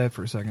 Think about that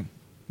for a second.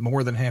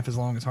 More than half as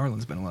long as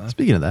Harlan's been alive.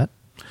 Speaking of that,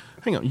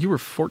 Hang on, you were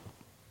 4...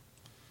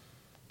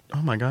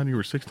 Oh my God, you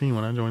were 16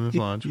 when I joined this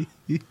lodge.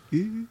 I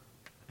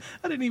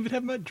didn't even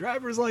have my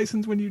driver's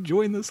license when you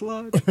joined this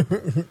lodge.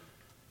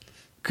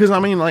 Because, I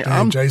mean, like,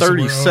 Damn, I'm Jason,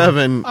 we're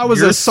 37. I was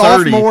you're a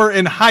 30. sophomore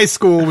in high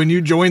school when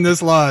you joined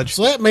this lodge.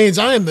 So that means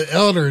I am the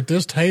elder at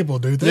this table,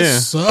 dude.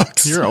 This Yeah.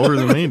 sucks. You're older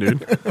than me,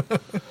 dude.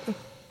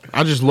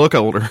 I just look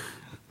older.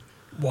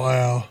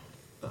 Wow.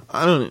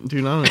 I don't...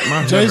 Dude, my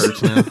head Jason-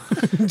 hurts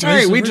now. All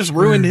right, we we're just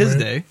ruined screwed, his man.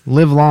 day.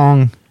 live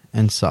long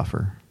and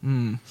suffer.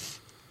 Are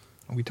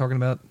we talking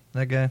about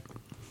that guy?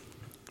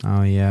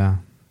 Oh, yeah.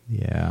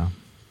 Yeah.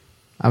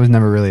 I was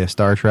never really a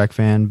Star Trek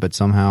fan, but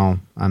somehow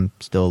I'm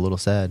still a little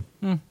sad.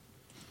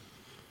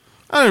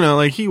 I don't know,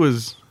 like, he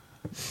was...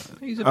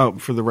 He's a, Oh,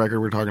 for the record,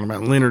 we're talking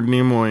about Leonard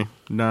Nimoy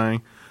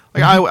dying.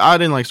 Like, I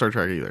didn't like Star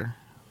Trek either.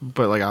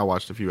 But, like, I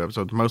watched a few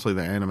episodes, mostly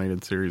the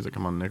animated series that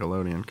come on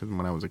Nickelodeon, because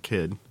when I was a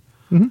kid.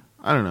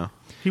 I don't know.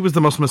 He was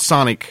the most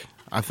Masonic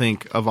I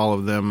think, of all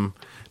of them.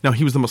 No,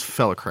 he was the most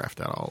Fellacraft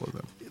out of all of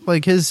them.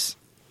 Like his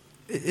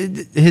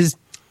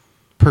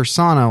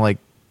persona like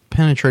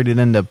penetrated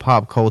into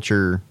pop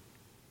culture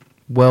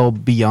well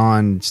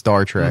beyond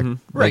Star Trek.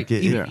 Right. Like,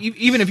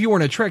 Even if you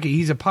weren't a Trekkie,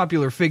 he's a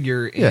popular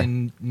figure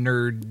in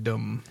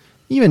nerddom.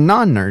 even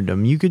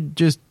non-nerddom, you could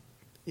just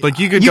Like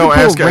you could you go could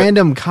pull ask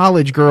random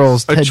college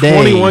girls a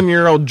today.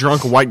 21-year-old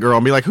drunk white girl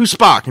and be like, "Who's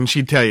Spock?" And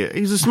she'd tell you,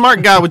 "He's a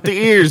smart guy with the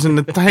ears and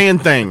the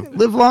hand thing."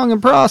 Live long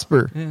and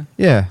prosper.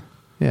 Yeah.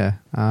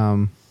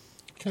 Kind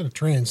of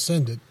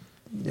transcended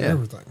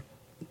everything.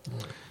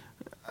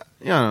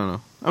 Yeah, I don't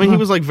know. I mean, he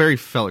was like very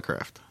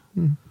Fellacraft.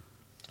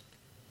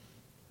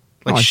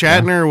 Like like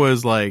Shatner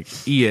was like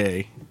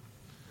EA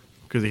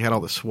because he had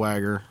all the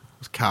swagger,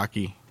 was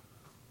cocky,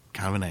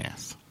 kind of an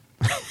ass.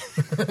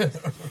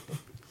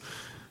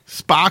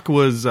 Spock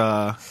was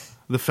the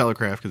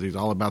Fellacraft because he's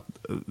all about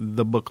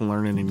the book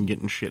learning and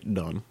getting shit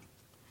done.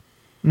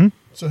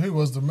 So who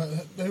was the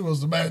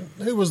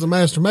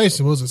Master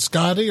Mason? Was it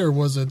Scotty or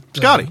was it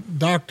Scotty.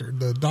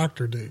 the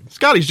doctor dude?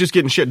 Scotty's just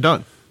getting shit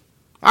done.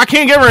 I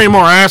can't give her any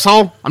more,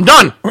 asshole. I'm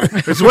done.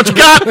 This is what you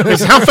got. This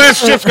is how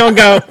fast shit's gonna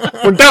go.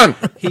 We're done.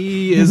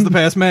 He is the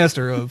past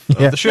master of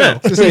the show.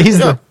 So he's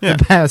the Yeah.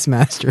 past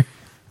master.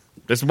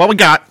 This is what we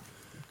got.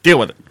 Deal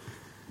with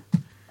it.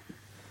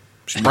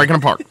 She's breaking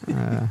apart.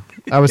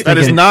 I was That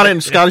thinking, is not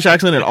in Scottish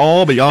accent at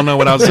all, but y'all know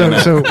what I was saying.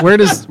 So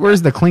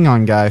where's the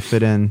Klingon guy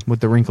fit in with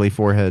the wrinkly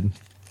forehead?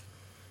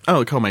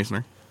 Oh,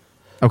 co-masonry.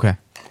 Okay,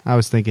 I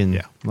was thinking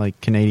Yeah. like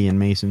Canadian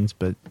Masons,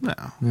 but No.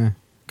 yeah.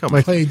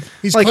 Co-masonry.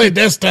 He's Like- played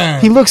this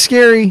time. He looks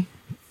scary,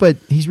 but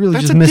he's really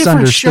That's just a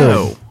different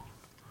misunderstood. show.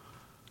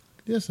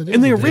 Yes, it is.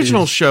 In the indeed.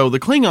 original show, the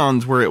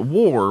Klingons were at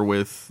war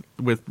with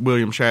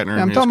William Shatner. Yeah,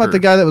 and I'm his talking about the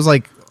crew. guy that was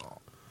like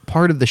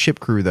part of the ship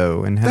crew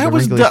though, and had That the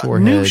was wrinkly the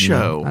forehead. new and-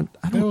 show.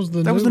 I That was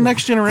the That was new the one.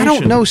 next generation.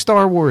 don't know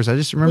Star Wars. I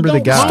just remember Well,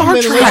 the guy. Star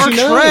Wait a minute, Trek. what you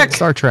know? Trek.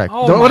 Star Trek.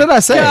 Oh What did my I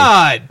say?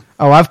 God.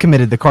 Oh, I've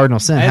committed the cardinal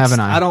sin, That's-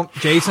 haven't I? I don't.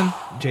 Jason.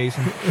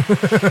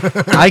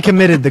 I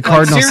committed the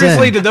cardinal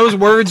Seriously, sin. did those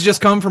words just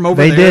come from over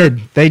They there?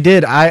 did. They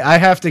did. I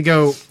have to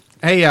go.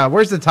 Hey,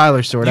 where's the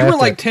Tyler sword? You I were have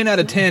to- like 10 out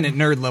of 10 at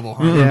nerd level,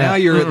 huh? Yeah. Now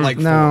you're at like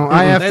 4. No,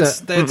 I have that's,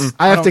 to. That's,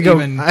 I have to don't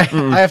go. even-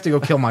 I have to go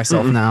kill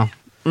myself now.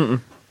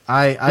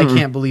 I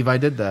can't believe I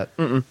did that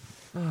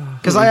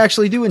because I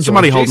actually do enjoy.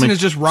 Somebody it. hold Jason me. is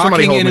just Somebody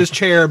rocking hold in me. his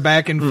chair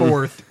back and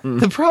forth.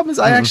 The problem is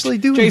I actually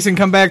do. Jason,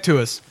 come back to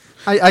us.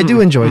 I do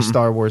enjoy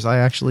Star Wars. I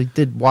actually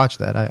did watch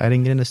that. I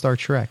didn't get into Star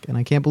Trek, and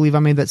I can't believe I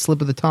made that slip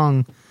of the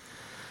tongue.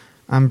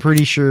 I'm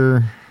pretty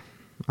sure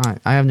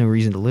I have no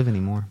reason to live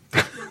anymore.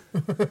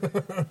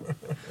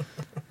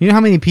 You know how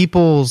many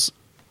people's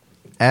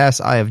ass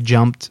I have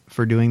jumped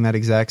for doing that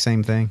exact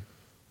same thing?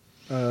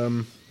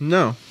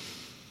 No.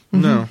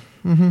 No.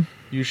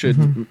 You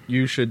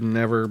should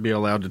never be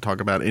allowed to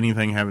talk about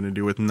anything having to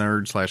do with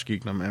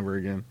nerd/geekdom ever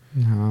again.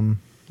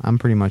 I'm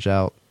pretty much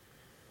out.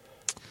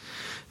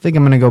 I think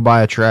I'm going to go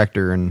buy a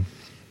tractor and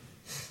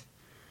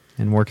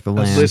work the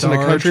land. Listen to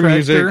Star country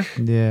Tractor. music.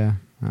 Yeah,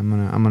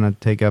 I'm gonna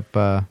take up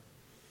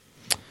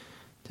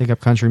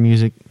country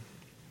music,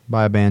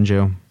 buy a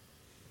banjo,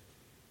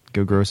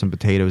 go grow some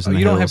potatoes in the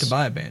You hills. don't have to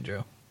buy a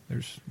banjo.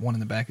 There's one in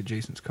the back of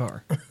Jason's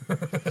car.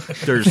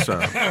 There's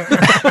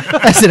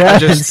As it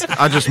happens.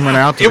 I just went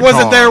out to It the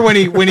wasn't car. there when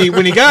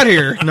he got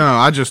here. No,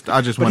 I just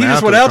But went he out just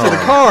to went the out to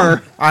the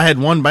car. I had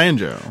one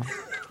banjo.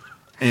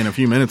 And a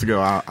few minutes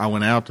ago, I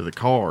went out to the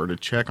car to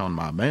check on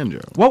my banjo.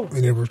 What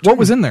And there were what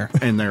was in there?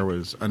 And there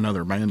was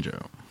another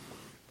banjo.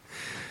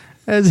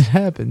 As it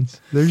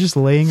happens, they're just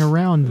laying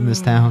around in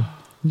this town.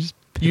 Just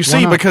pick You one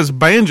see, up. because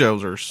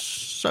banjos are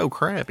so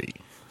crappy.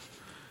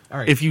 All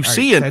right, If you all right,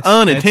 see an that's-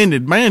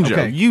 unattended banjo,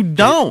 okay. you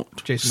don't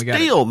Jason, we got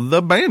steal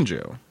the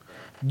banjo.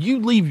 You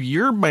leave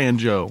your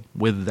banjo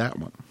with that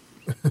one.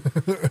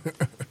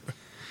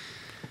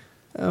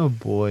 Oh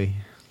boy,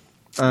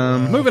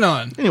 Moving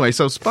on. Anyway,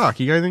 so Spock,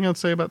 you got anything else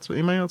to say about?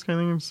 Anybody else got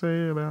anything to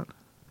say about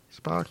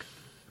Spock?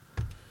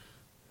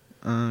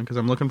 Because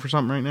I'm looking for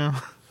something right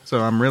now. So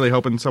I'm really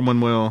hoping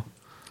someone will.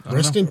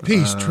 Rest in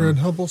peace, Trent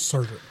Hubble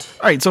servant.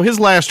 All right, so his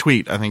last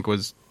tweet I think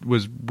was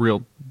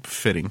real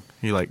fitting.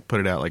 He like put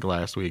it out like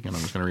last week, and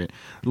I'm just gonna read it.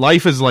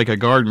 Life is like a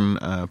garden.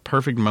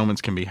 Perfect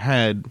moments can be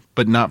had,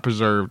 but not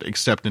preserved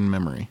except in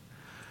memory.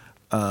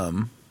 I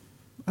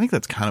think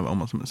that's kind of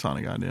almost a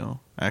Masonic ideal,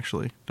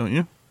 actually, don't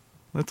you?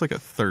 That's like a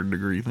third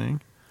degree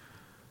thing.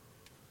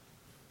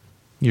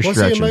 you're Was he a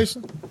stretching.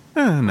 Mason?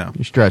 No.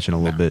 You're stretching a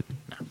little bit.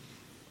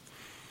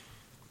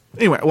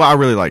 Anyway, well, I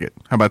really like it.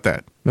 How about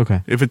that?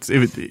 Okay. If it's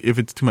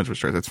too much of a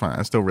stretch, that's fine.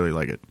 I still really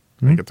like it.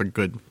 I think it's a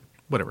good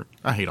whatever.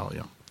 I hate all of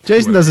y'all.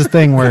 Jason does this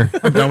thing where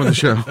I'm done with the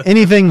show.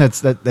 anything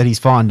that he's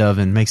fond of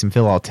and makes him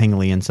feel all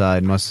tingly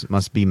inside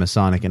must be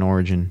Masonic in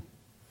origin.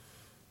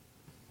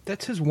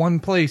 That's his one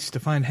place to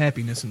find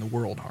happiness in the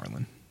world,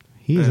 Harlan.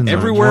 He is in the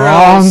Everywhere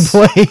wrong else-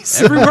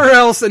 place. Everywhere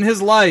else in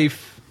his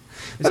life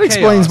is That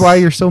explains chaos, why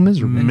you're so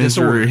miserable. And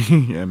Misery,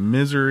 disorder. yeah,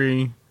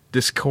 misery,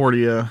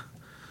 discordia,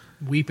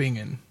 weeping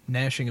and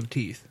gnashing of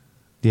teeth.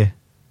 Yeah.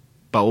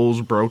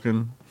 bowls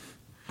broken.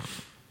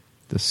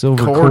 The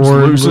silver Cords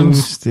cord loosened.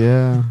 loosed.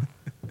 Yeah.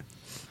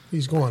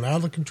 He's going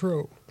out of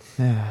control.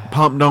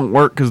 Pump don't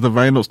work because the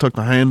Vandals took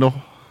the handle.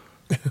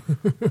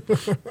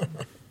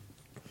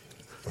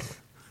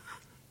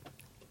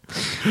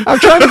 I'm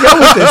trying to go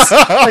with this.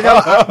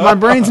 Like, my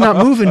brain's not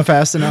moving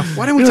fast enough.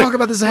 Why didn't we talk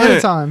about this ahead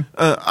of time?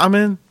 I'm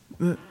in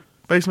the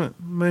basement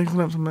making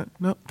up some.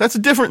 No, that's a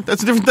different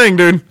thing,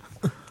 dude.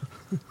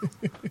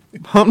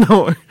 Pump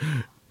don't work.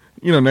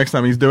 You know, next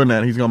time he's doing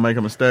that, he's gonna make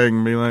a mistake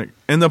and be like,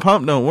 "And the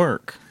pump don't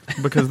work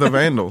because the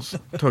Vandals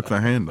took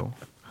the handle."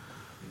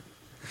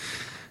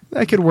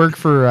 That could work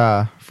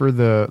for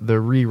the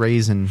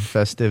re-raisin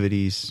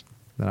festivities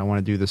that I want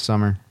to do this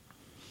summer.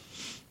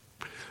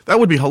 That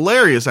would be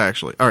hilarious,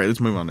 actually. All right, let's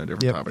move on to a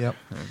different Yep, topic. yep.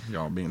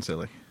 Y'all being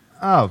silly.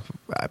 Oh,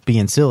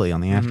 being silly on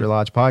the After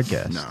Lodge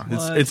podcast.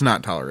 No, it's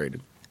not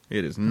tolerated.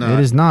 It is not. It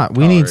is not.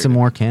 We need some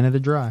more Canada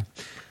Dry.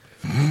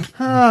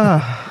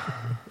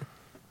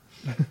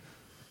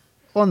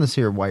 On this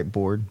here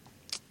whiteboard.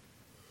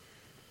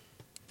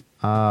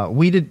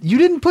 You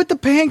didn't put the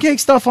pancake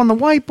stuff on the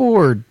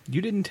whiteboard.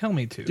 You didn't tell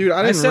me to. Dude,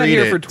 I didn't sat read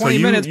here it, for 20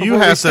 so minutes you before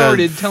have we to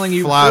started telling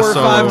you 4 fly or 5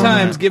 solo.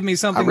 times, give me I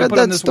something to read put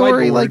on that this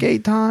story whiteboard. like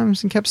 8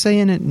 times and kept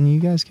saying it, and you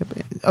guys kept...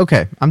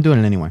 Okay, I'm doing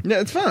it anyway. Yeah,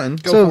 it's fun.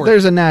 Go So for it.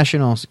 there's a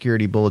national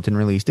security bulletin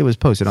released. It was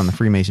posted on the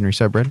Freemasonry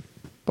subreddit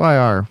by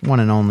our one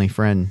and only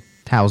friend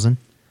Towson.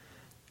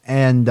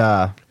 And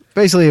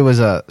basically it was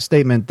a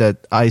statement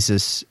that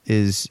ISIS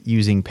is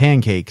using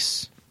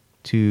pancakes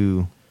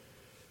to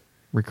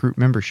recruit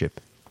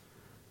membership.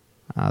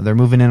 They're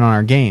moving in on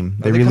our game.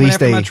 Are they coming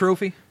after my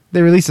trophy?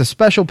 They released a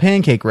special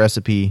pancake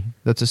recipe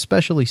that's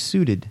especially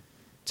suited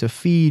to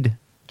feed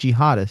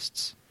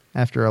jihadists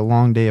after a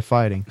long day of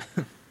fighting.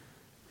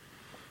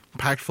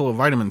 Packed full of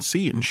vitamin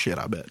C and shit,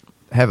 I bet.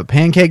 Have a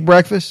pancake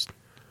breakfast,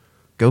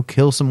 go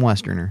kill some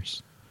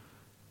Westerners.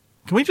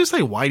 Can we just say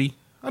Whitey?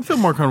 I'd feel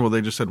more comfortable if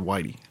they just said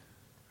Whitey.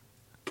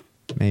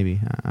 Maybe.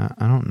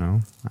 I don't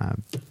know.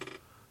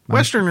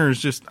 Westerners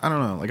just, I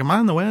don't know. Like, am I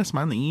in the West? Am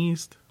I in the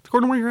East? It's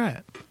according to where you're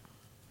at.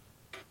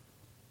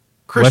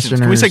 Christians.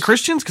 Can we say Westerners-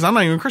 Christians? Because I'm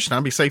not even a Christian.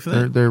 I'd be safe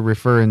then. They're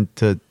referring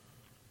to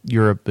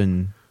Europe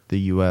and the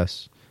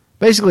U.S.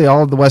 Basically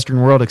all of the Western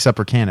world except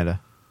for Canada.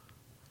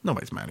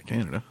 Nobody's mad at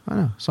Canada. I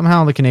know.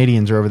 Somehow the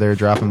Canadians are over there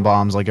dropping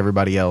bombs like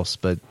everybody else,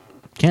 but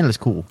Canada's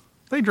cool.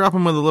 They drop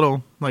them with a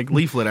little, like,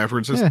 leaflet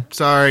afterwards. Just, Yeah.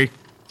 sorry.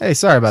 Hey,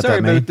 sorry about Sorry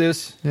that, man. about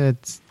this. Yeah,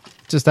 it's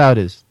just how it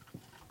is.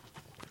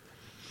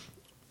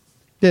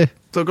 Yeah.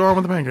 So go on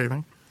with the pancake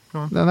thing. Go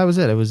on. No, that was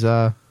it. It was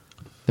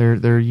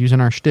they're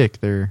using our shtick.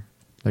 They're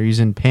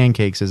using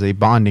pancakes as a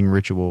bonding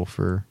ritual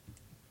for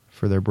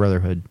their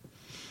brotherhood.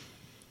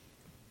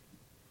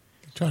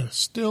 Trying to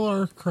steal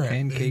our crap.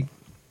 Pancake dude.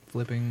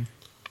 flipping.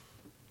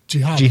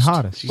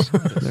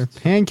 Jihadists. They're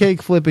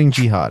pancake flipping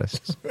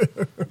jihadists.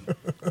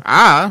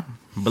 I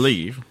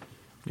believe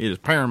it is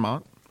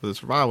paramount for the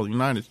survival of the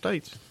United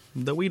States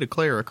that we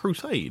declare a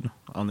crusade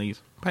on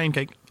these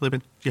pancake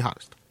flipping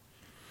jihadists.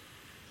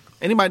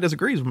 Anybody that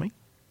disagrees with me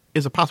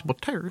is a possible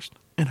terrorist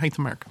and hates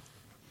America.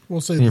 We'll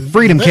say Yeah,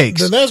 freedom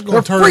cakes. Then that's going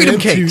They're to turn freedom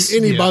into cakes.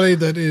 anybody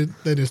that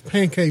is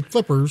pancake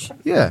flippers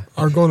Yeah.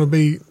 are going to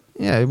be.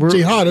 Yeah, we're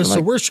Jihadists,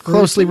 so we're screwed.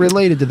 closely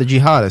related to the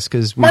jihadists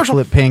because we Marshall,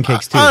 flip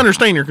pancakes too. I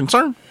understand your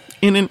concern.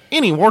 And in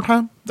any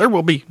wartime, there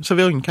will be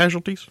civilian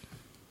casualties.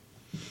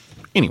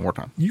 Any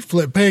wartime. You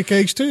flip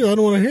pancakes too. I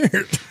don't want to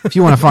hear it. If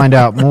you want to find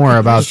out more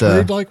about the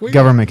Screwed like we are.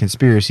 government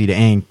conspiracy to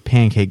aim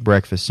pancake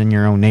breakfasts in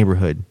your own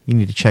neighborhood, you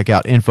need to check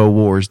out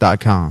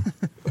Infowars.com.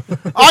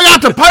 I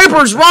got the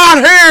papers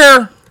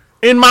right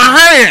here in my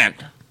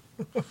hand.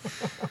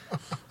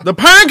 The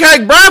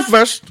pancake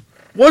breakfast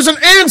was an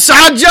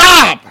inside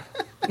job.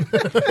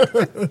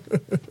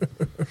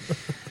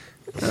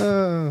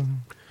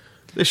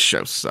 This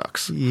show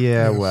sucks.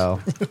 Yeah,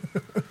 well,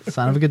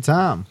 sign of a good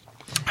time.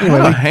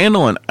 How to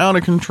handle an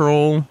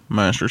out-of-control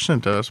master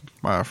sent to us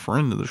by a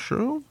friend of the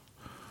show.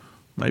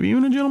 Maybe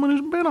even a gentleman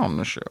who's been on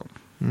the show.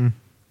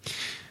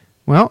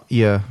 Well,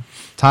 you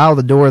tile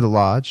the door of the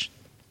lodge.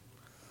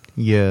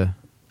 You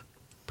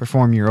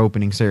perform your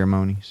opening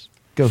ceremonies.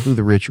 Go through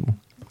the ritual.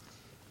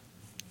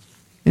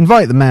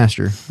 Invite the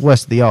master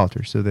west of the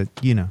altar so that,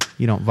 you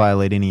don't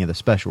violate any of the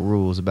special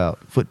rules about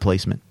foot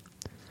placement.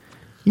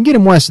 You can get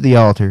him west of the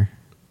altar.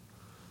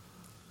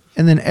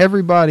 And then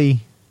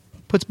everybody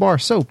puts bar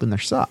soap in their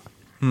sock.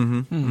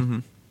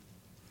 Then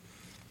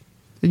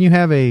you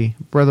have a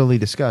brotherly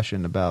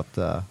discussion about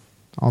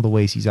all the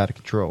ways he's out of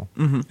control.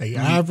 A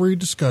ivory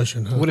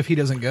discussion. Huh? What if he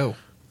doesn't go?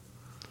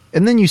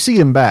 And then you seat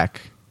him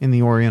back in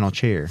the oriental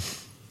chair.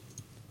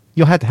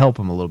 You'll have to help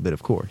him a little bit,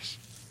 of course.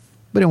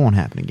 But it won't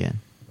happen again.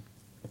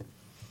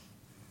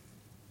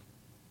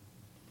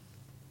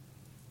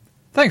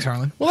 Thanks,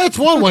 Harlan. Well, that's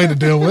one way to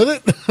deal with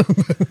it.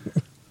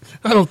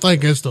 I don't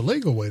think it's the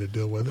legal way to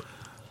deal with it.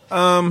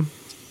 No.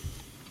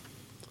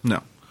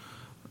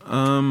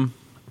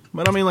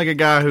 But I mean, like a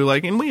guy who,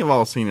 like, and we have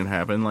all seen it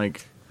happen,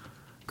 like,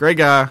 great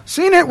guy,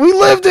 Seen it. We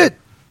lived it.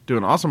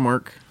 doing awesome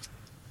work,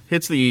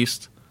 hits the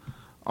East.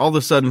 All of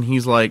a sudden,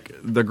 he's like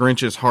the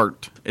Grinch's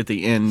heart at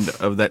the end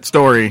of that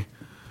story,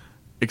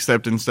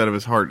 except instead of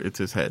his heart, it's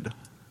his head.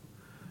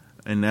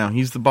 And now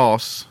he's the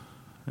boss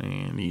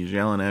and he's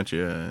yelling at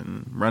you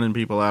and running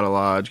people out of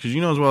lodge. Because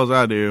you know as well as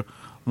I do,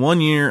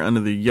 1 year under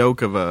the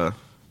yoke of a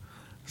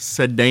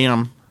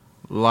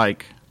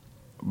Saddam-like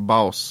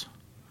boss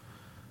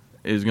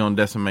is going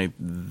to decimate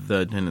the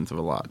attendance of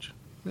a lodge.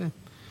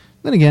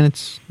 Then again,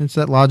 it's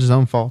that lodge's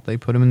own fault. They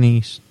put him in the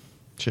East.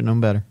 Should have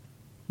known better.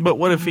 But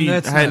what if he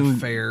That's hadn't? not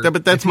fair.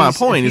 But that's If my he's-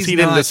 point. if Is he he's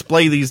didn't not-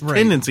 display these Right.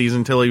 tendencies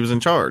until he was in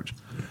charge?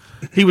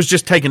 He was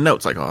just taking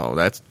notes, like, "Oh,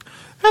 that's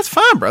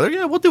fine, brother.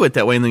 Yeah, we'll do it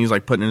that way." And then he's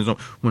like putting in his own.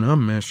 When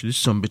I'm master, this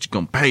son of a bitch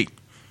gonna pay.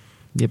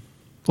 Yep.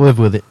 Live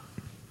with it.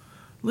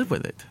 Live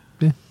with it.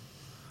 Yeah.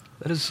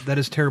 That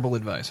is terrible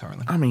advice,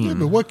 Harlan. I mean, Yeah,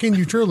 but what can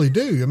you truly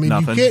do? I mean,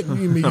 Nothing. you can't. I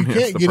mean, you I mean, that's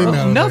can't the get him problem.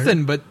 out of there.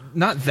 Nothing, but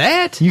not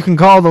that. You can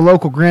call the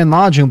local Grand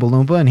Lodge Oompa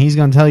Loompa, and he's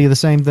going to tell you the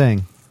same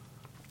thing.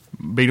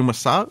 beat him with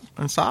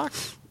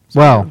socks.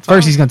 Well,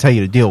 first he's going to tell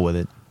you to deal with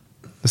it.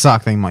 The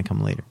sock thing might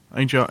come later.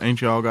 Ain't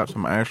y'all got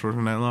some ashlers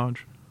in that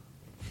lodge?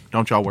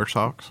 Don't y'all wear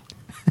socks?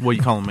 What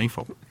you calling me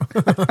for?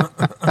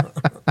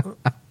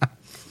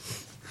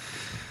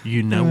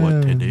 You know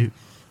what to do.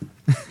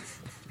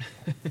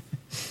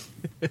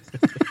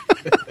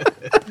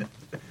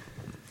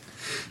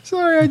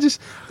 Sorry,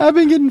 I've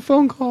been getting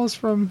phone calls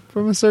from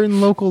a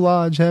certain local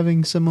lodge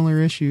having similar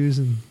issues,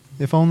 and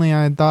if only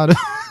I had thought of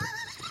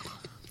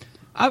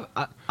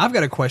I've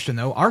got a question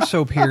though. Our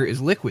soap here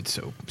is liquid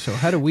soap, so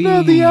how do we?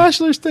 No, the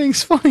Ashlers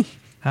thing's funny.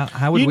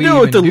 How would You we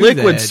do it even the do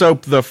liquid that?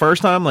 soap the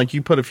first time, like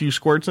you put a few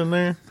squirts in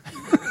there.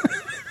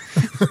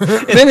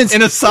 Then it's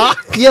in a sock.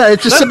 Yeah,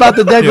 it's just about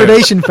the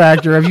degradation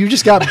factor of you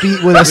just got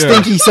beat with a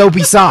stinky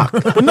soapy sock.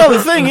 But no,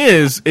 the thing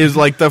is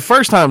like the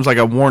first time's like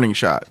a warning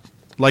shot.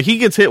 Like he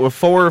gets hit with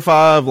 4 or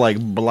 5 like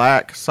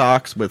black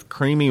socks with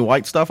creamy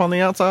white stuff on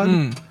the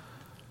outside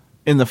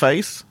in the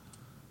face,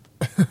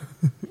 and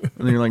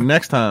then you're like,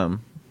 next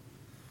time,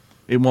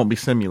 it won't be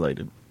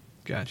simulated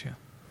Gotcha.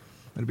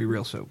 That'd be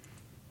real soap.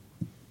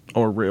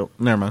 or real.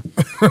 Never mind.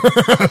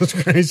 I was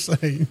going to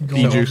say.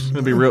 E-juice.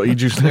 It'd be real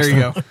e-juice. There you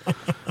go.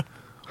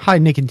 High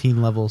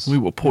nicotine levels. We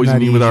will poison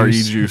Not you with our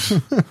e-juice.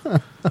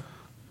 e-juice.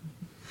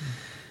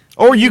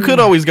 Or you could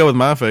always go with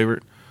my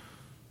favorite.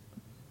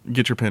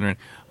 Get your pen ready.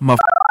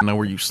 Know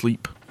where you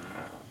sleep.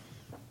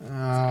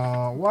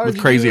 Oh, why With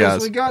crazy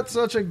eyes. We got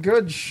such a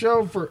good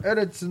show for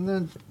edits, and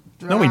then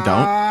No, we don't.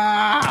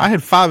 I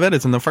had 5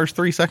 edits in the first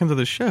 3 seconds of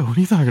the show. What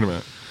are you talking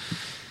about?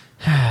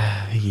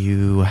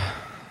 You.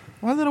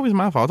 Why is that always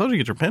my fault? I told you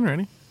to get your pen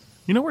ready.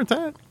 You know where it's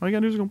at. All you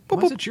gotta do is go. Boop,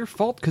 Why is boop. it your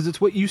fault? Because it's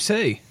what you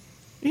say.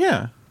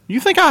 Yeah. You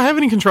think I have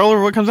any control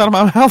over what comes out of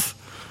my mouth?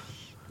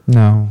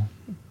 No.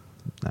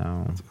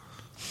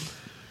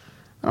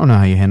 I don't know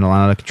how you handle an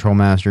out of control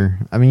master.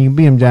 I mean, you can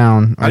beat him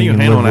down. How or do you can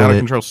handle live an out with of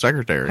it. control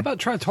secretary? How about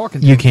try talking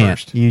to You him can't.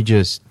 first? You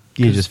just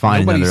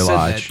find Nobody another said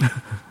lodge. that.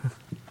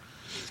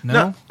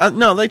 No?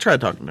 No, they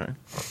tried talking to him.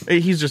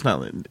 He's just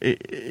not.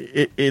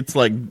 It's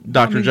like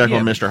Dr. I mean, Jekyll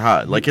and yeah, Mr.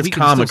 Hyde. Like it's we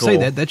can comical. Still say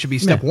that. That should be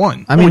step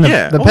one. I mean, Well,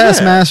 yeah. the Oh,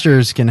 past yeah.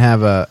 masters can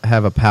have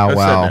a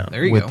powwow down.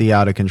 There you with go. the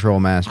out of control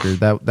master.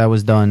 That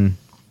was done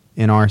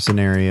in our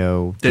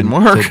scenario. Didn't to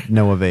work.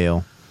 no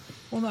avail.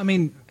 Well, I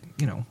mean,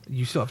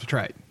 you still have to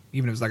try it,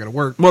 even if it's not going to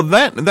work. Well,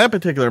 that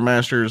particular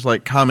master's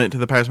like comment to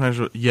the past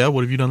master. Yeah,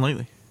 what have you done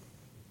lately?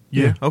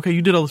 Yeah. Okay,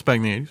 you did all this back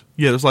in the 80s.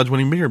 Yeah, this lodge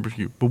wouldn't even be here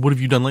for you. But what have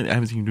you done lately? I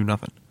haven't seen you do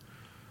nothing.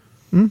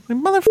 Like,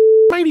 motherfucker,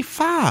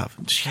 85.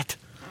 Shit.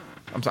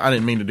 I'm sorry, I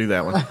didn't mean to do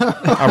that one.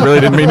 I really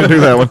didn't mean to do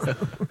that one.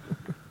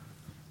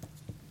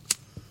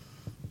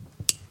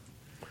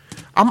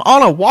 I'm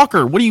on a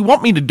walker. What do you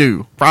want me to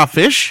do? Fry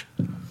fish?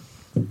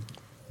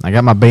 I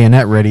got my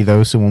bayonet ready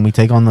though, so when we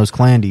take on those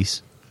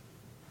clandies,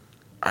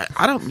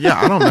 I don't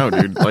know,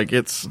 dude. Like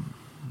it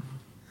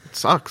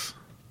sucks.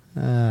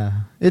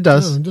 it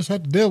does. Just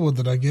have to deal with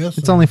it, I guess.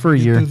 It's only for a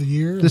Get year. through the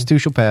year. This too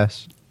shall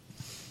pass.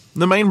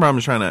 The main problem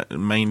is trying to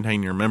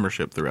maintain your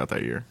membership throughout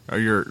that year, or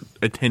your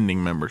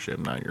attending membership,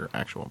 not your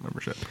actual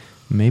membership.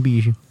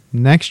 Maybe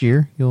next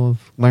year you'll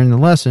have learned the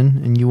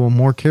lesson, and you will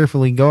more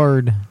carefully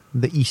guard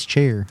the east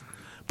chair.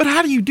 But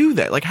how do you do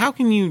that? Like, how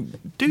can you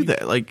do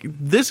that? Like,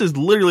 this is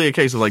literally a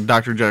case of like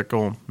Dr.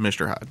 Jekyll,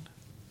 Mr. Hyde.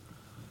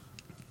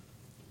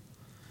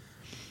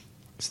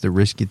 It's the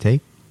risk you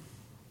take.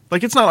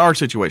 Like, it's not our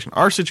situation.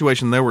 Our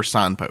situation, there were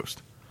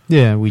signposts.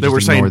 Yeah, we They just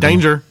were saying, ignored them.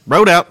 danger,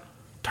 road out,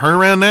 turn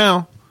around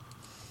now.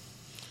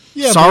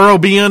 Yeah, Sorrow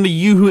be unto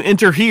you who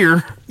enter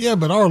here.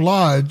 but our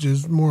lodge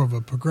is more of a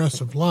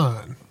progressive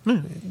line.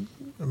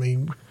 I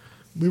mean,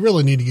 we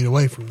really need to get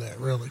away from that,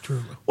 really,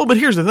 truly. Well, but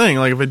here's the thing.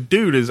 Like, if a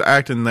dude is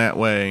acting that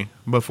way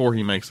before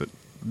he makes it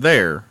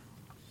there,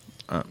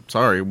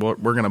 sorry, we're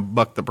going to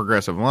buck the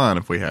progressive line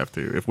if we have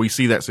to. If we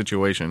see that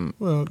situation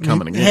Well,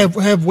 coming again.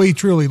 have we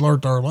truly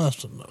learned our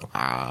lesson, though?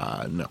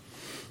 No.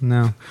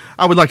 No,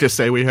 I would like to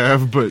say we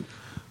have, but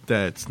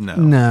that's no.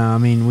 no. I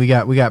mean, we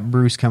got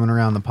Bruce coming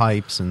around the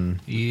pipes, and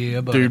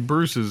Yeah, but Dude,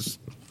 Bruce is...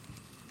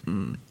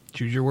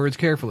 choose your words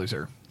carefully,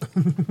 sir.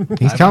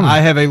 he's coming. I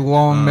have a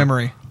long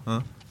memory.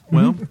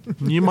 Well,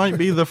 you might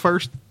be the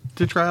first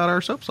to try out our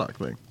soap sock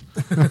thing.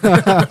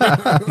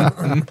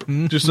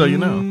 Just so you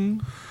know.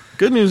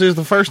 Good news is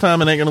the first time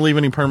it ain't going to leave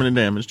any permanent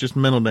damage, just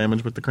mental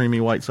damage with the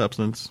creamy white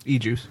substance,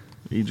 E-juice.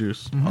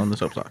 E-juice, on the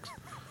soap socks.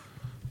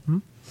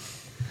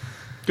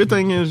 Good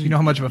thing is... You know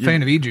how much of a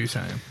fan of E-juice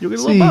I am. You'll get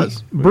a See, little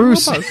buzz.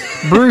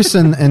 Bruce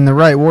and the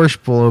Right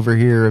Worshipful over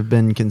here have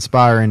been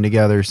conspiring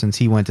together since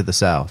he went to the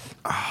South.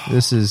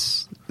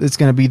 It's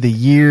going to be the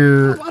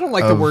year. I don't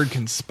like the word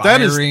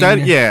conspiring.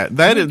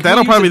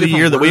 That'll probably be the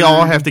year that we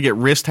all have to get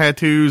wrist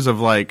tattoos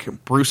of like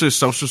Bruce's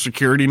social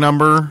security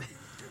number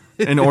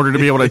in order to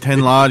be able to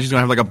attend lodge. He's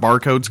going to have like a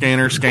barcode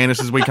scanner scan us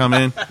as we come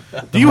in.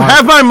 Do you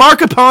have my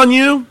mark upon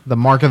you? The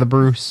mark of the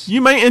Bruce.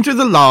 You may enter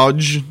the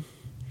lodge.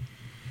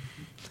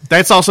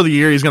 That's also the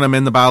year he's going to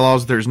amend the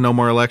bylaws. There's no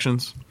more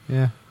elections.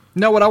 Yeah.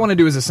 No, what I want to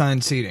do is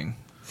assigned seating.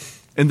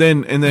 And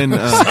then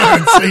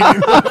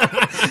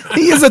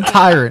He is a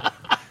tyrant.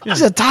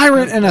 He's a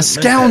tyrant and a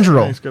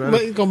scoundrel. He's But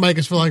it's gonna make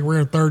us feel like we're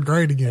in third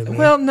grade again. man.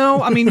 Well,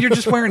 no, I mean, you're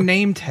just wearing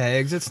name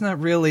tags. It's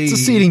not really... It's a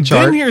seating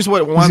chart. Then here's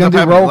what He's winds going up to do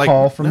happening. roll Like,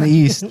 call from the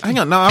east. hang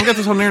on, no, I've got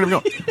this whole narrative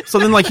going. So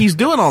then, like, he's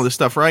doing all this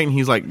stuff, right? And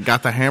he's like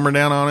got the hammer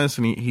down on us,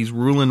 and he's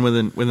ruling with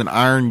an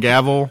iron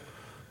gavel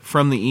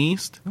from the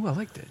east. Oh, I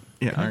liked it.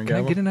 Yeah, Can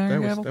I get an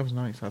iron gavel? That was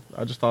nice.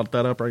 I just thought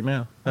that up right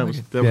now. That was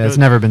Yeah, good. it's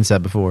never been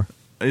said before.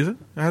 Is it?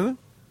 Has it?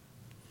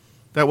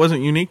 That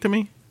wasn't unique to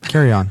me.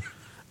 Carry on.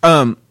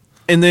 And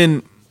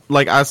then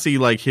like I see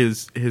like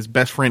his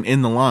best friend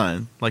in the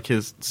line, like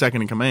his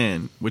second in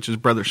command, which is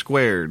Brother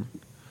Squared.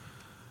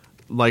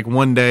 Like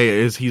one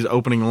day as he's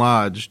opening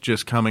lodge,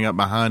 just coming up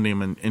behind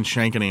him and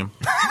shanking him.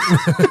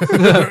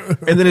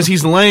 And then as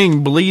he's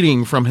laying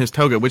bleeding from his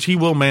toga, which he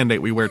will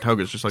mandate we wear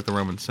togas just like the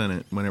Roman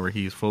Senate whenever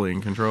he's fully in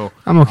control.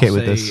 I'm okay I'll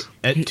with say this.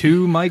 Et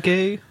tu, Mike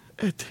A.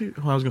 Et tu.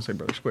 Well, I was going to say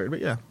Brother Squared,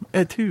 but yeah.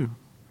 Et tu,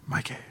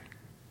 Mike.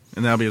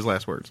 And that'll be his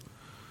last words.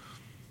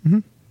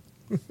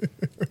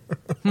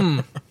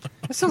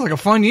 That sounds like a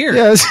fun year.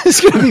 Yeah, it's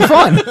going to be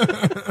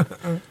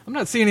fun. I'm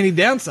not seeing any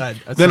downside.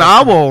 Then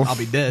I will I'll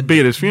be dead. be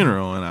at his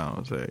funeral and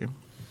I'll say,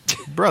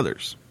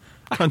 brothers,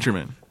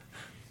 countrymen,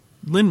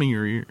 lend me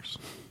your ears.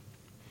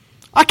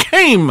 I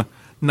came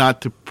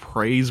not to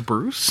praise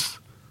Bruce.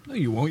 No,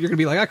 you won't. You're going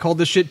to be like, I called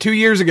this shit 2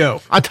 years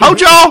ago. I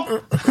told y'all.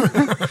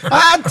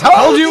 I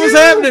told you it was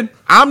happening.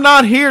 I'm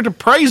not here to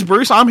praise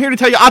Bruce. I'm here to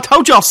tell you I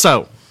told y'all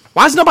so.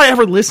 Why does nobody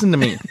ever listen to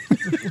me?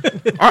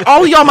 Are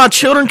all y'all my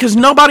children? Because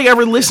nobody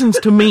ever listens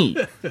to me.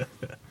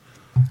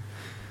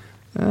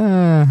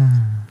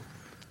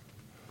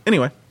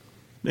 Anyway,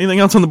 anything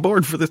else on the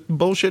board for this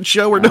bullshit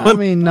show we're doing? I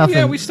mean, nothing.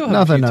 Yeah, we still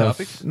have a nothing few of,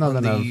 topics. Nothing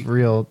on of the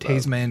real.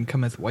 Taseman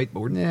Cometh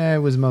whiteboard. Yeah, it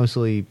was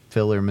mostly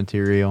filler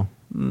material.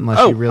 Unless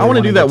Oh, you really I want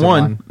to do wanna that get to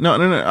one.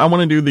 No. I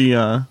want to do the.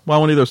 I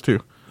want to do those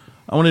two.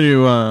 I want to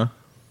do.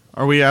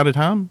 Are we out of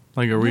time?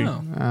 Like, are we?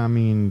 No, I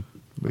mean,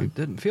 we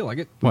didn't feel like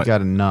it. What?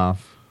 got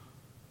enough.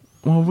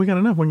 Well, if we got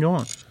enough, we can go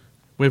on.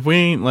 If we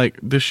ain't like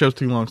this show's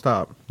too long,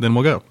 stop. Then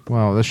we'll go.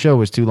 Well, the show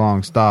was too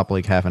long. Stop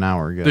like half an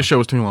hour ago. This show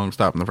was too long,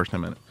 stop in the first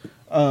 10 minutes.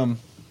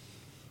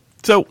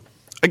 So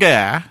a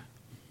guy,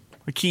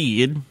 a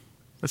kid,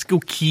 let's go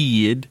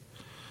kid,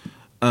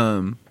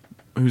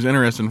 who's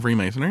interested in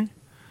Freemasonry,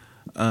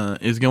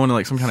 is going to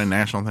like some kind of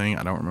national thing.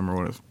 I don't remember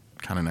what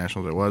kind of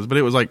national it was, but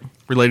it was like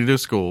related to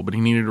his school. But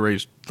he needed to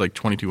raise like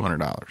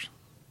 $2,200.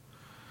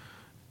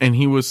 And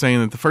he was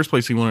saying that the first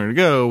place he wanted to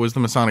go was the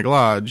Masonic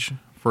Lodge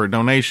for a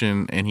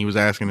donation, and he was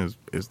asking,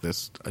 is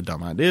this a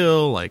dumb idea?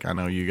 Like, I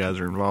know you guys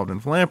are involved in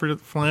philandering.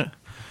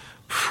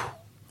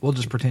 We'll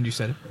just pretend you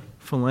said it.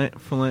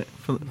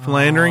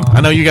 Philandering. I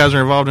know you guys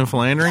are involved in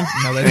philandering.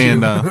 No, that's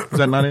and you. Is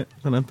that not it?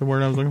 Is that not the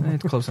word I was looking for?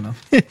 It's close enough.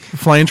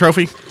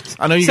 Philanthropy.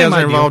 I know you Same guys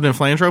are idea. involved in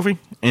philanthropy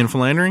and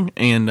philandering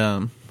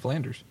and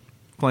Flanders.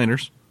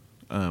 Flanders.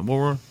 World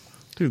War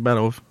II, the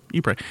Battle of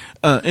Ypres.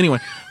 Anyway,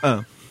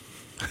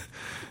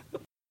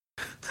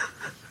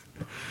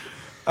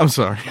 I'm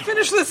sorry.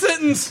 Finish the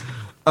sentence.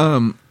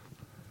 And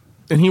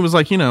he was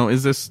like,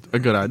 is this a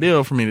good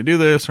idea for me to do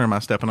this, or am I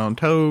stepping on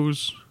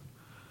toes?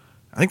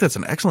 I think that's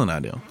an excellent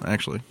idea,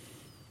 actually.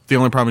 The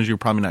only problem is you're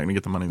probably not going to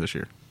get the money this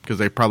year because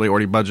they probably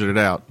already budgeted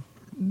out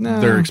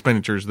their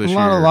expenditures this a year.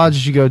 lot of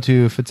lodges you go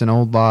to, if it's an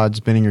old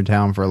lodge, been in your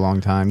town for a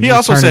long time. You He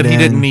just also turn said it he in.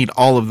 didn't need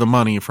all of the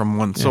money from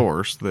one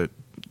source. That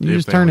You if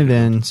just they turn it wanted-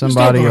 in. It's not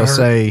Somebody gonna will hurt.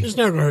 say. It's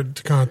not going to hurt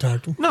to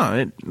contact them.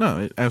 No,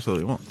 it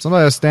absolutely won't.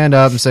 Somebody will stand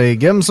up and say,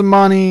 "Give them some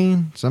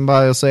money."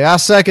 Somebody will say, "I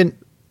second."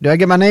 Do I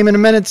get my name in the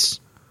minutes?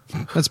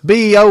 That's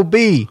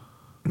B-O-B.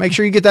 Make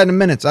sure you get that in the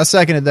minutes. I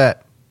seconded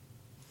that.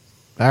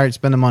 All right,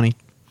 spend the money.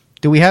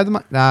 Do we have the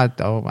money? I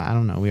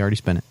don't know. We already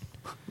spent it.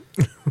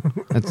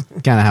 That's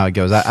kind of how it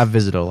goes. I've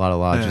visited a lot of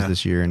lodges Yeah.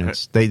 this year, and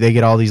it's they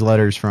get all these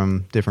letters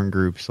from different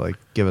groups, like,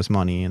 give us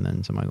money, and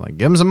then somebody's like,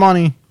 give them some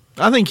money.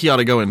 I think he ought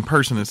to go in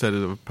person instead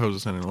of opposed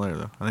to sending a letter,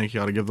 though. I think he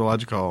ought to give the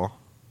lodge a call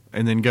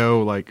and then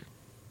go, like,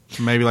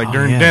 maybe like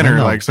during Oh, yeah, dinner, then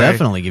they'll like say,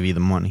 definitely give you the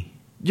money.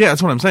 yeah,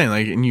 that's what I'm saying.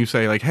 Like, and you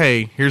say, like,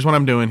 hey, here's what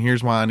I'm doing.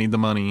 Here's why I need the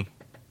money.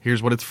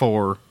 Here's what it's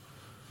for.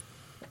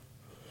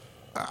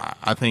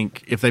 I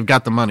think if they've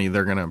got the money,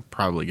 they're going to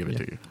probably give it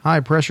to you. High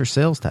pressure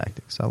sales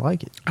tactics. I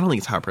like it. I don't think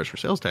it's high pressure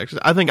sales taxes.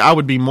 I think I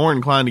would be more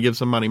inclined to give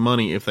somebody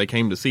money if they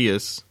came to see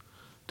us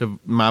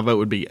My vote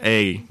would be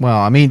A. Well,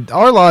 I mean,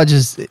 our lodge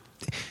is.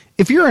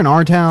 If you're in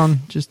our town,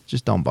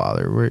 just don't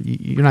bother.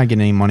 You're not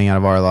getting any money out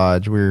of our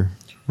lodge. We're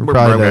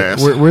probably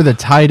broke-ass. we're the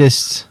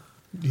tightest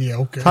Yeah,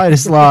 okay.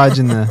 lodge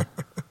in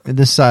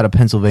this side of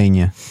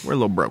Pennsylvania. We're a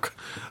little broke.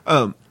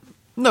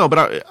 No,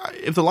 but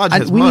if the lodge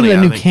has We money, needed a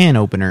I new think- can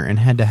opener and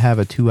had to have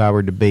a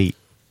 2-hour debate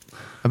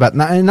about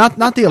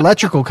not the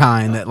electrical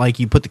kind that like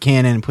you put the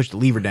can in and push the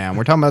lever down.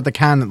 We're talking about the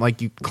kind that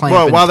like you clamp.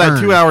 Well, and while that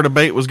turn. 2-hour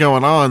debate was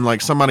going on,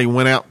 like somebody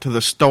went out to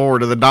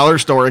the dollar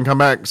store, and come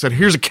back and said,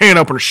 "Here's a can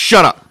opener.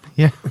 Shut up."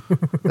 Yeah,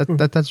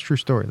 that's a true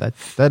story.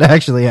 That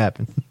actually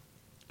happened.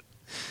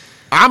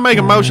 I make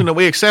a motion that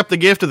we accept the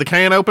gift of the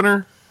can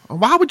opener.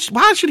 Why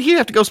should he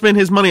have to go spend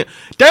his money?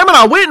 Damn it!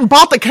 I went and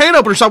bought the can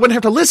opener so I wouldn't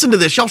have to listen to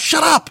this. Y'all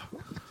shut up.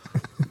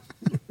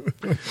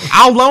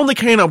 I'll loan the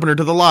can opener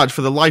to the lodge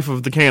for the life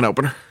of the can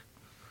opener.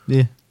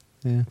 Yeah.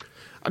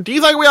 Do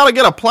you think we ought to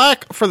get a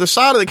plaque for the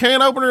side of the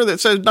can opener that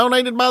says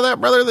donated by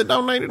that brother that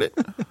donated it?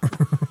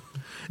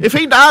 If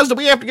he dies, do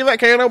we have to give that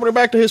can opener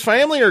back to his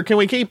family, or can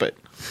we keep it?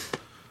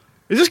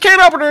 Is this can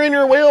opener in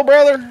your will,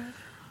 brother?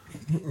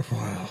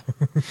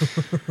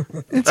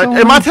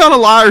 Am I telling a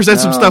lie, or is that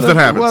some stuff that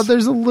happens? Well,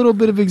 there's a little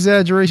bit of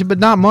exaggeration, but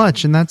not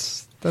much, and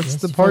that's the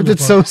the part funny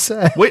that's so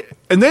sad.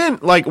 And then,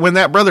 like, when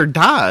that brother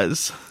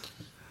dies,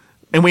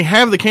 and we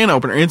have the can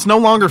opener, and it's no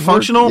longer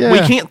functional, we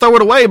yeah. can't throw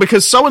it away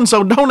because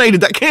so-and-so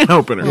donated that can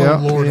opener. Yeah.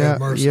 Lord have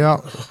mercy. Yeah.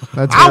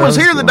 That's I where was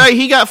here the going. day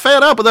he got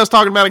fed up with us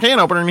talking about a can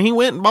opener, and he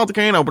went and bought the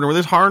can opener with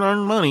his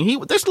hard-earned money.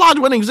 This lodge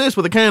wouldn't exist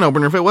with a can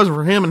opener if it wasn't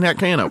for him and that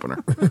can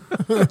opener.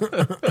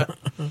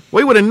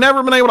 We would have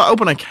never been able to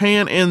open a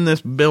can in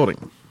this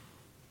building.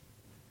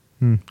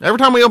 Every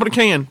time we open a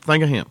can,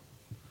 think of him.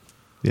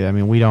 Yeah, I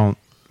mean,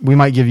 we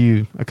might give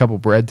you a couple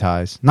bread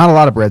ties. Not a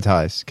lot of bread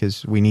ties,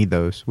 because we need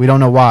those. We don't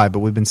know why, but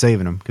we've been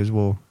saving them, because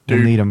we'll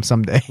Dude. need them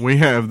someday. We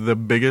have the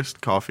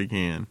biggest coffee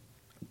can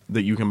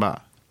that you can buy.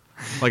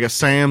 Like a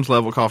Sam's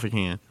level coffee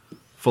can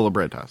full of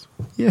bread ties.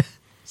 Yes.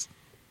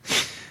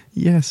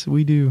 Yes,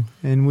 we do.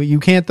 And you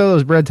can't throw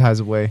those bread ties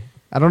away.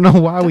 I don't know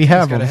why we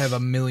have It's got them. to have a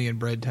million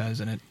bread ties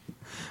in it.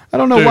 I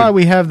don't know Dude, why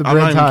we have the I'm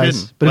not bread even ties.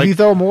 kidding. But Like- if you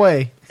throw them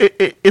away,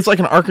 It's like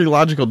an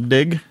archaeological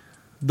dig.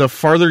 The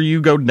farther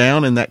you go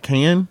down in that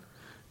can,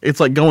 it's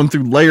like going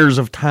through layers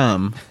of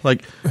time.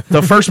 Like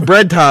the first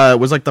bread tie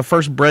was like the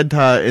first bread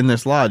tie in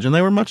this lodge, and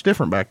they were much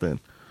different back then.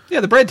 Yeah,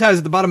 the bread ties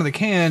at the bottom of the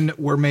can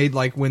were made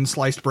like when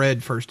sliced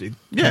bread first came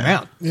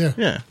out. Yeah.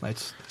 Yeah.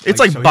 It's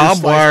Like so here's barbed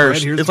sliced wire.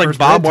 bread, here's It's the like first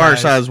barbed bread wire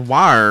ties. size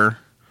wire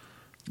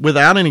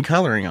without any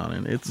coloring on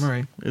it. It's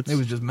Right. It's It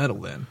was just metal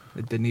then.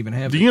 It didn't even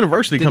have the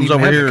university didn't comes even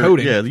over have the here.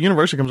 coating. Yeah, the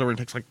university comes over and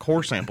takes like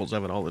core samples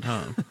of it all the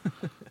time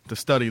to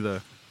study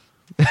the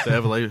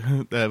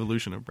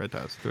evolution of bread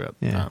ties throughout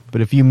time.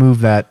 But if you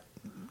move that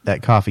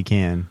coffee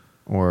can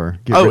or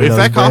get Oh, rid if of those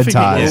that bread coffee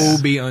can- ties, yeah.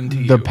 Woe be unto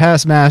you. the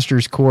past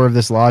masters core of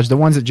this lodge, the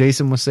ones that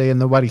Jason was saying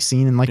nobody's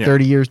seen in like Yeah.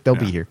 30 years, they'll Yeah.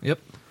 be here. Yep.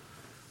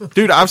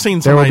 Dude, I've seen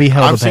There will somebody. be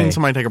hell to I've seen pay.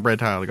 somebody take a bread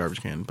tie out of the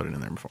garbage can and put it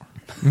in there before.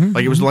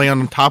 Like it was laying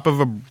on top of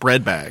a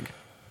bread bag.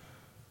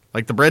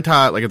 Like the bread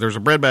tie, like if there's a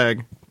bread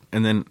bag,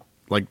 and then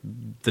like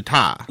the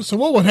tie. So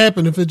what would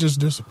happen if it just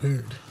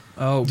disappeared?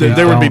 Oh, There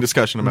God. would be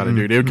discussion about it,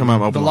 dude. It would come out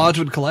The open. lodge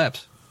would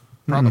collapse.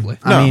 Probably.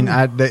 No. I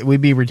mean,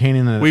 we'd be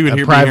retaining We would a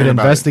be private hearing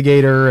about it.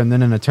 investigator and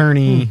then an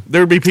attorney.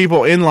 There would be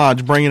people in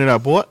lodge bringing it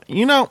up. What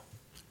you know,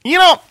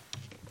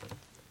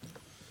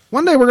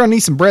 One day we're going to need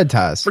some bread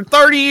ties. for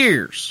 30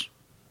 years,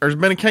 there's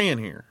been a can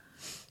here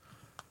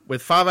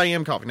with 5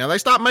 a.m. coffee. Now, they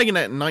stopped making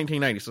that in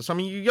 1980, so some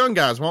of you young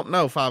guys won't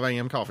know 5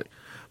 a.m. coffee.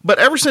 But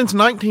ever since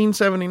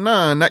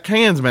 1979, that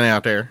can's been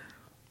out there,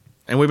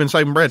 and we've been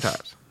saving bread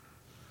ties.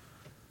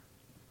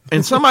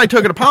 And somebody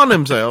took it upon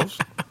themselves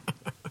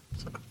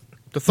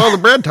to throw the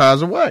bread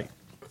ties away.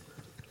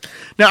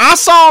 Now, I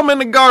saw them in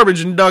the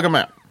garbage and dug them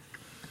out.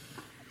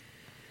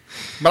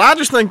 But I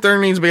just think there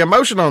needs to be a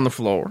motion on the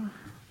floor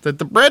that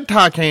the bread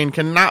tie can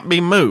cannot be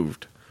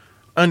moved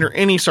under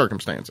any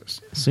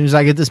circumstances. As soon as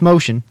I get this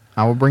motion,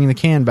 I will bring the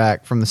can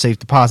back from the safe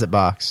deposit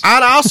box.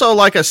 I'd also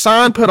like a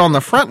sign put on the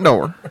front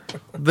door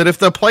that if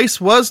the place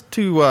was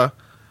to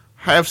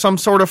have some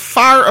sort of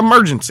fire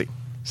emergency,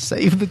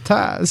 Save the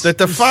ties. that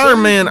the Save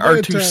firemen the are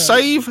bread to ties.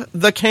 save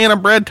the can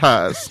of bread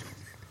ties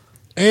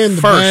And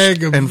the first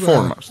bag of and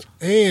foremost.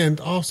 and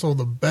also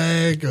the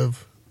bag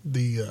of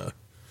the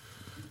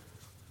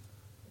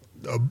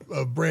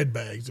bread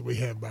bags that we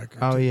have back there.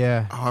 Oh,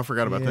 yeah. Oh, I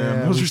forgot about Yeah,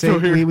 them. Those we are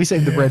still saved, here. we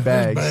saved the bread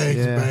there's bags. bags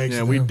and yeah. bags.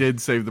 Yeah, of we them.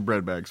 did save the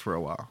bread bags for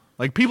a while.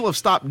 Like, people have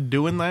stopped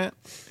doing that,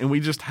 and we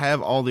just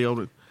have all the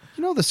old...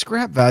 You know the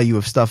scrap value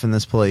of stuff in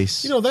this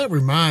place. You know, that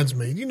reminds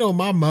me. You know,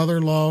 my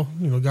mother-in-law,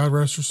 God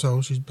rest her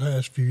soul, she's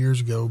passed a few years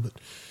ago, but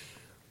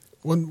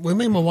when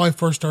me and my wife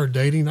first started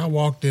dating, I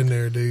walked in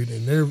there, dude,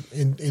 and there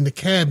in the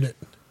cabinet,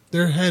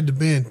 there had to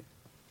been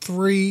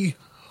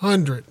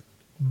 300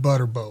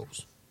 butter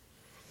bowls.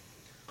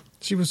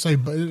 She would say,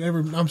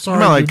 I'm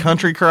sorry. Like dude.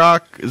 country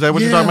crock? Is that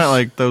what you're talking about?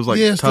 Like those like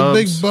yes, tubs?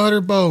 the big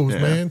butter bowls,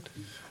 Yeah. man.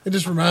 It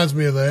just reminds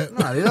me of that.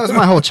 Nah, dude, that was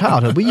my whole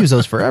childhood. We use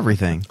those for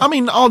everything. I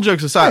mean, all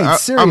jokes I aside, ate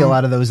cereal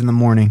out of those in the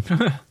morning.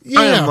 Yeah,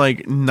 I am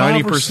like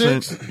 90%. 5 or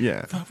 6,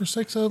 Yeah. 5 or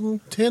 6 of them,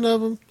 10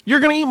 of them.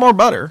 You're going to eat more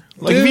butter.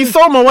 Like, if Dude. you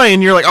throw them away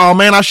and you're like, oh,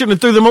 man, I shouldn't have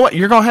threw them away,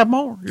 you're going to have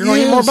more. You're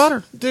going to eat more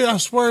butter. Dude, I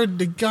swear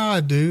to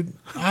God, dude.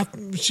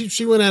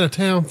 She went out of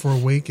town for a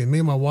week, and me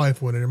and my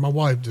wife went in there. My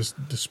wife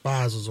just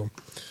despises them.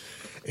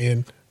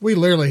 And we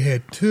literally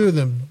had 2 of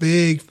them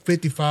big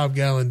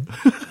 55-gallon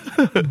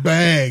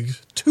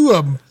bags, 2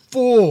 of them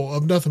full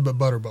of nothing but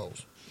butter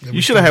bowls.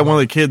 You should have had one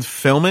of the kids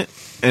film it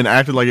and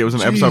acted like it was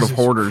an episode of Jesus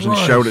Hoarders and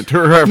Christ. showed it to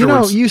her afterwards. You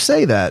know, you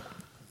say that.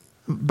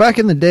 Back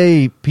in the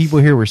day, people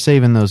here were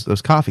saving those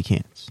coffee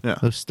cans. Yeah.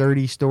 Those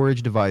sturdy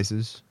storage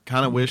devices.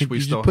 Kind of wish You we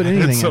just still put had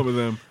anything some in. of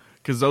them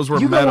because those were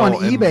You go metal on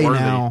and eBay worthy.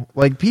 now,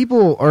 like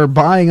people are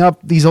buying up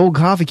these old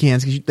coffee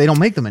cans because they don't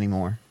make them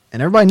anymore.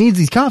 And everybody needs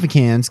these coffee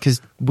cans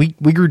because we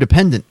grew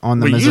dependent on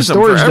them We as a use them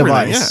for storage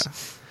everything, device. yeah.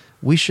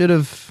 We should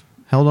have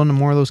held on to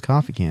more of those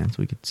coffee cans.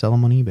 We could sell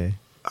them on eBay.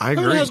 I Who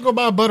the agree. hell's going to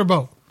buy a butter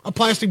bowl? A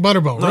plastic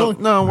butter bowl, No, really?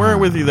 no, we're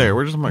with you there.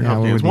 We're just talking Yeah,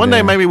 about we're cans. with you One day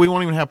there. maybe we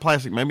won't even have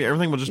plastic. Maybe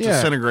everything will just Yeah,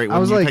 disintegrate I when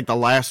was you like- take the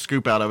last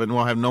scoop out of it and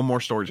we'll have no more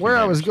storage Where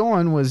I containers. was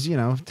going was,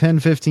 10,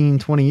 15,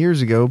 20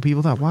 years ago,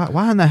 people thought,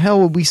 why in the hell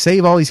would we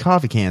save all these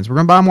coffee cans? We're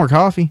going to buy more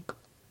coffee.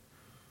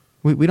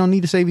 We don't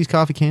need to save these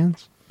coffee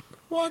cans.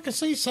 Well, I can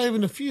see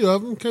saving a few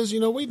of them because,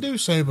 we do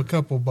save a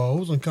couple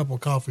bowls and a couple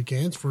coffee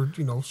cans for,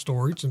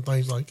 storage and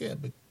things like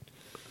that. But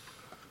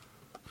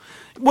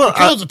Well,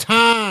 because of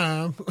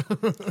time,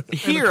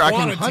 here I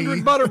can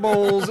 100 butter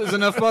bowls is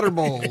enough butter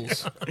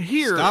bowls.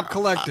 here. Stop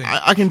collecting.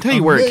 I can tell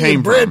you where it million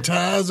came bread from.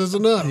 ties is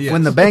enough. Yeah.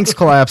 When the banks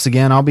collapse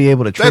again, I'll be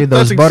able to trade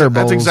those butter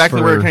bowls. That's exactly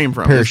for where it came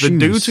from. a pair of It's the shoes.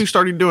 dudes who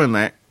started doing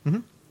that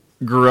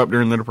grew up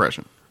during the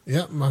Depression.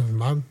 Yeah, my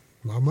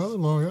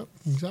mother-in-law, yep,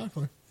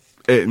 exactly.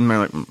 And they're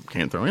like,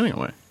 can't throw anything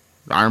away.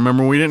 I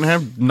remember we didn't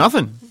have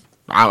nothing.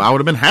 I would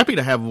have been happy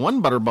to have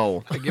one butter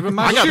bowl. Give him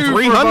my I got shoe for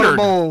a 300. butter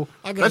bowl.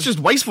 That's just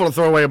wasteful to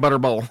throw away a butter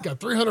bowl.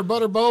 Got 300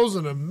 butter bowls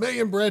and a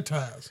million bread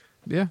ties.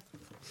 Yeah.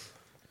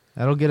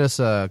 That'll get us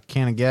a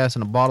can of gas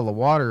and a bottle of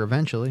water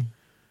eventually.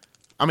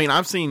 I mean,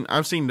 I've seen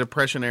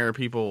Depression era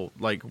people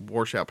like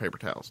wash out paper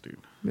towels, dude.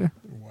 Yeah.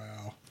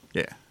 Wow.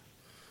 Yeah.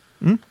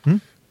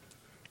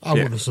 I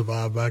wouldn't have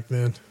survived back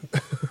then.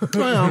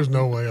 Well, There's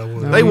no way I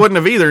would. they wouldn't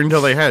have either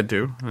until they had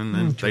to, and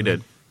then they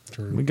did.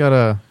 True. We got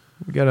a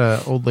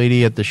old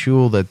lady at the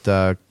shul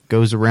that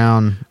goes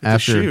around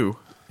after The shoe.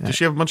 Does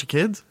she have a bunch of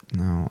kids?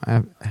 No,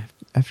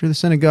 after the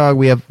synagogue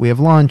we have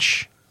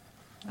lunch.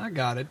 I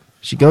got it.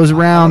 She goes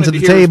around to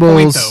wanted the to hear his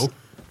point, tables,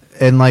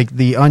 though. and like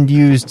the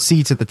unused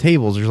seats at the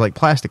tables, there's like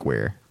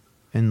plasticware,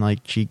 and like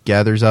she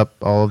gathers up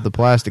all of the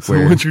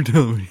plasticware. you're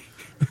telling me?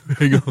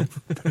 Hang on.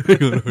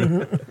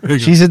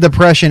 She's a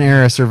Depression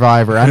era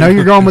survivor. I know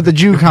you're going with the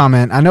Jew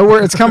comment. I know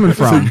where it's coming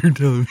from. You're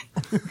telling me?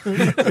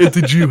 It's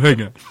a Jew.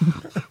 Hang on.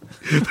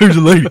 There's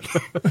a lady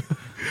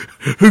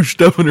who's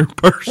stuffing her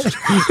purse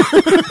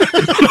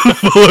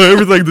full of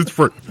everything that's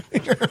free.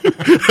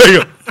 Hang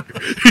on.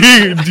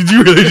 Did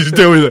you really just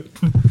tell me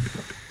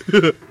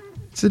that?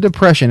 It's a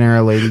Depression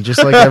era lady,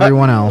 just like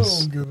everyone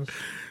else. Goodness.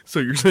 So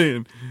you're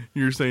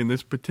saying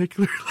this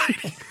particular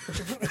lady?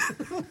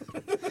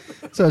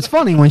 So it's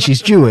funny when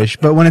she's Jewish,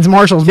 but when it's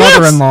Marshall's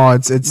mother-in-law,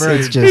 it's just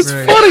It's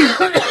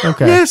funny.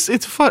 okay. Yes,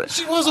 it's fun.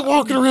 She wasn't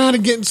walking around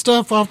and getting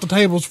stuff off the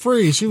tables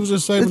free. She was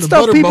just saving It's the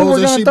stuff butter people bowls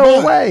were that going she to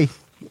throw bought. away.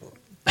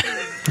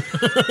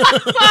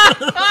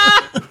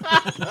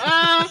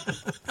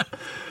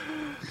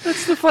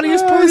 That's the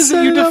funniest part is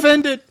that you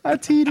defend it. I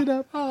teed it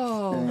up.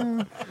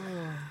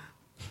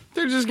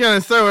 They're just gonna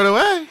throw it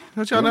away.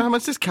 Don't y'all know how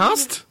much this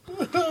cost?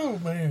 Oh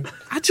man!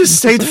 I just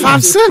saved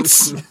 5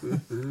 cents.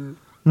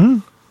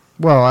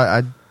 Well,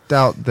 I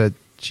doubt that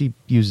she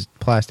uses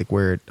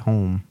plasticware at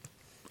home.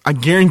 I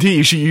guarantee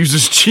you, she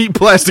uses cheap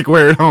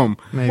plasticware at home.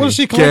 Maybe. What is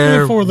she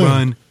collecting it for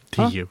then?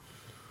 Guarantee you.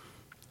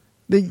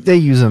 They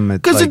use them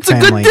at 'Cause like it's a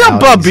good family deal,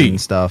 outings Bubby.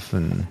 and stuff,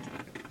 and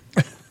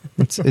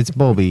it's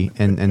Bobby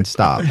and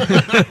stop.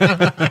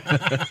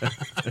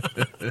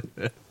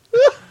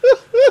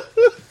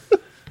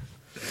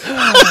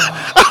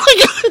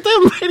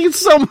 That made him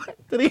so mad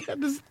that he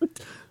had to.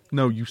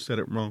 No, you said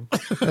it wrong.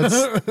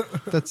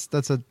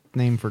 That's a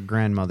name for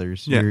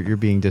grandmothers. Yeah. You're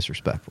being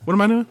disrespectful. What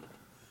am I doing?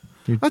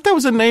 You're- I thought that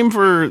was a name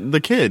for the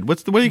kid.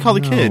 What do you call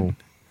the kid? No.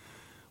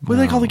 What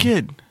do they call the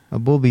kid? A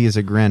Bobby is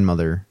a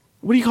grandmother.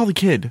 What do you call the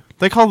kid?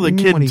 They call the What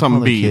do kid you something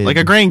call a B. kid? Like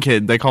a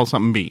grandkid, they call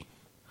something B.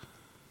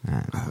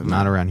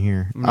 Not around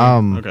here.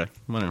 Okay,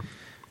 whatever.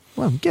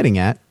 What I'm getting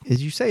at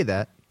is you say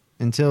that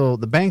until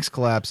the banks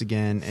collapse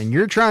again, and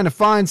you're trying to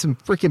find some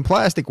freaking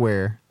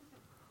plasticware.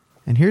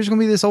 And here's going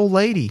to be this old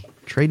lady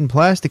trading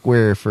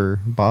plasticware for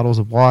bottles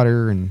of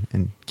water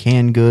and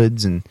canned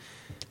goods. And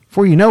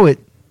before you know it,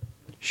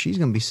 she's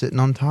going to be sitting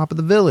on top of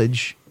the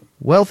village,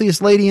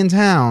 wealthiest lady in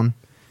town.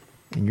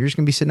 And you're just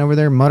going to be sitting over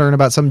there muttering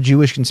about some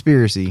Jewish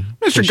conspiracy.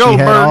 Mr. 'cause she had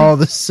Goldberg. all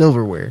the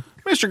silverware.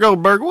 Mr.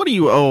 Goldberg, what do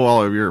you owe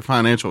all of your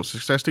financial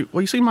success to?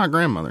 Well, you see, my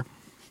grandmother,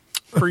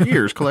 for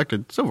years,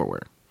 collected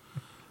silverware.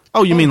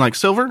 Oh, you mean like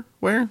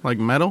silverware? Like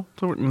metal?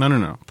 Silver?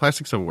 No.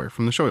 Plastic silverware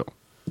from the shoal.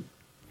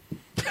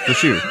 The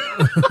shoe.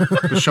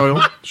 The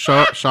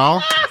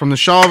shawl from the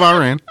Shah of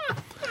Iran.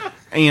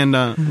 And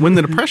when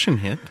the Depression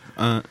hit,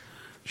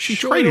 she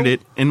traded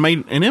it and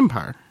made an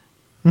empire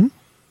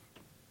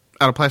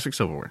out of plastic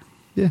silverware.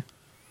 Yeah.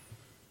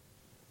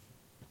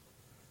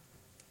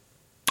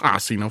 I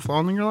see no flaw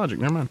in your logic.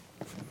 Never mind.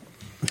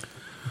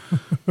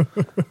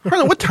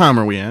 Harlan, what time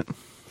are we at?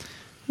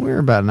 We're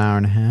about an hour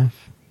and a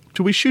half.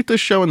 Should we shoot this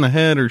show in the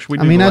head, or should we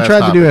do I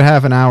tried to do it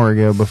half an hour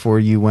ago before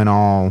you went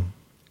all,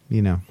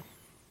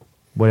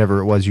 whatever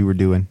it was you were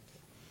doing.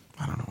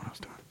 I don't know what I was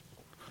doing.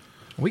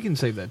 We can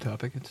save that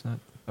topic. It's not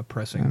a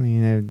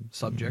pressing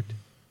subject.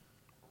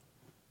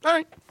 All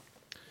right.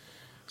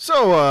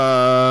 So,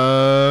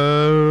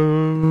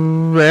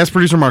 ask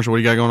producer Marshall, what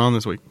do you got going on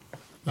this week?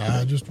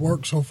 Just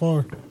work so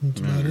far. That's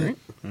about it.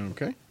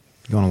 Okay.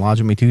 You going to lodge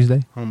with me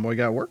Tuesday? Homeboy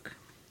got work.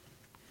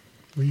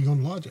 Where you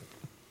going to lodge it?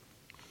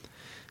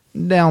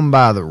 Down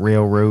by the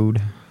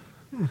railroad.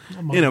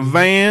 In a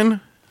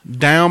van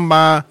down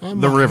by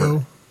the river.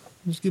 Go.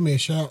 Just give me a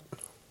shout.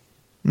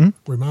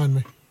 Remind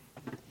me.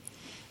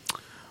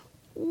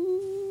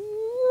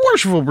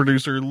 Worshipful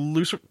producer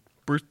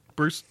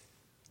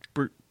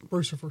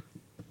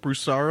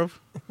Bruce Sarov.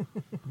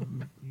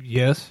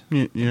 Yes.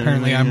 Yeah,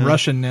 Apparently I'm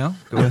Russian now.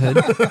 Go ahead.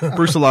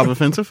 Brusilov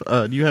offensive.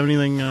 Do you have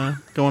anything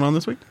going on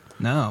this week?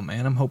 No,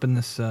 man. I'm hoping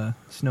this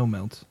snow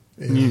melts.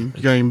 Yeah. You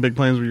got any big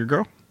plans with your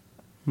girl?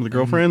 With a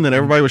girlfriend that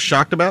everybody was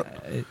shocked about?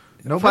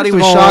 Nobody First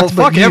of was all, shocked,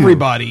 but fuck you.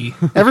 everybody.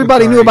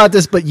 Everybody knew about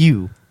this but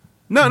you.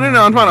 No. I'm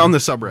talking on the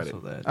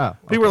subreddit. Oh.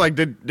 People were like,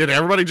 did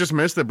everybody just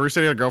miss that Bruce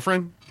said he had a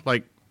girlfriend?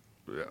 Like,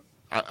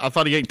 I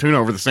thought he ate tuna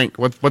over the sink.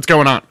 What's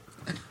going on?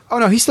 Oh,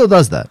 no, he still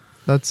does that.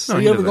 That's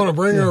Are you ever going to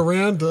bring her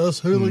around to us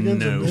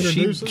hooligans No. and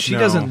introduce us? She No.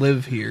 doesn't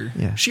live here.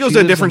 Yeah. She goes She to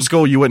a lives different in-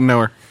 school. You wouldn't know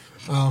her.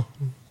 Oh,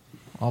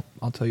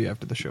 I'll tell you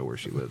after the show where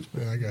she lives.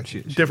 but yeah, I got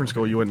you. Different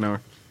school. You wouldn't know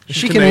her. Is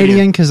she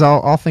Canadian? Because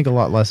I'll think a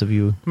lot less of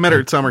you. Met her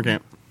at summer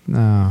camp.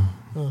 No.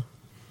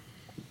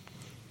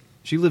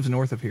 She lives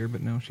north of here,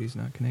 but no, she's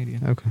not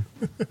Canadian. Okay.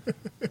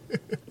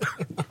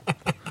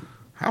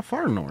 How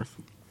far north?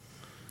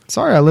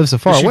 Sorry I live so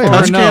far Does she away.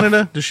 touch enough.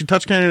 Canada? Does she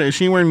touch Canada? Is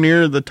she anywhere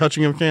near the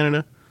touching of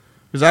Canada?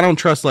 Because I don't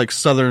trust like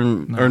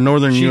southern or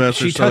northern She,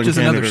 U.S. or she southern touches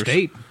Canada. another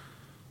state,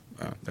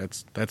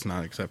 That's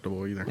not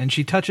acceptable either. and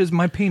she touches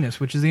my penis,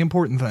 which is the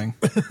important thing.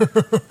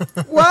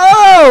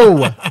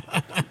 Whoa!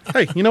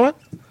 Hey, you know what?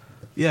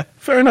 Yeah.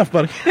 Fair enough,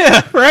 buddy.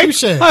 Right?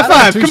 Touche. High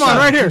five. Touche. Come on,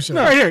 right here. Touche.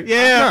 Right here.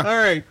 Yeah. All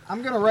right.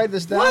 I'm going to write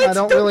this down. What? I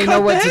don't Don't really cut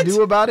know what that. to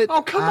do about it.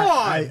 Oh, come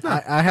I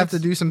on. I have to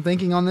do some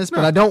thinking on this,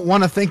 but I don't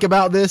want to think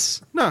about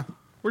this. No,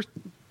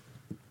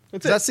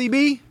 that's Is that it.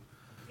 CB?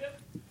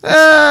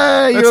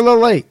 Hey, you're a little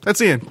late. That's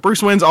the end.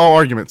 Bruce wins all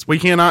arguments. We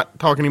cannot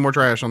talk any more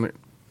trash on there.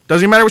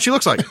 Doesn't even matter what she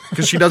looks like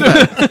because she does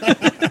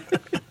that.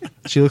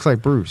 She looks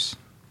like Bruce.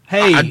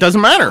 Hey, It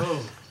doesn't matter.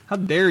 how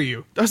dare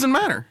you? Doesn't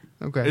matter.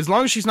 Okay. As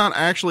long as she's not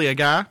actually a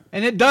guy.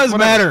 And it does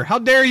Whatever. matter. How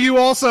dare you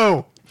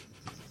also?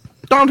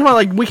 I'm talking about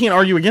like we can't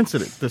argue against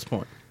it at this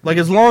point. Like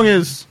as long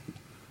as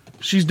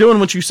she's doing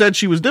what you said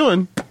she was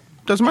doing,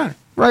 doesn't matter.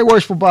 Right,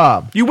 worshipful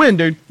Bob. You win,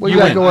 dude. What you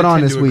got win. going on I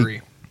tend this to week?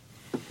 agree.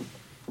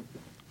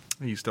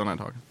 He's still not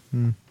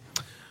talking.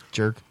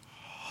 Jerk.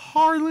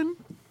 Harlan.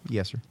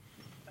 Yes, sir.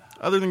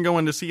 Other than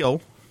going to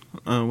Seoul,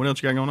 what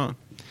else you got going on?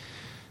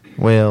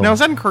 Well, Now is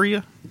that in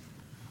Korea?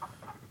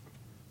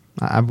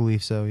 I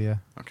believe so, yeah.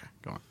 Okay,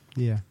 go on.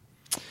 Yeah.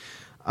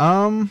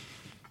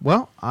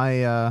 Well,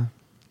 a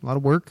lot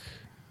of work.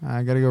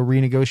 I got to go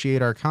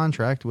renegotiate our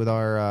contract with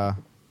our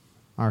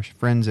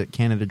friends at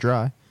Canada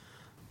Dry.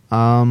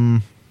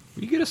 Will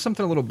you get us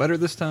something a little better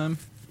this time?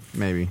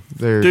 Maybe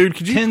they're Dude,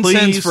 could you 10 please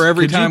cents for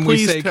every could you time we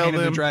please say tell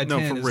Canada them- Dry no,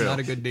 10 for is real. not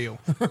a good deal.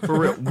 For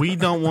real, we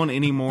don't want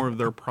any more of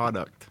their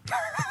product.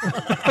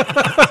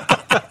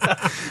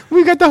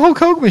 We got the whole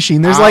Coke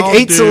machine. There's like I'll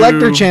 8 do-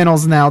 selector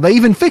channels now. They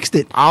even fixed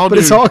it. I'll but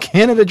it's do all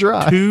Canada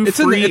Dry. Two It's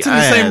in free the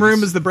same ads.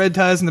 room as the bread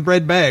ties and the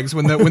bread bags.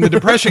 When the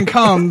depression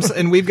comes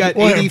and we've got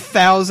Well,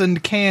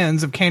 80,000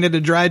 cans of Canada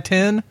Dry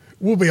 10.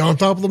 We'll be on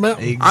top of the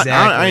mountain. Exactly.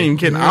 I ain't even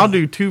kidding. I'll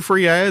do 2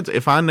 free ads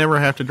if I never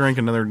have to drink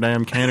another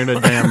damn Canada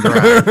damn Dry.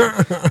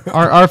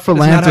 Our how you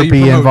philanthropy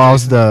promote,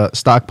 involves the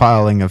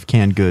stockpiling of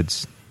canned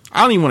goods.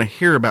 I don't even want to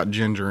hear about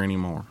ginger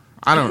anymore.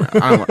 I don't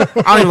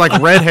even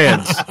like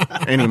redheads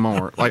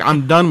anymore. Like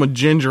I'm done with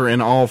ginger in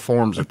all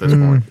forms at this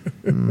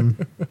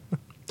point.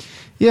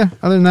 Yeah,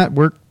 other than that,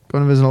 work,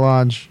 going to visit a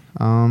lodge.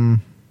 Oh,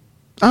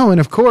 and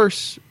of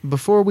course,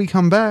 before we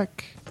come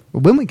back,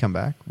 when we come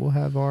back, we'll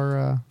have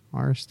our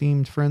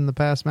esteemed friend, the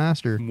past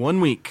master,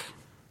 1 week.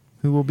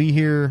 who will be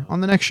here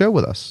on the next show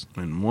with us.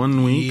 In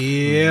 1 week.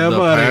 Yeah, the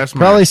buddy. past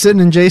Probably man.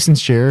 sitting in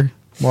Jason's chair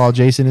while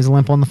Jason is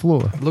limp on the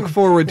floor. Look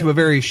forward to a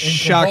very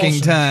shocking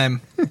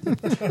time.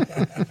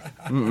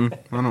 I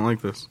don't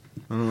like this.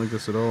 I don't like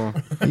this at all.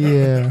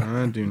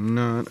 Yeah. I do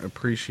not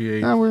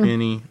appreciate No, we're-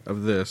 any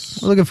of this.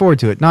 We're looking forward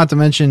to it. Not to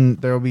mention,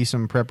 there will be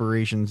some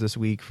preparations this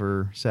week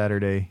for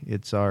Saturday.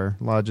 It's our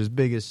lodge's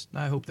biggest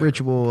I hope there are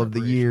ritual of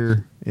the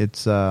year.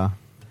 It's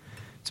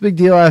a big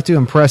deal. I have to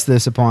impress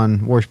this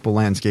upon worshipful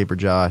landscaper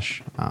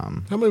Josh. How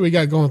many we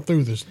got going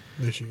through this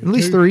year? At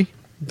least 2? 3.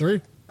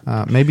 3?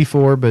 Maybe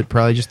 4, but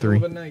probably just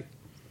 3. Oh, yeah,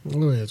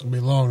 it's going to be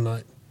a long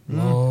night.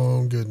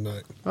 Long, good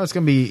night. Well, it's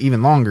going to be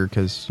even longer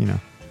because,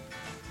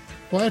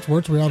 Well,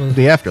 afterwards, we ought to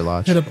the after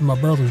lodge. hit up to my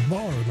brother's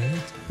bar, man.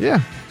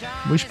 Yeah,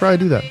 we should probably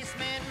do that.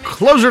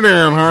 Close her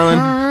down, Harlan.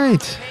 All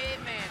right.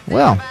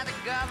 Well,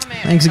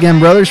 thanks again,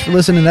 brothers, for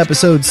listening to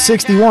episode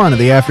 61 of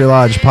the After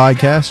Lodge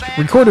podcast,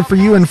 recorded for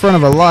you in front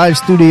of a live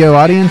studio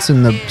audience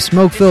in the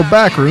smoke-filled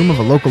back room of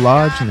a local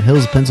lodge in the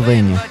hills of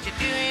Pennsylvania.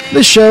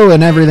 This show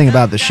and everything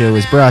about the show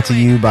is brought to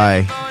you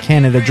by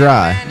Canada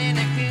Dry.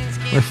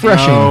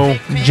 Refreshing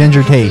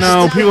ginger taste.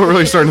 No, people are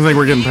really starting to think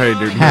we're getting paid,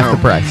 dude. Half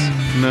the price.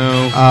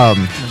 No.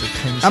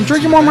 I'm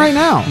drinking one right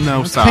now. No,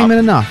 That's stop. payment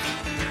enough.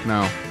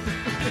 No.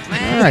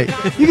 All right.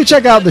 You can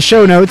check out the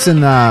show notes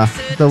and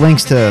the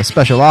links to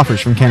special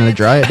offers from Canada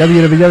Dry at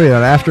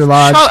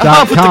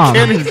www.afterlodge.com.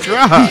 Canada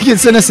Dry. You can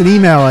send us an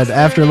email at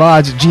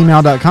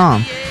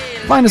afterlodge@gmail.com.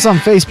 Find us on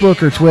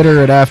Facebook or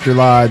Twitter at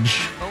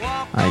Afterlodge.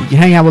 You can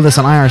hang out with us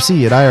on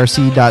IRC at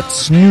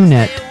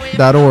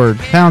irc.snoonet.org.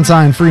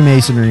 #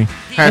 Freemasonry.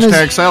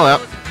 Hashtag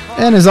sellout.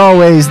 And as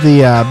always,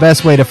 the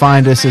best way to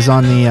find us is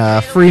on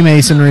the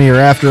Freemasonry or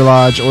After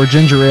Lodge or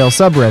Ginger Ale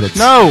subreddits.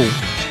 No.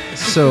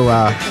 So,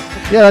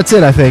 yeah, that's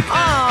it, I think.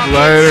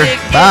 Later.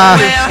 Bye.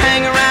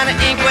 Hang around the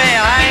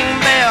inkwell, hang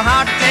bell,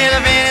 hard to tell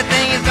if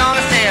anything is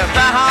gonna sell.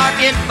 Try hard,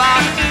 get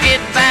bought,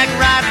 get back,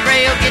 ride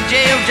rail, get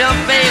jail, jump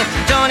bail.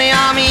 Join the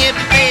army if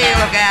you fail.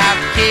 Look out,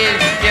 kid,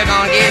 you're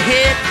gonna get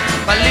hit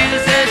by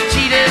losers,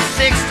 cheaters,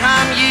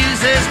 6-time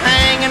users,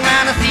 hanging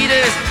around the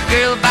theaters.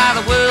 Girl by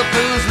the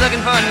whirlpools looking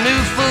for a new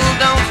fool.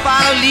 Don't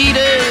follow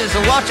leaders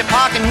or watch your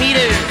parking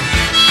meters.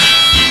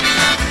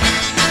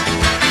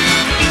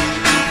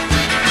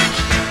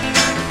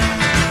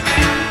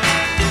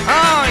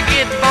 Oh,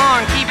 get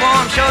born, keep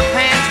warm, short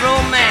pants,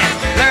 romance.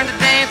 Learn to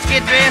dance,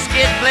 get dressed,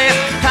 get blessed.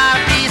 Try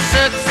to be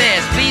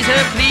success, please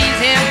her, please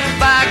him.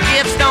 Buy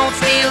gifts, don't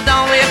steal,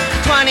 don't live.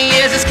 20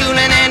 years of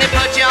schooling and they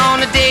put you on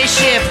the day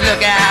shift.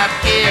 Look out,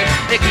 kid,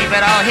 they keep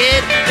it all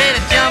hid.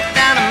 Better jump down.